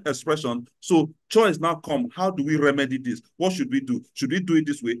to find expression. So choice now come. How do we remedy this? What should we do? Should we do it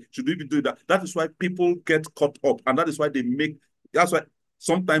this way? Should we do that? That is why people get caught up, and that is why that's why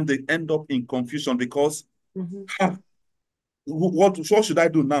sometimes they end up in confusion because what should I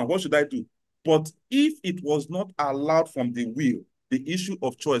do now? What should I do? But if it was not allowed from the will, the issue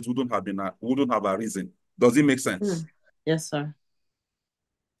of choice wouldn't have arisen. Does it make sense? Yes, sir.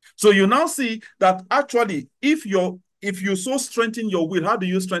 So you now see that actually, if you so strengthen your will, how do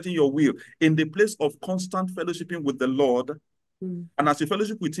you strengthen your will? In the place of constant fellowshipping with the Lord. And as you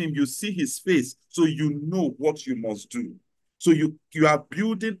fellowship with him, you see his face, so you know what you must do. So you are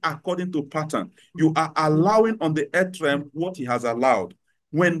building according to pattern. You are allowing on the earth realm what he has allowed.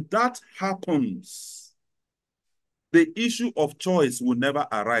 When that happens, the issue of choice will never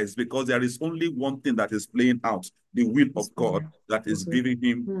arise because there is only one thing that is playing out, the will of God that is giving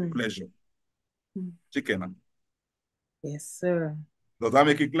him pleasure. Chicken. Yes, sir. Does that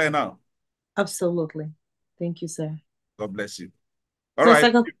make it clear now? Absolutely. Thank you, sir. God bless you. All right.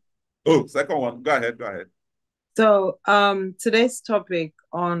 Second one. Go ahead. So today's topic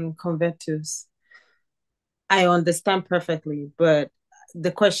on Conventus, I understand perfectly, but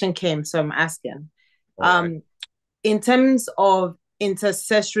the question came, so I'm asking. Right. In terms of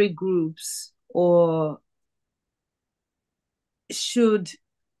intercessory groups, or should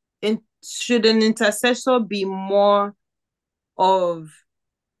an intercessor be more of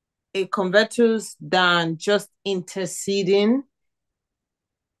a convertus than just interceding?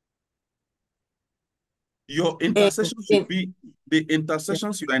 Your intercession should be, the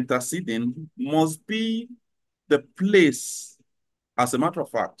intercessions you are interceding must be the place. As a matter of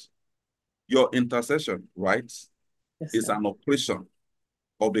fact, your intercession, right, is an operation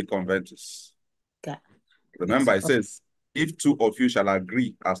of the conventus. Remember, it says, if two of you shall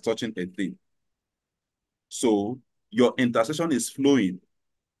agree as touching a thing. So your intercession is flowing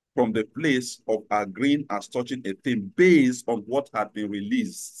from the place of agreeing as touching a thing based on what had been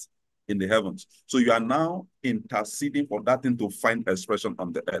released in the heavens. So you are now interceding for that thing to find expression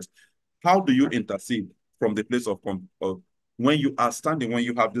on the earth. How do you intercede? From the place of when you are standing, when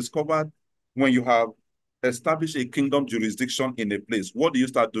you have discovered, when you have established a kingdom jurisdiction in a place, what do you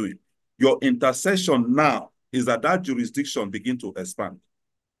start doing? Your intercession now is that jurisdiction begin to expand.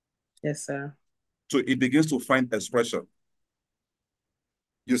 Yes, sir. So it begins to find expression.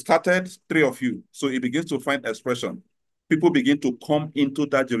 You started 3 of you, so it begins to find expression. People begin to come into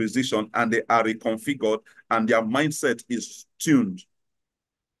that jurisdiction and they are reconfigured and their mindset is tuned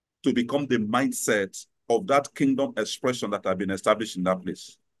to become the mindset of that kingdom expression that have been established in that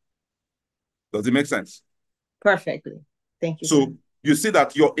place. Does it make sense? Perfectly. Thank you. So sir. You see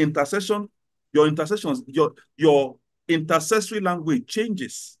that your intercessions, your intercessory language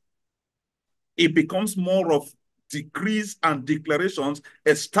changes. It becomes more of decrees and declarations,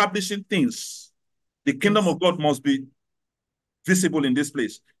 establishing things. The kingdom of God must be visible in this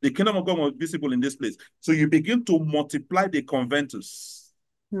place. The kingdom of God must be visible in this place. So you begin to multiply the conventus.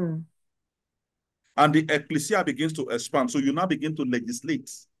 And the ecclesia begins to expand. So you now begin to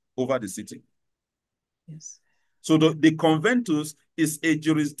legislate over the city. Yes. So the conventus is a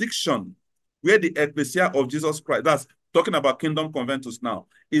jurisdiction where the ecclesia of Jesus Christ, that's talking about kingdom conventus now,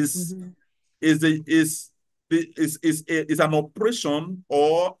 is an operation,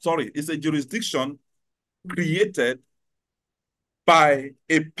 or sorry, it's a jurisdiction created by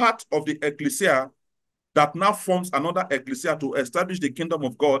a part of the ecclesia that now forms another ecclesia to establish the kingdom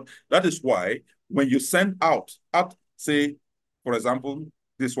of God. That is why when you send out, say, for example,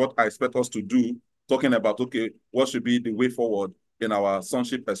 this is what I expect us to do, talking about, okay, what should be the way forward in our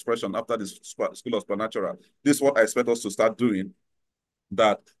sonship expression after the School of Supernatural. This is what I expect us to start doing,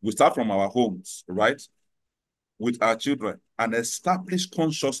 that we start from our homes, right, with our children, and establish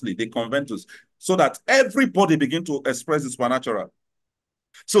consciously the conventus so that everybody begin to express the supernatural.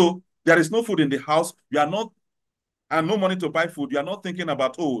 So There is no food in the house. You are not, and no money to buy food. You are not thinking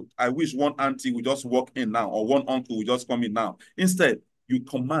about, oh, I wish one auntie would just walk in now, or one uncle would just come in now. Instead, you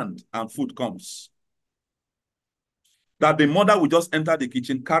command and food comes. That the mother will just enter the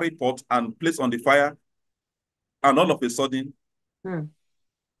kitchen, carry pot and place on the fire, and all of a sudden,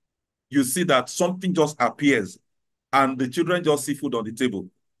 you see that something just appears, and the children just see food on the table.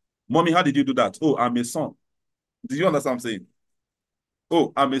 Mommy, how did you do that? Oh, I'm a son. Do you understand what I'm saying?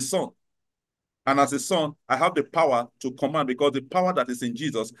 Oh, I'm a son. And as a son, I have the power to command, because the power that is in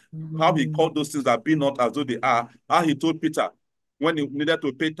Jesus, how he called those things that be not as though they are, how he told Peter when he needed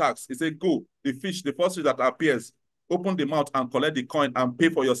to pay tax, he said, go, the fish, the first fish that appears, open the mouth and collect the coin and pay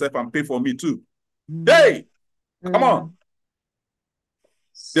for yourself and pay for me too. Hey, come on.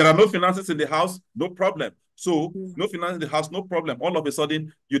 There are no finances in the house, no problem. So no finances in the house, no problem. All of a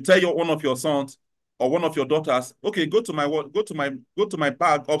sudden, you tell one of your sons or one of your daughters, okay, go to my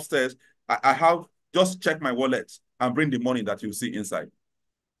bag upstairs. I have, just check my wallet and bring the money that you see inside.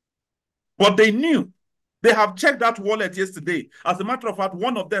 But they knew. They have checked that wallet yesterday. As a matter of fact,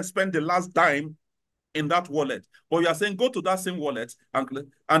 one of them spent the last dime in that wallet. But you are saying, go to that same wallet, and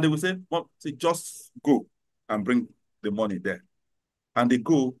they will say, well, just go and bring the money there. And they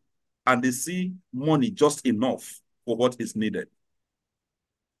go and they see money just enough for what is needed.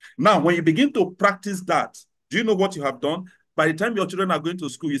 Now, when you begin to practice that, do you know what you have done? By the time your children are going to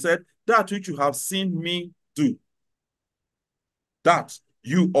school, you said, that which you have seen me do, that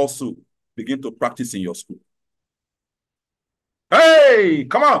you also begin to practice in your school. Hey,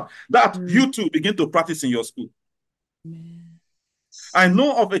 come on. That you too begin to practice in your school. I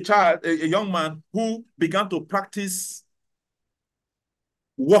know of a child, a young man who began to practice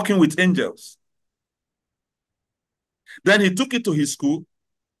working with angels. Then he took it to his school.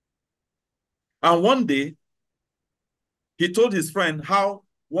 And one day, he told his friend how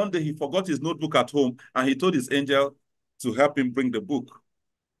one day he forgot his notebook at home, and he told his angel to help him bring the book.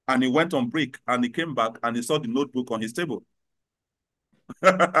 And he went on break, and he came back, and he saw the notebook on his table.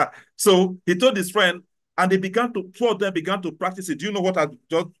 So he told his friend, and they began to, two of them began to practice it. Do you know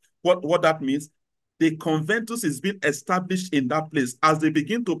what that means? The Conventus is being established in that place. As they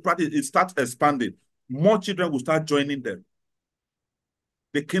begin to practice, it starts expanding. More children will start joining them.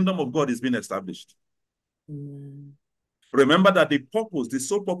 The kingdom of God is being established. Remember that the purpose, the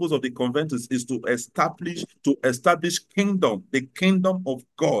sole purpose of the Conventus is to establish kingdom, the kingdom of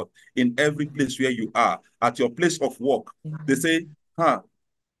God in every place where you are. At your place of work, they say,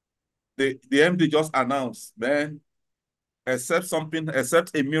 the MD just announced, man, except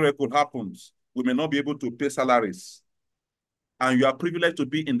a miracle happens, we may not be able to pay salaries. And you are privileged to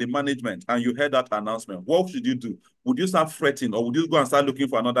be in the management, and you heard that announcement. What should you do? Would you start fretting, or would you go and start looking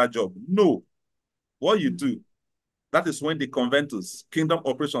for another job? No. What you do, that is when the Conventus, kingdom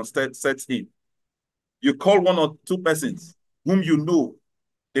operation sets in. You call one or two persons whom you know,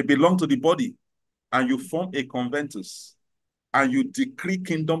 they belong to the body, and you form a Conventus, and you decree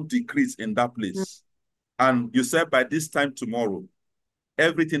kingdom decrees in that place. And you say, by this time tomorrow,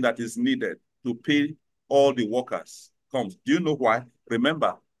 everything that is needed to pay all the workers comes. Do you know why?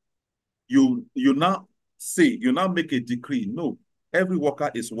 Remember, you now make a decree. No, every worker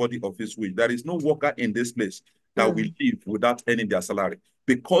is worthy of his wage. There is no worker in this place that will live without earning their salary.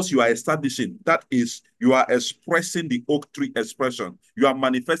 Because you are establishing, that is, you are expressing the oak tree expression. You are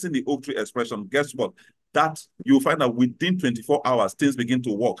manifesting the oak tree expression. Guess what? That you'll find that within 24 hours, things begin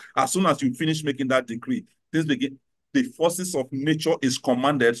to work. As soon as you finish making that decree, things begin. The forces of nature is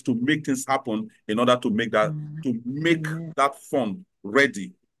commanded to make things happen in order to make that, that fund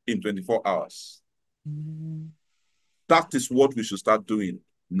ready in 24 hours. That is what we should start doing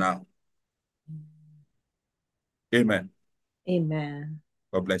now. Amen. Amen.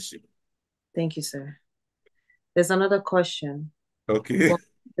 God bless you. Thank you, sir. There's another question. Okay.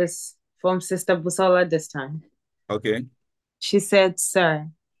 From Sister Busola this time. Okay. She said, sir,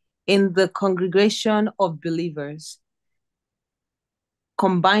 in the congregation of believers,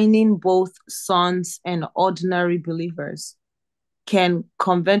 combining both sons and ordinary believers, can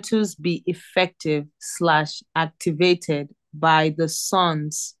Conventus be effective / activated by the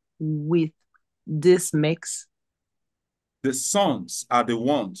sons with this mix? The sons are the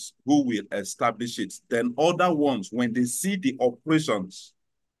ones who will establish it. Then other ones, when they see the operations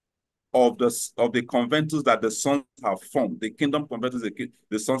of the Conventus that the sons have formed, the kingdom Conventus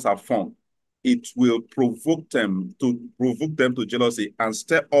the sons have formed, it will provoke them to jealousy and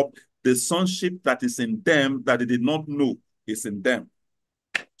stir up the sonship that is in them that they did not know is in them.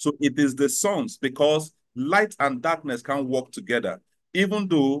 So it is the sons, because light and darkness can work together, even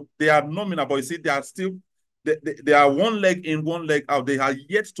though they are nominal, but you see, they are still they are one leg in, one leg out. They are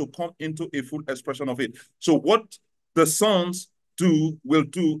yet to come into a full expression of it. So what the sons will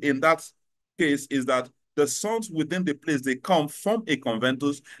do in that case is that the sons within the place, they come from a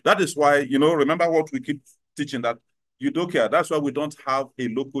conventus. That is why, remember what we keep teaching, that Eudokia, that's why we don't have a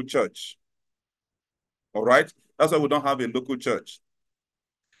local church. All right? That's why we don't have a local church.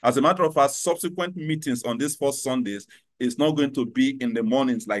 As a matter of fact, subsequent meetings on these first Sundays is not going to be in the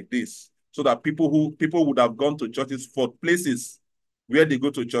mornings like this, so that people would have gone to churches for places where they go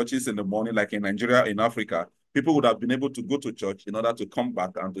to churches in the morning, like in Nigeria, in Africa. People would have been able to go to church in order to come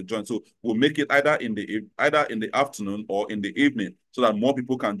back and to join. So we'll make it either in the afternoon or in the evening, so that more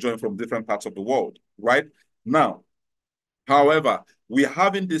people can join from different parts of the world, right? Now, however, we're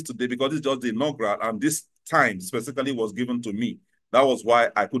having this today because it's just the inaugural, and this time specifically was given to me. That was why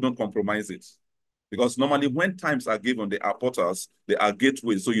I couldn't compromise it. Because normally when times are given, they are portals, they are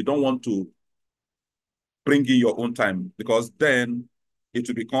gateways. So you don't want to bring in your own time, because then it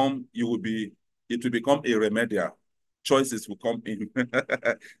will become a remedial. Choices will come in.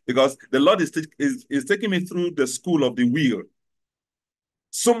 Because the Lord is taking me through the school of the wheel.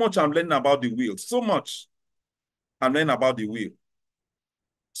 So much I'm learning about the wheel. So much I'm learning about the wheel.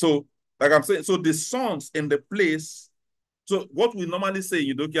 So, like I'm saying, so the sons in the place. So what we normally say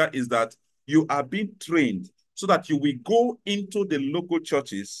in Eudokia is that you are being trained so that you will go into the local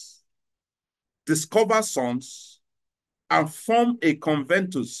churches, discover sons, and form a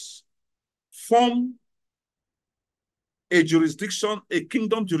conventus, form a jurisdiction, a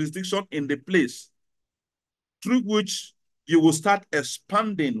kingdom jurisdiction in the place, through which you will start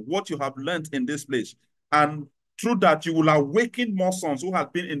expanding what you have learned in this place. And through that, you will awaken more sons who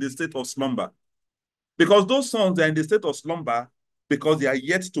have been in the state of slumber. Because those sons are in the state of slumber because they are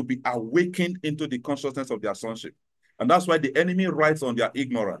yet to be awakened into the consciousness of their sonship. And that's why the enemy rides on their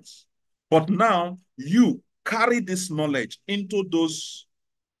ignorance. But now you carry this knowledge into those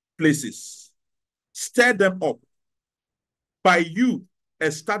places, stir them up by you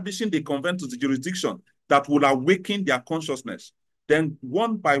establishing the conventus, the jurisdiction that will awaken their consciousness. Then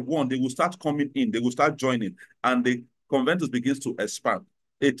one by one, they will start coming in, they will start joining, and the conventus begins to expand.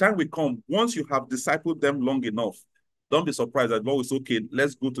 A time will come, once you have discipled them long enough, don't be surprised that Lord is okay,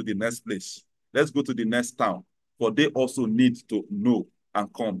 let's go to the next place. Let's go to the next town, for they also need to know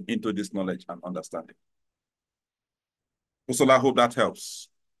and come into this knowledge and understanding. So I hope that helps.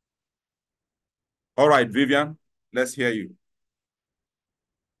 All right, Vivian, let's hear you.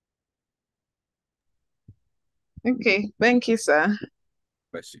 Okay, thank you, sir.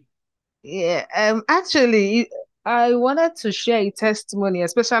 Bless you. Yeah, actually, I wanted to share a testimony,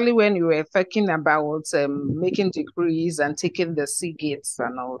 especially when you were talking about making decrees and taking the sea gates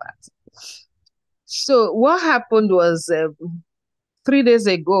and all that. So what happened was 3 days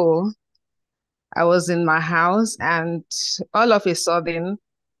ago, I was in my house, and all of a sudden,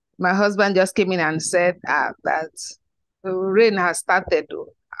 my husband just came in and said that the rain has started.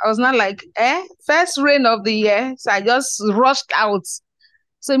 I was not like, first rain of the year. So I just rushed out.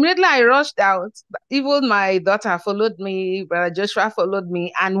 So immediately I rushed out. Even my daughter followed me, Brother Joshua followed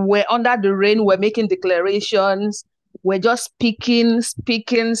me, and we're under the rain, we're making declarations. We're just speaking,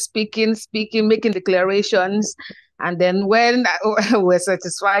 making declarations. And then when we're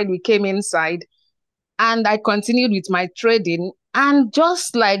satisfied, we came inside, and I continued with my trading. And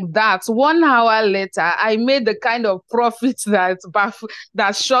just like that, 1 hour later, I made the kind of profit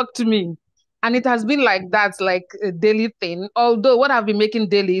that shocked me. And it has been like that, like a daily thing. Although what I've been making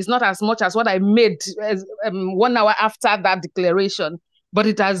daily is not as much as what I made 1 hour after that declaration, but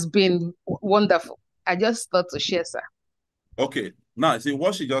it has been wonderful. I just thought to share, sir. Okay, now see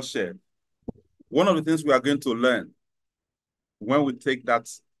what she just shared. One of the things we are going to learn when we take that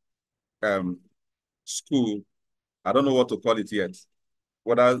school, I don't know what to call it yet,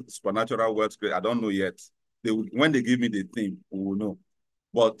 whether supernatural words, I don't know yet. When they give me the theme, we will know.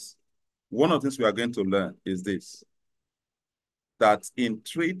 But one of the things we are going to learn is this, that in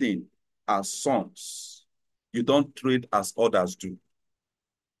trading as sons, you don't trade as others do.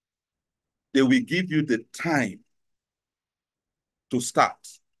 They will give you the time to start.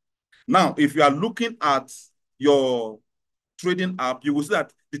 Now, if you are looking at your trading app, you will see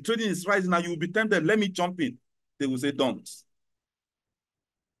that the trading is rising now. You will be tempted, let me jump in. They will say, don't.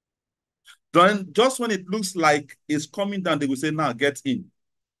 Then just when it looks like it's coming down, they will say, now get in.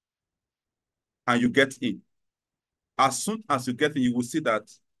 And you get in. As soon as you get in, you will see that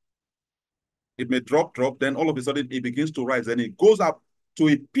it may drop, then all of a sudden it begins to rise, and it goes up to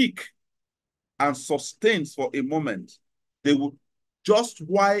a peak and sustains for a moment. They will, just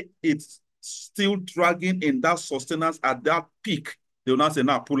while it's still dragging in that sustenance at that peak, they will now say,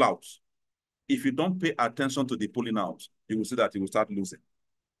 now pull out. if you don't pay attention to the pulling out, you will see that you will start losing.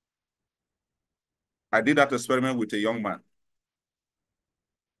 I did that experiment with a young man.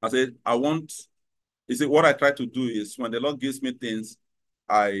 I said, he said, what I try to do is when the Lord gives me things,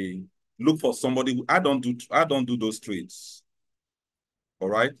 I look for somebody who, I don't do those trades. All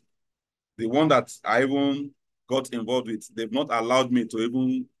right. The one that I even got involved with, they've not allowed me to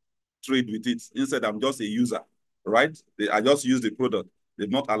even trade with it. Instead, I'm just a user, right? I just use the product. They've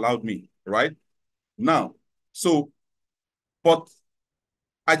not allowed me, right? Now, but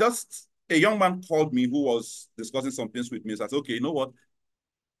a young man called me who was discussing some things with me. So I said, okay, you know what?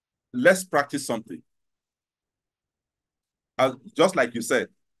 Let's practice something. Just like you said,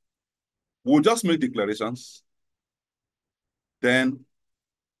 we'll just make declarations. Then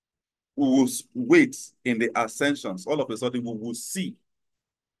we will wait in the ascensions. All of a sudden, we will see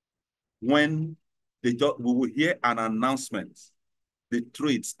when we will hear an announcement. The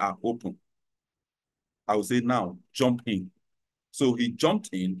trades are open. I will say now, jump in. So he jumped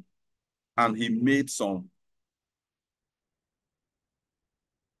in and he made some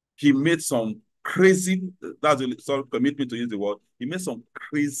crazy, sorry, permit me to use the word, he made some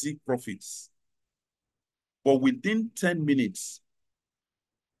crazy profits. But within 10 minutes,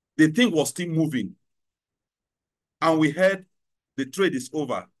 the thing was still moving. And we heard the trade is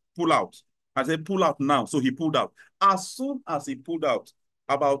over, pull out. I said, pull out now. So he pulled out. As soon as he pulled out,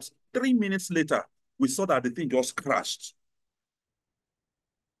 about 3 minutes later, we saw that the thing just crashed.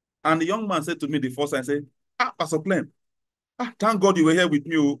 And the young man said to me the first time, I said, Pastor Clem, thank God you were here with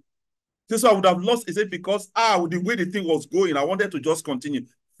me. So I would have lost. He said, because the way the thing was going, I wanted to just continue.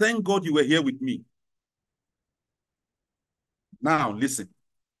 Thank God you were here with me. Now, listen.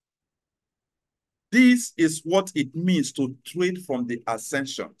 This is what it means to trade from the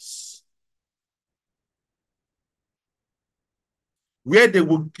ascensions, where they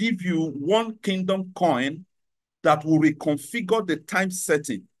will give you one kingdom coin that will reconfigure the time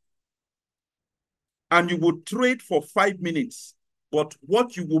setting. And you will trade for 5 minutes. But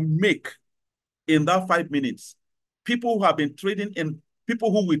what you will make in that 5 minutes, people who have been trading and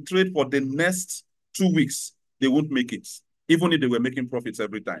people who will trade for the next 2 weeks, they won't make it, even if they were making profits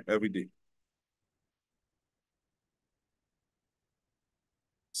every day.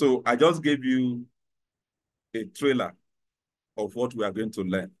 So I just gave you a trailer of what we are going to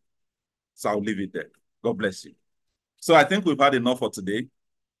learn. So I'll leave it there. God bless you. So I think we've had enough for today.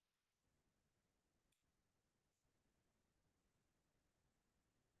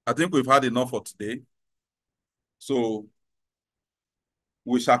 So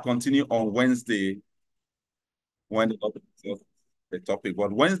we shall continue on Wednesday when the Lord gives us the topic.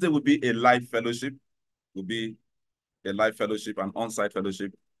 But Wednesday will be a live fellowship, an on-site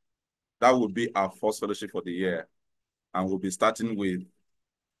fellowship. That will be our first fellowship for the year. And we'll be starting with,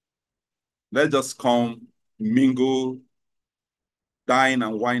 let's just come, mingle, dine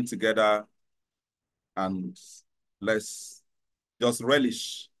and wine together, and let's just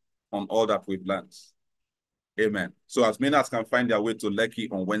relish on all that we've learned. Amen. So as many as can find their way to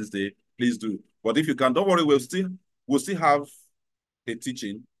Lekki on Wednesday, please do. But if you can, don't worry, we'll still have a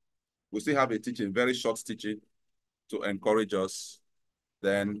teaching. We'll still have a teaching, very short teaching to encourage us.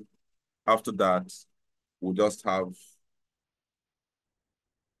 Then after that, we'll just have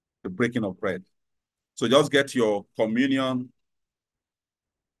the breaking of bread. So just get your communion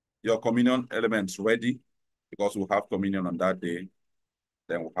elements ready, because we'll have communion on that day.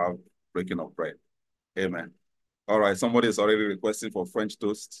 Then we'll have breaking of bread. Amen. All right, somebody is already requesting for French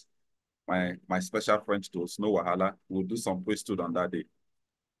toast. My special French toast, no wahala. We'll do some priesthood on that day.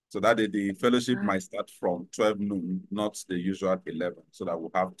 So that day, the fellowship might start from 12 noon, not the usual 11, so that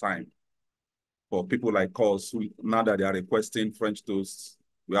we'll have time for people like us who, now that they are requesting French toast,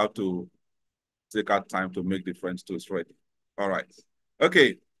 we have to take our time to make the French toast ready. All right.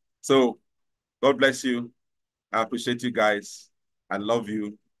 Okay. So God bless you. I appreciate you guys. I love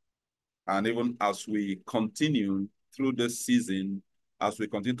you. And even as we continue through this season, as we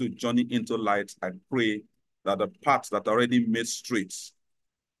continue to journey into light, I pray that the paths that are already made straight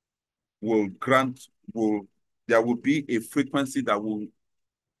there will be a frequency that will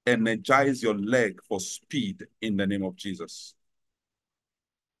energize your leg for speed in the name of Jesus.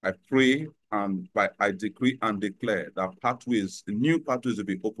 I pray and I decree and declare that new pathways will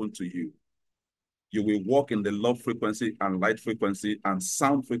be open to you. You will walk in the love frequency and light frequency and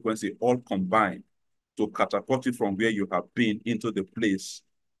sound frequency all combined to catapult you from where you have been into the place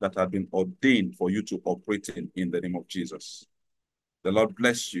that has been ordained for you to operate in the name of Jesus. The Lord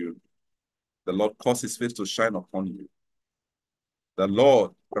bless you. The Lord cause his face to shine upon you. The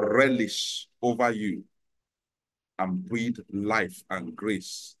Lord relish over you and breathe life and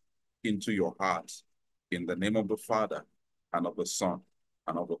grace into your heart in the name of the Father and of the Son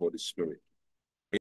and of the Holy Spirit.